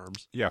one of her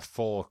arms. Yeah,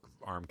 full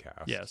arm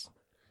cast. Yes.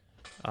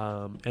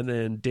 And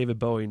then David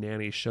Bowie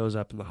nanny shows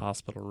up in the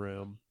hospital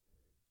room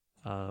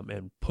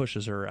and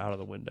pushes her out of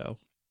the window.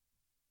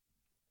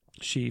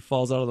 She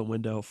falls out of the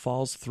window,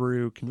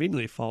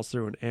 conveniently falls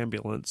through an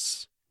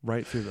ambulance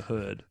right through the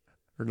hood.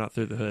 Or not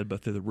through the hood,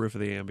 but through the roof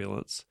of the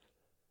ambulance.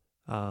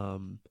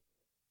 And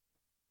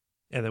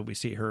then we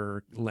see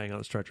her laying on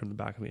the stretcher in the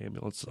back of the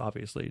ambulance,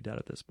 obviously dead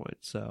at this point.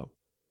 So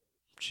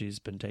she's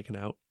been taken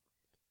out.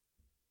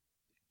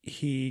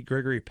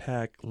 Gregory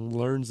Peck,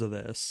 learns of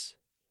this.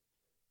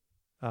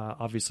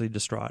 Obviously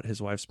distraught.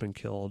 His wife's been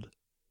killed.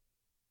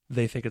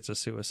 They think it's a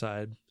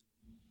suicide.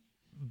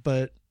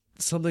 But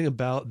something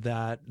about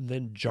that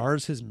then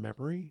jars his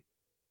memory.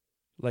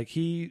 Like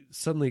he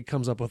suddenly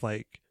comes up with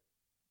like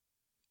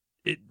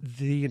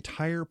the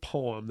entire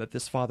poem that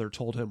this father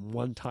told him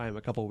one time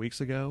a couple of weeks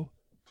ago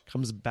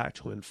comes back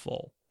to him in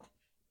full.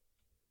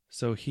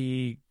 So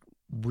he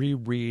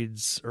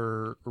rereads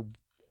or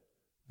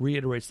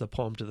reiterates the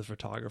poem to the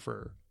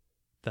photographer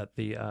that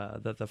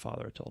the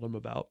father told him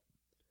about.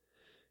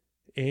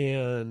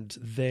 And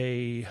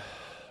they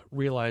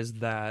realize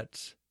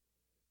that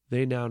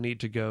they now need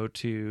to go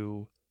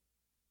to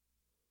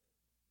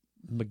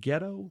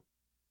Megiddo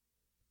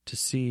to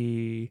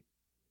see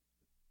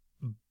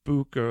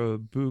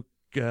what's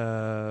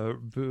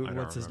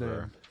his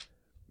name?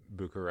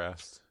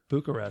 Bucharest.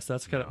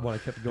 That's kind of what I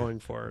kept going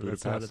for.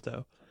 Budapest. That's not it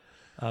though.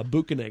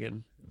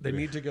 Buchanegen. They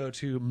need to go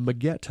to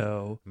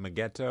Megiddo.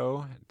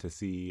 Megiddo to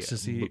see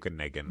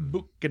Buchanegen.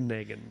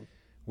 Buchanegen.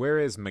 Where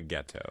is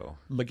Megiddo?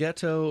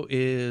 Megiddo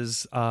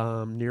is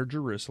near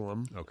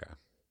Jerusalem. Okay.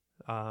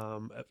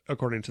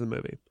 According to the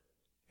movie.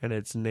 And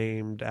it's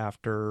named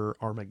after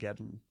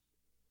Armageddon.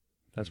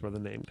 That's where the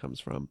name comes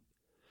from.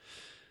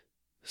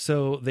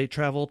 So they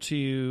travel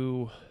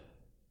to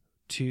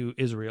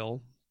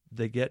Israel.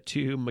 They get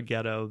to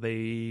Megiddo.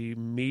 They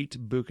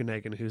meet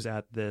Buchanegen, who's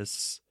at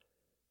this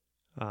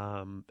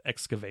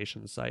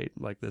excavation site,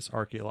 like this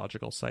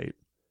archaeological site.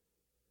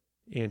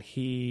 And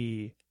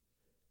he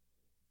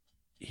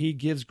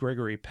gives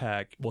Gregory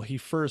Peck, well, he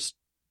first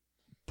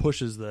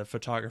pushes the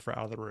photographer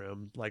out of the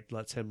room, like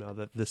lets him know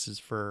that this is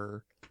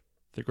for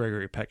the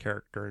Gregory Peck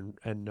character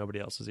and nobody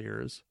else's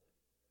ears.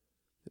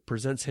 It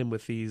presents him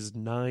with these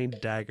 9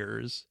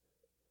 daggers,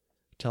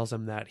 tells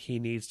him that he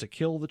needs to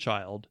kill the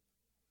child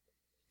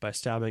by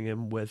stabbing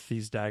him with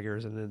these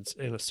daggers and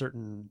in a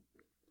certain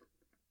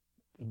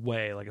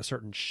way, like a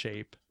certain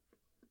shape,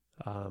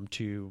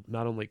 to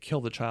not only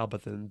kill the child,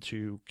 but then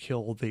to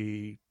kill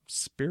the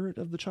spirit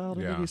of the child,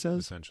 I think he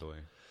says. Essentially.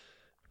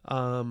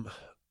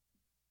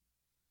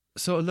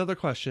 So another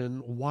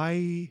question,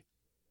 why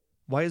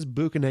is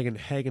Buchanegen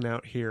hanging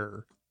out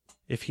here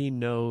if he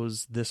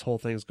knows this whole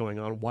thing's going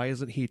on, why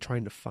isn't he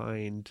trying to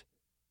find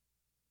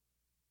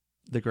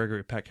the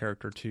Gregory Peck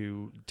character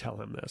to tell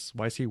him this?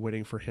 Why is he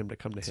waiting for him to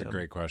come to It's him? a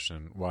great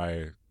question.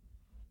 Why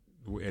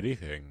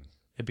anything?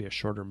 It'd be a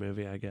shorter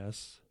movie, I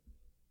guess.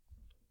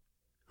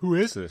 Who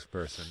is this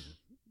person?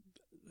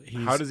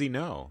 He's, How does he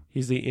know?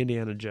 He's the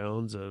Indiana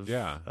Jones of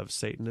Yeah. of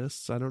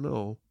Satanists. I don't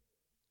know.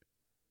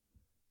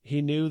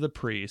 He knew the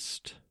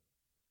priest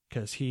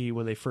because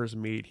when they first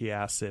meet, he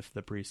asks if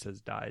the priest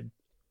has died.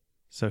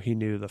 So he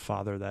knew the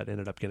father that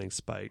ended up getting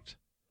spiked.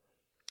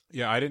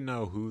 Yeah, I didn't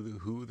know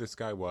who this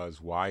guy was,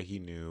 why he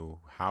knew,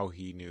 how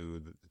he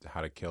knew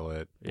how to kill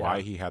it, why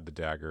Yeah. he had the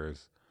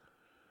daggers.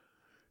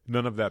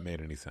 None of that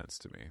made any sense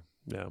to me.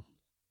 Yeah.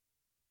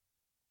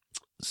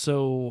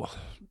 So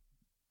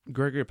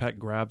Gregory Peck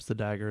grabs the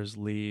daggers,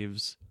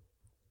 leaves.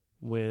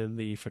 When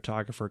the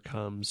photographer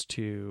comes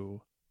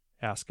to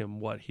ask him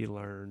what he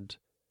learned,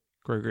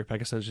 Gregory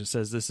Peck essentially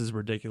says, "This is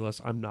ridiculous.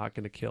 I'm not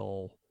going to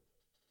kill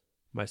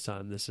my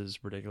son. This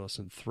is ridiculous,"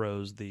 and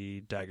throws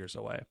the daggers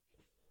away.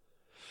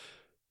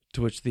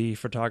 To which the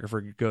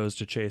photographer goes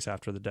to chase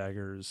after the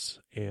daggers,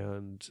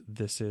 and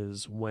this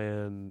is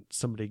when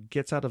somebody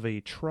gets out of a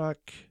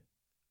truck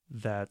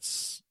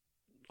that's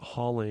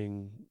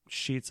hauling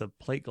sheets of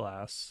plate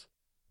glass,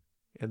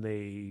 and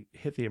they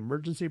hit the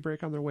emergency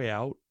brake on their way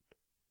out.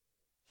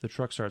 The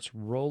truck starts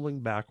rolling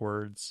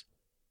backwards.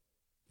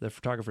 The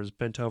photographer's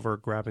bent over,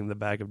 grabbing the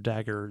bag of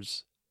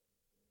daggers.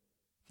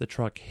 The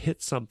truck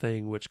hits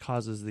something, which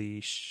causes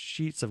the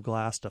sheets of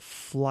glass to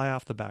fly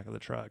off the back of the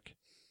truck,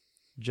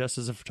 just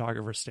as the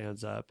photographer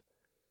stands up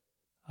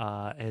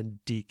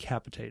and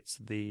decapitates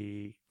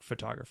the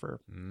photographer.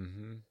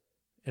 Mm-hmm.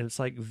 And it's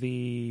like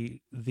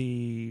the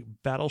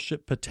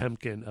Battleship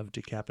Potemkin of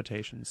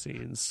decapitation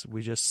scenes.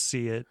 We just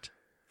see it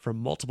from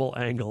multiple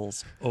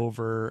angles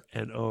over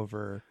and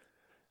over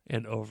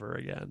and over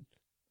again.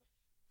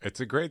 It's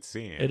a great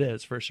scene. It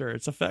is, for sure.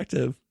 It's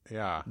effective,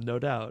 Yeah. no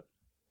doubt.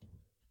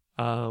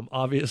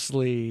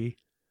 Obviously,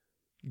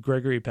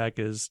 Gregory Peck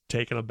is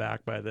taken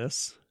aback by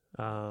this.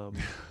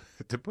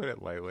 To put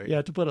it lightly.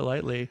 Yeah, to put it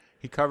lightly.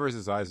 He covers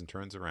his eyes and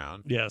turns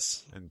around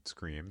Yes. and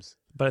screams.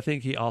 But I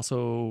think he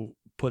also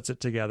puts it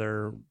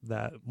together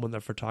that when the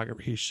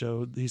photographer, he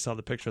saw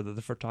the picture that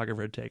the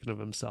photographer had taken of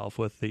himself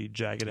with the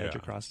jagged edge Yeah.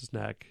 across his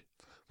neck.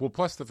 Well,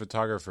 plus the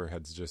photographer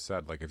had just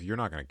said, like, if you're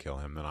not going to kill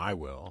him, then I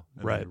will.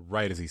 And Right. then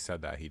right as he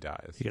said that, he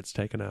dies. He gets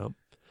taken out.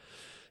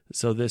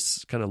 So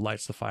this kind of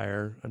lights the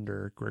fire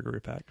under Gregory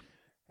Peck.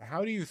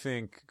 How do you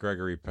think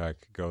Gregory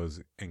Peck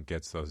goes and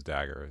gets those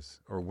daggers?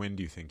 Or when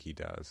do you think he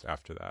does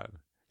after that?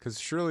 Because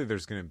surely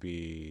there's going to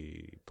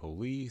be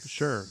police.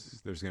 Sure.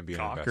 There's going to be an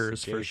Gawkers, for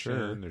investigation.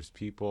 sure. There's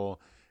people.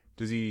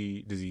 Does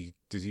he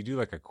do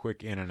like a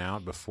quick in and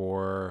out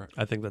before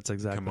I think that's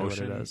exactly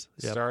commotion what it is.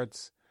 Yep.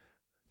 starts?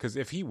 Because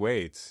if he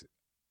waits,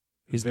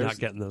 He's there's- not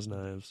getting those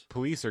knives.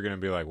 police are going to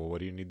be like, well, what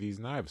do you need these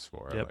knives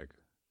for? Yep. Like,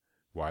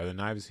 why are the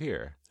knives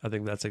here? I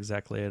think that's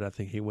exactly it. I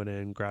think he went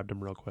in, grabbed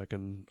him real quick,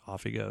 and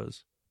off he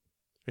goes.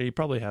 And he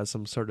probably has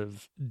some sort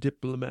of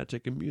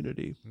diplomatic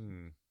immunity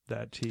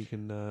that he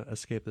can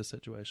escape the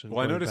situation. Well,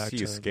 I going noticed back he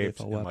to escaped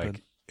Lethal in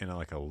Weapon.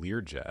 like a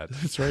Learjet.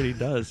 That's right, he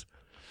does.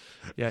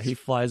 Yeah, he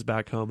flies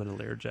back home in a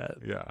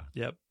Learjet. Yeah.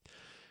 Yep.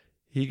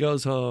 He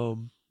goes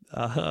home.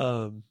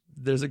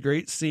 There's a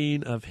great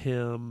scene of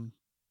him.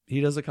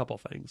 He does a couple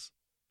things.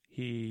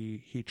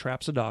 He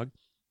traps a dog.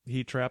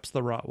 He traps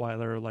the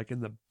Rottweiler like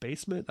in the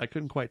basement. I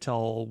couldn't quite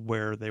tell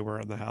where they were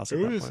in the house at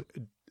It that was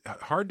point.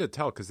 hard to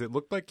tell because it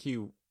looked like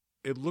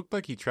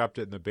he trapped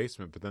it in the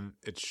basement, but then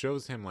it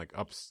shows him like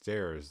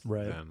upstairs.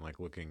 Right. Then like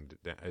looking.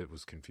 It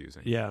was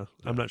confusing. Yeah,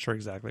 I'm not sure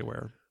exactly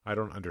where. I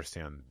don't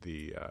understand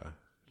the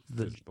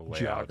layout,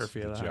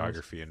 geography of the house.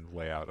 geography and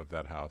layout of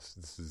that house.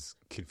 This is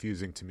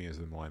confusing to me as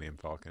the Millennium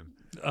Falcon.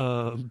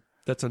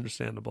 That's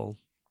understandable.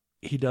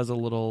 He does a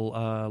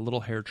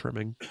little hair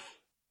trimming.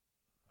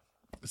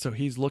 So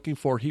he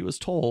was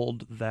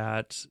told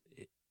that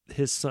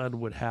his son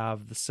would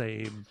have the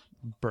same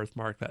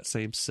birthmark, that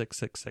same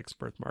 666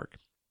 birthmark.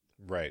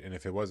 Right, and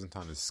if it wasn't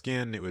on his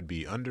skin, it would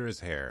be under his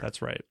hair.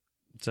 That's right.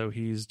 So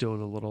he's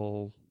doing a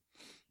little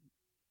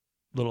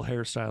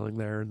hairstyling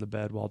there in the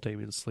bed while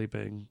Damien's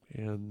sleeping,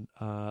 and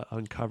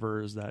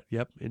uncovers that,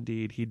 yep,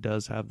 indeed, he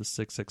does have the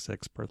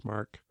 666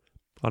 birthmark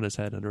on his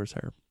head under his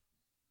hair.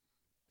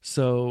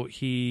 So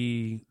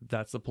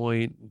that's the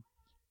point.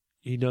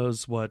 He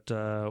knows what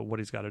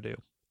he's got to do.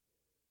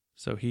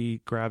 So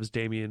he grabs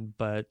Damien,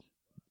 but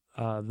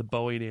the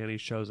Bowie nanny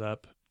shows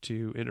up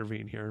to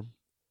intervene here.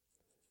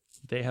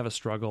 They have a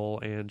struggle,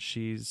 and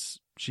she's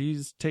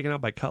taken out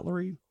by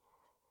cutlery.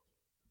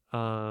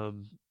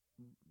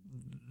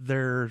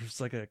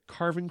 There's like a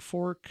carving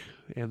fork,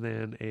 and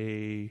then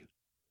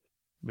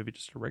maybe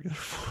just a regular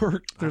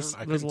fork. I There's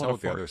couldn't a tell lot what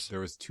of the others. forks. There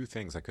was two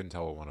things I couldn't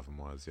tell what one of them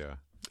was. Yeah.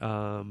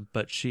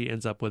 But she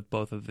ends up with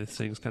both of these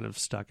things kind of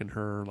stuck in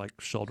her like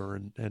shoulder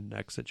and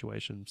neck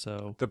situation.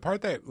 So The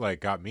part that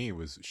like got me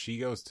was she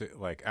goes to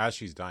like as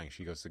she's dying,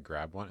 she goes to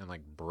grab one and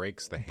like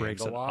breaks the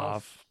breaks handle it off.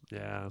 off.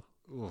 Yeah.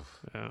 Oof.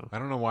 Yeah. I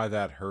don't know why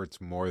that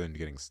hurts more than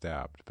getting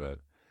stabbed, but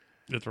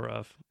It's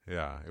rough.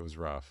 Yeah, it was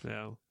rough.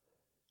 Yeah.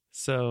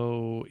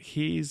 So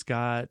he's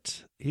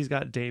got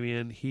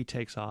Damien. He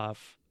takes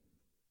off,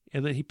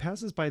 and then he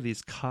passes by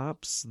these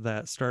cops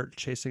that start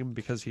chasing him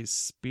because he's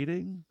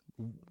speeding.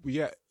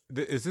 Yeah,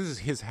 this is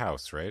his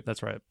house, right?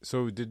 That's right.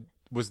 So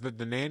was the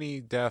nanny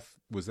death?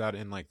 Was that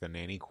in like the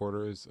nanny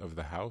quarters of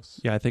the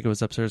house? Yeah, I think it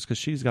was upstairs because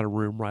she's got a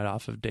room right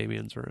off of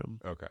Damien's room.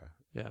 Okay.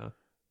 Yeah.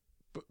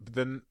 But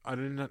then I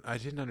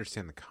didn't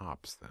understand the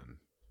cops then,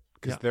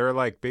 because Yeah. they're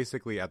like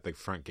basically at the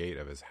front gate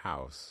of his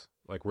house.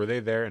 Like, were they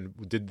there?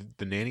 And did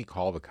the nanny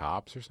call the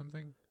cops or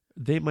something?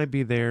 They might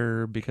be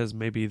there because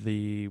maybe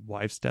the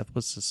wife's death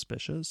was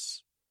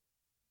suspicious.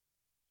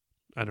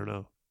 I don't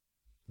know.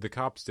 The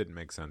cops didn't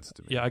make sense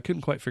to me. Yeah, I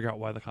couldn't quite figure out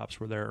why the cops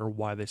were there or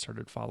why they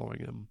started following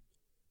him.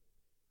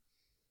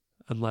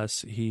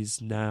 Unless he's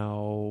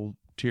now,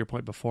 to your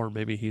point before,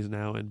 maybe he's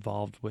now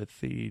involved with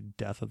the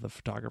death of the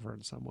photographer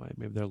in some way.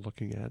 Maybe they're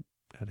looking at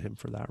him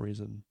for that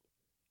reason.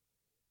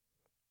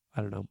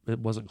 I don't know. It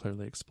wasn't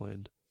clearly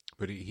explained.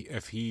 But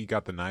if he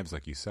got the knives,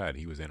 like you said,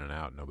 he was in and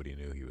out. Nobody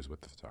knew he was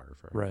with the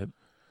photographer. Right.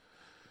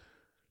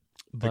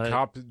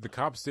 The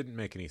cops didn't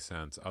make any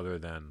sense other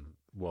than,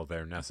 well,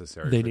 they're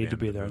necessary. They for the need to end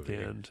be of the there at the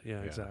movie. end.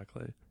 Yeah,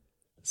 exactly.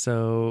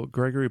 So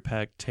Gregory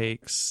Peck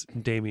takes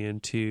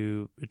Damien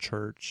to a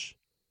church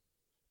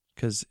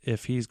because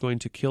if he's going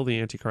to kill the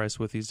Antichrist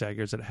with these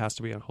daggers, it has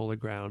to be on holy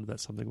ground.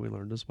 That's something we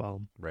learned as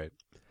well. Right.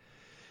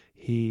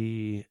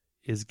 He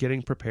is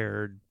getting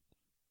prepared.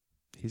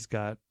 He's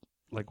got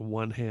like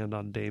one hand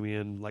on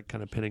Damien, like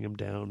kind of pinning him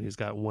down. He's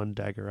got one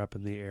dagger up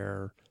in the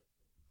air.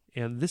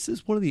 And this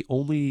is one of the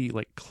only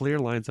like clear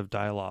lines of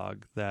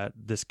dialogue that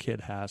this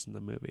kid has in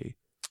the movie,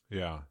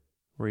 Yeah.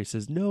 where he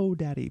says, "No,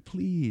 Daddy,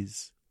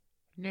 please."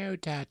 No,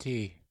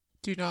 Daddy.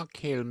 Do not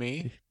kill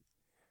me.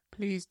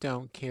 Please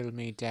don't kill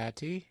me,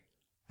 Daddy.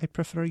 I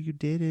prefer you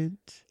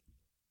didn't.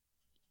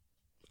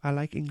 I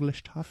like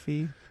English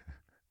toffee.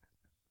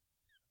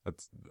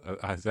 That's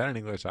is that an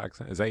English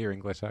accent? Is that your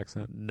English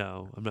accent?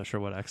 No, I'm not sure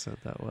what accent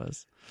that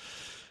was.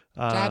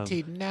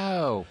 Daddy,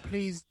 no.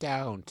 Please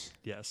don't.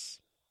 Yes.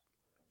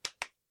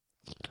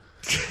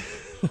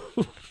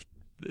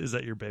 Is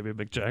that your baby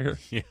Mick Jagger?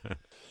 Yeah.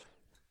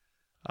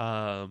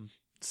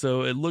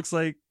 So it looks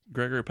like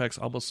Gregory Peck's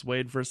almost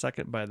swayed for a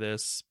second by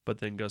this, but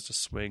then goes to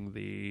swing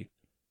the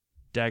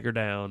dagger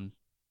down.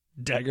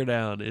 Dagger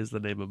Down is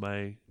the name of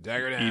my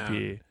Dagger down.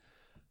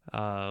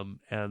 EP.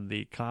 And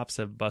the cops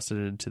have busted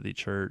into the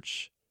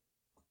church,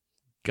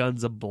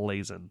 guns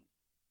ablazing.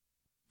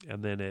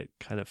 And then it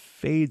kind of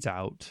fades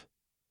out,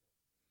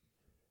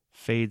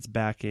 fades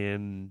back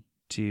in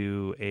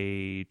to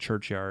a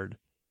churchyard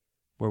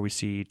where we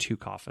see two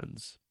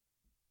coffins.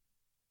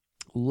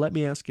 Let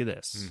me ask you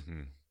this.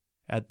 Mm-hmm.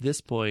 At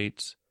this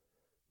point,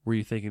 were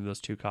you thinking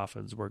those two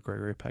coffins were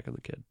Gregory Peck and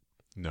the kid?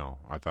 No,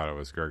 I thought it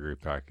was Gregory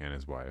Peck and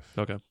his wife.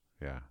 Okay.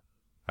 Yeah.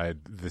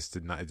 It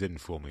didn't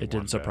fool me. It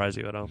didn't surprise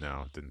you at all?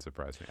 No, it didn't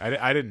surprise me.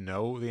 I didn't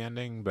know the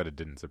ending, but it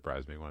didn't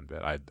surprise me one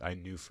bit. I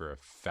knew for a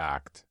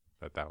fact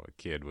that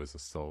kid was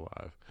still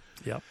alive.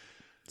 Yep.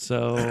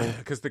 So,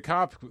 because the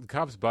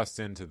cops bust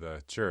into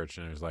the church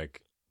and there's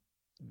like,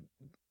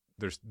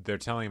 they're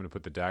telling him to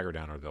put the dagger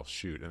down or they'll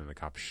shoot, and then the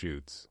cop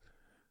shoots,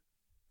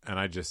 and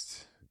it's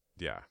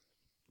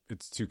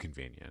too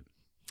convenient.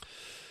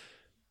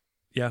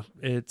 yeah,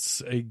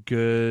 it's a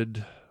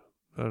good,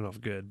 I don't know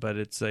if good, but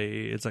it's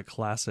a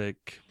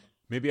classic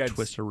Maybe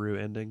twisteroo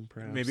ending,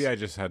 perhaps. Maybe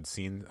I've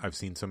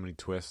seen so many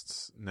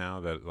twists now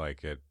that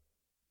like it.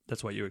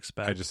 That's what you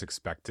expect. I just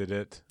expected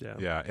it. Yeah.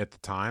 Yeah. At the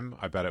time,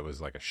 I bet it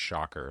was like a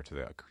shocker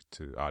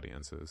to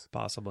audiences.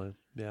 Possibly.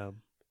 Yeah.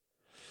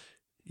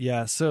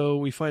 Yeah. So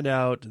we find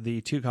out the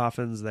two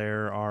coffins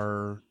there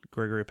are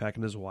Gregory Peck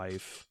and his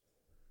wife.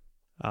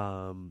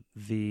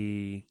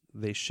 They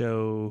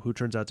show who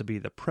turns out to be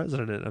the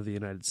president of the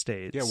United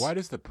States. Yeah. Why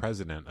does the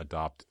president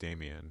adopt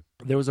Damien?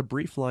 There was a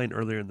brief line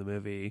earlier in the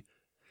movie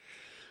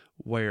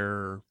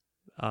where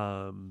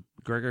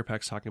Gregory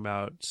Peck's talking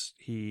about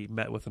he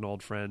met with an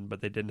old friend,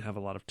 but they didn't have a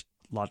lot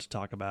to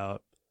talk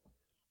about.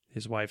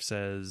 His wife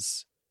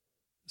says,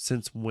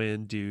 "Since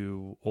when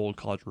do old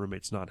college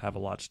roommates not have a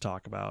lot to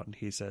talk about?" And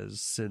he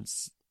says,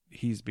 "Since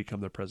he's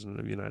become the president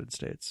of the United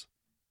States."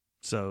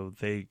 So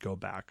they go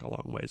back a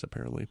long ways,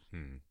 apparently.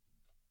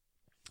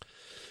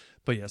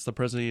 But yes, the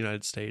president of the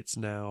United States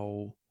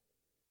now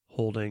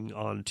holding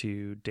on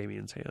to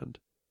Damien's hand.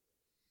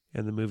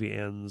 And the movie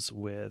ends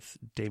with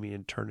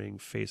Damien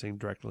facing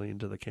directly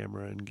into the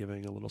camera and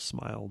giving a little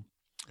smile.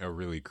 A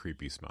really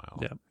creepy smile.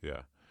 Yeah.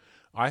 Yeah.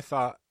 I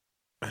thought,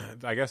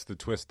 I guess the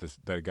twist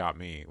that got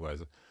me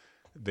was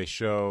they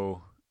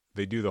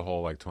do the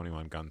whole like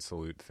 21 gun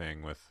salute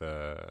thing with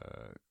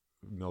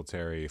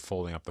military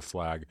folding up the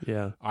flag.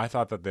 Yeah. I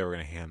thought that they were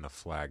going to hand the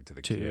flag to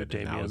the kid,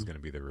 Damien. and that was going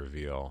to be the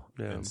reveal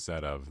Yeah.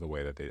 instead of the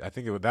way that I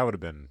think that would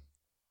have been.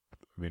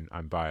 I mean,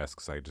 I'm biased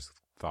because I just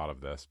thought of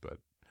this, but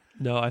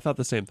No, I thought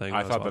the same thing.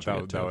 I thought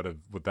that would have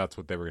that's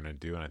what they were going to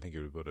do, and I think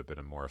it would have been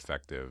a more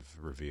effective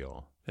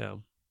reveal. Yeah.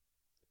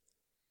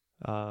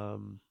 But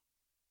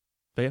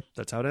yeah,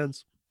 that's how it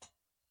ends.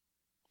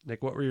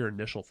 Nick, what were your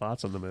initial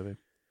thoughts on the movie?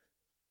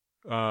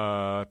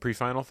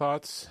 Pre-final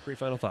thoughts.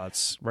 Pre-final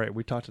thoughts. Right,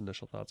 we talked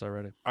initial thoughts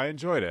already. I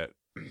enjoyed it.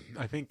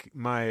 I think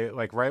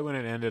right when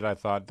it ended, I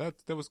thought that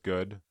was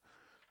good.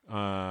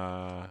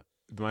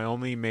 My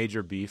only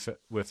major beef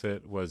with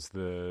it was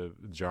the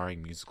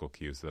jarring musical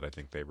cues that I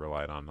think they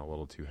relied on a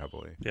little too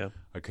heavily. Yeah.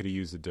 I could have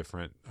used a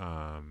different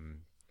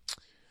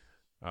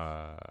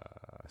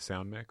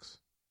sound mix.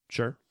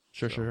 Sure.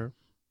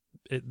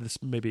 This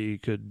maybe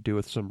could do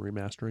with some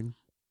remastering.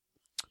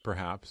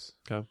 Perhaps.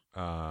 Okay.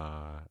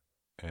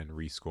 And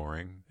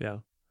rescoring. Yeah.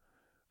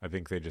 I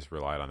think they just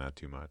relied on that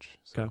too much.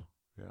 So, Okay.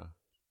 yeah.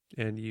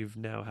 And you've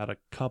now had a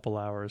couple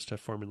hours to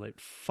formulate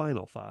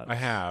final thoughts. I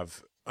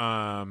have.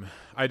 I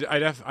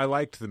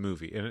liked the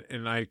movie,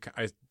 and I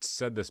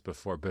said this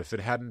before, but if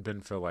it hadn't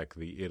been for like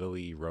the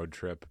Italy road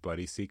trip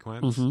buddy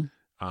sequence,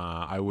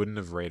 I wouldn't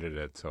have rated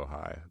it so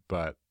high.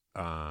 But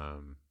I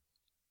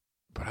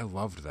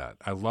loved that.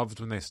 I loved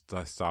when they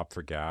stopped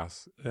for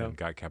gas and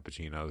got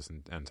cappuccinos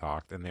and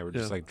talked, and they were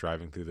just like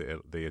driving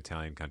through the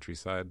Italian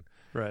countryside.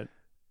 Right.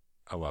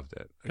 I loved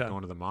it. Like,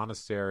 going to the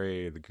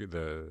monastery,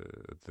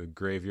 the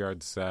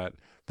graveyard set.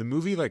 The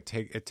movie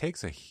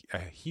takes a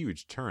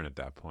huge turn at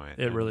that point.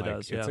 It really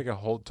does. It's like a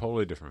whole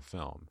totally different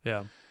film.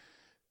 Yeah.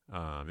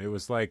 It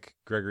was like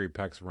Gregory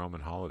Peck's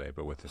Roman Holiday,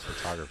 but with his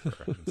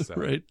photographer. Instead.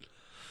 Right.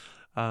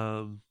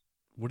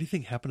 What do you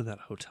think happened in that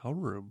hotel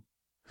room?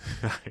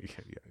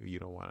 You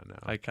don't want to know.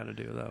 I kind of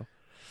do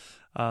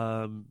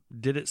though.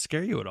 Did it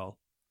scare you at all?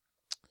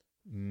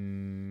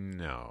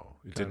 No,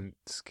 it didn't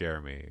scare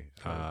me.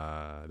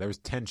 There was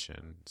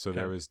tension. So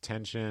there was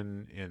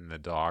tension in the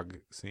dog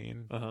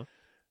scene.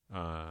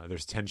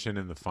 There's tension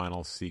in the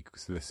final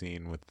the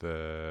scene with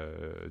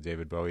the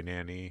David Bowie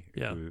nanny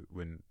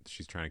when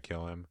she's trying to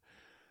kill him.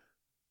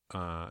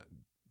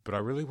 But I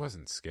really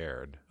wasn't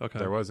scared. Okay.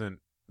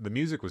 The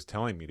music was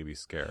telling me to be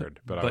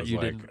scared, but I was you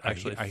like, didn't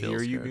actually I feel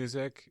hear you scared.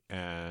 music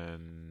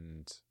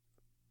and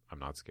I'm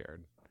not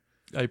scared.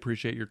 I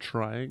appreciate your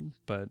trying,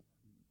 but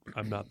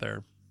I'm not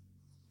there.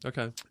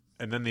 Okay.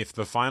 And then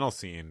the final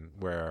scene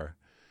where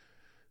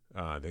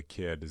the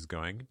kid is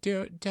going,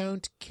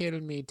 "Don't kill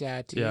me,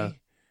 Daddy." Yeah.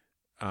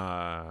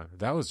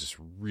 That was just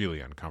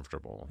really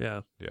uncomfortable.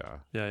 Yeah.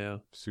 Yeah.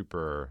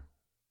 Super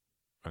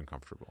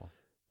uncomfortable.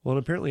 Well,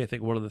 and apparently I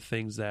think one of the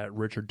things that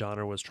Richard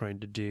Donner was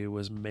trying to do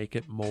was make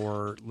it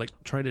more like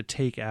trying to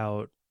take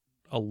out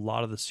a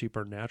lot of the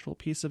supernatural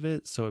piece of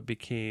it, so it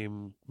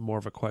became more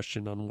of a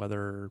question on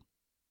whether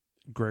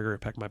Gregory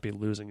Peck might be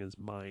losing his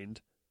mind,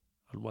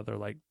 on whether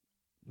like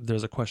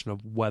there's a question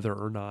of whether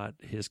or not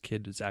his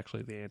kid is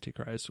actually the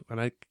Antichrist.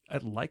 And I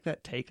like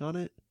that take on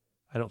it.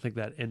 I don't think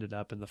that ended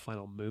up in the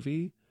final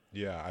movie.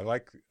 Yeah, I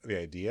like the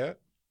idea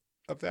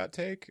of that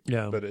take.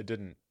 Yeah, but it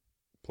didn't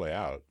play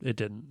out. It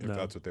didn't. If no.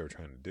 that's what they were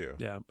trying to do.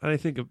 Yeah, and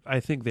I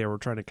think they were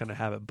trying to kind of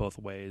have it both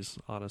ways.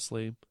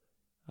 Honestly,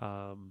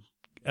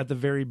 at the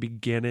very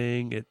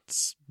beginning,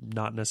 it's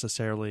not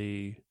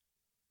necessarily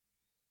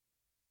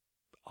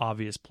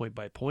obvious point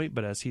by point,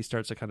 but as he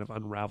starts to kind of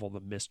unravel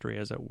the mystery,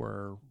 as it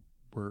were,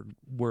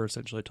 we're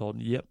essentially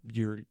told, "Yep,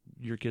 your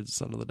kid's the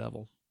son of the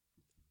devil."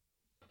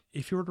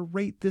 If you were to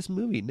rate this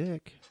movie,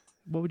 Nick,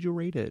 what would you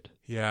rate it?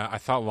 Yeah, I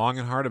thought long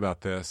and hard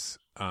about this,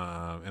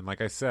 and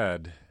like I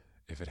said,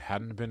 if it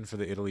hadn't been for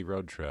the Italy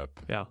road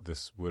trip,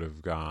 this movie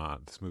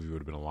would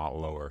have been a lot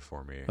lower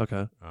for me.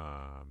 Okay.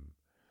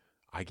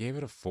 I gave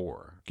it a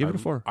 4. Give it a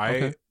 4.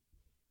 I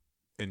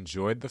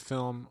enjoyed the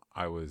film.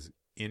 I was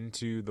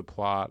into the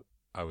plot.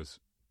 I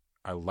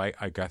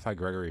thought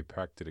Gregory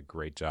Peck did a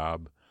great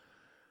job.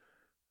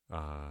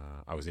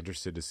 I was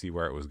interested to see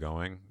where it was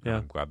going. Yeah.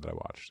 I'm glad that I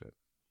watched it.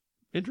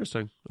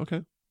 Interesting.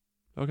 Okay.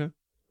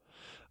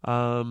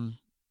 4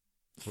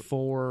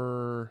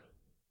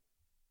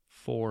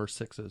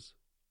 6s.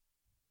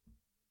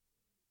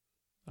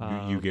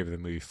 You gave the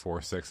movie 4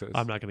 6s?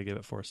 I'm not going to give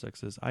it 4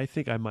 6s. I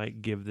think I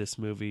might give this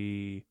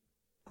movie.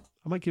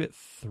 I might give it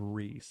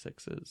 3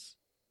 6s.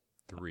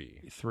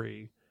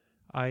 3.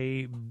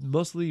 I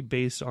mostly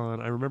based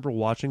on. I remember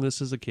watching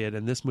this as a kid,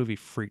 and this movie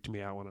freaked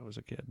me out when I was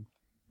a kid.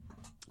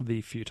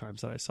 The few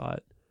times that I saw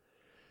it,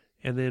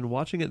 and then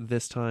watching it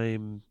this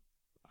time,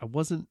 I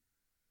wasn't.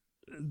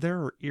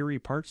 There are eerie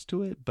parts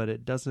to it, but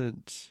it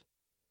doesn't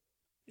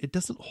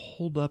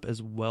hold up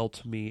as well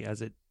to me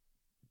as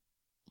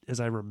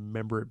I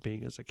remember it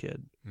being as a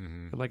kid.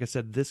 Mm-hmm. And like I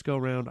said, this go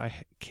around,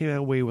 I came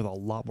away with a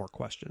lot more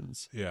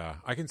questions. Yeah,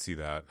 I can see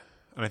that.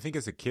 And I think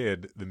as a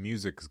kid, the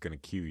music is going to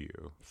cue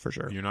you. For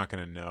sure. You're not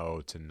going to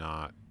know to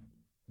not,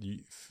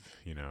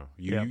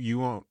 you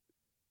won't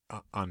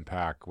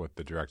unpack what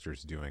the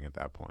director's doing at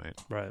that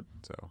point. Right.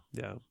 So.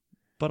 Yeah.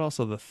 But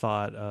also the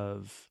thought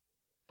of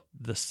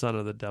the son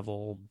of the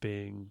devil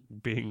being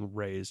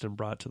raised and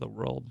brought to the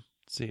world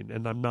scene.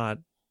 And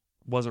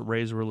wasn't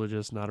raised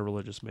religious, not a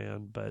religious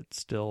man, but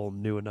still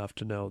knew enough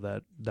to know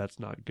that that's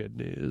not good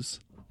news.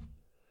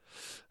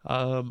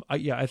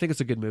 I think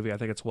it's a good movie. I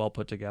think it's well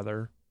put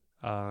together.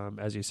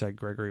 As you said,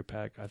 Gregory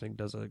Peck, I think,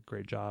 does a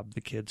great job.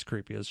 The kid's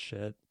creepy as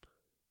shit.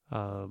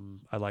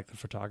 I like the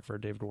photographer.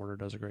 David Warner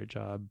does a great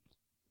job.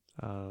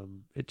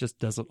 It just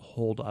doesn't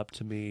hold up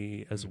to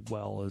me as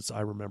well as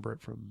I remember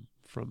it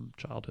from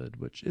childhood,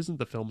 which isn't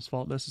the film's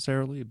fault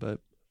necessarily, but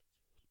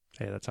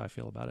hey, that's how I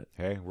feel about it.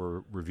 Hey,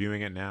 we're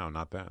reviewing it now,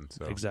 not then.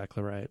 So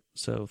Exactly right.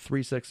 So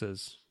 3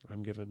 6s.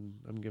 I'm giving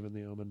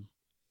The Omen.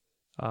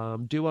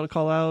 Do you want to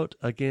call out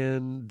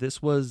again?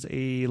 This was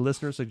a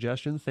listener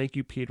suggestion. Thank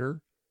you,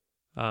 Peter.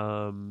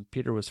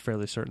 Peter was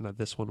fairly certain that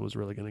this one was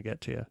really going to get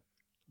to you.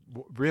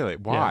 Really?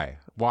 Why?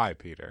 Why,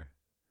 Peter?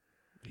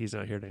 He's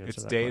not here to answer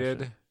It's that dated.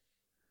 question.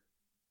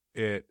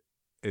 It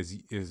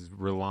is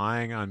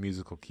relying on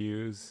musical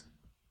cues.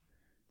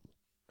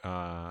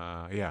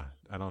 Yeah,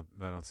 I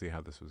don't see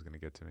how this was going to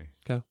get to me.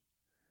 Okay.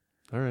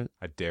 All right.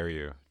 I dare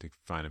you to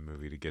find a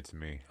movie to get to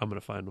me. I'm going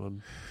to find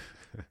one.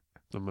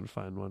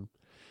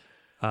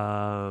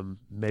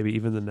 Maybe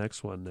even the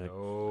next one, Nick.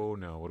 Oh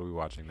no, what are we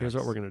watching next? Here's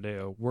what we're going to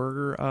do.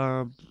 We're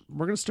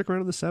going to stick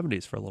around in the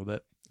 70s for a little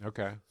bit.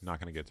 Okay,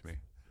 not going to get to me.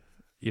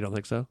 You don't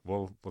think so?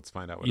 Well, let's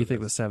find out what You it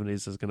think is. the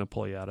 70s is going to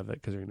pull you out of it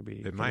because you're going to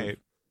be... It might.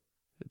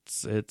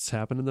 It's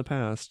happened in the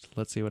past.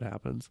 Let's see what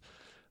happens.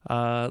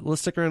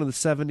 Let's stick around in the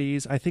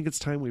 70s. I think it's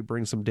time we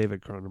bring some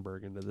David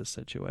Cronenberg into this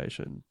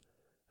situation.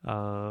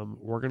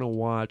 We're going to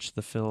watch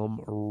the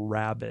film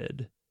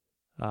Rabid,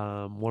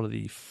 one of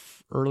the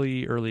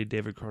early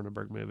David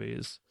Cronenberg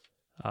movies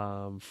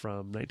from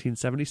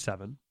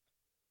 1977.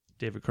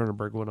 David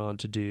Cronenberg went on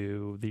to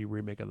do the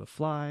remake of The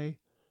Fly.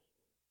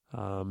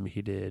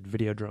 He did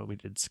Videodrome. He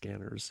did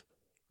Scanners.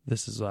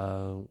 This is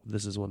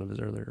one of his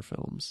earlier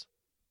films.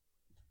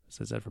 It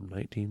says that from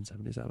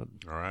 1977.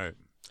 All right.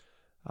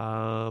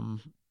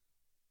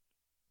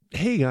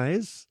 Hey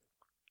guys,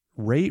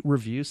 rate,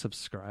 review,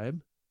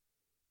 subscribe.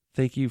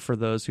 Thank you for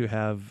those who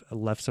have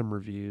left some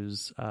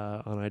reviews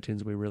on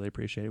iTunes. We really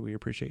appreciate it. We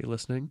appreciate you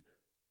listening.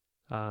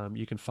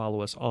 You can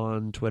follow us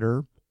on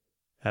Twitter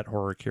at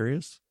Horror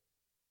Curious.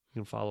 You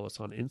can follow us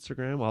on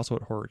Instagram, also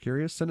at Horror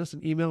Curious. Send us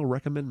an email,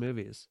 recommend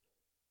movies.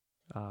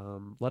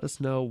 Let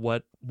us know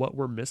what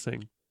we're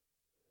missing.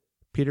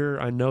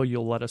 Peter, I know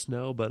you'll let us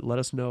know, but let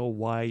us know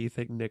why you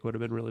think Nick would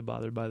have been really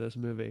bothered by this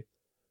movie.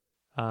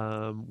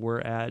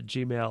 We're at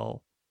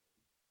Gmail,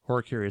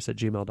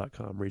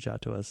 horrorcurious@gmail.com. Reach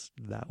out to us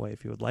that way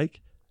if you would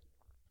like.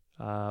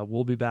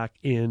 We'll be back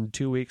in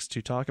 2 weeks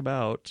to talk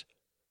about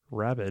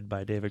Rabid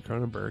by David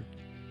Cronenberg.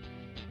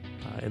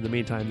 In the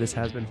meantime, this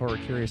has been Horror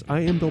Curious.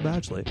 I am Bill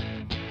Badgley.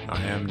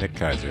 I am Nick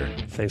Kaiser.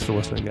 Thanks for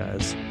listening,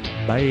 guys.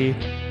 Bye.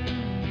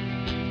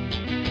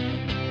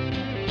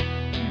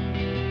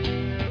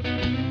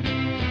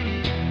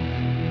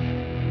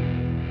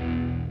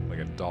 Like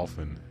a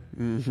dolphin.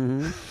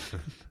 Mm-hmm.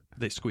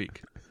 They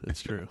squeak.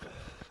 That's true.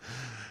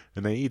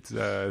 And they eat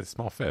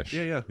small fish.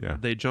 Yeah.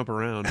 They jump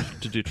around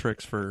to do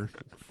tricks for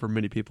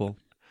many people.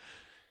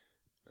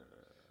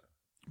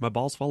 My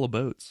balls follow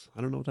boats.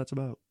 I don't know what that's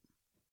about.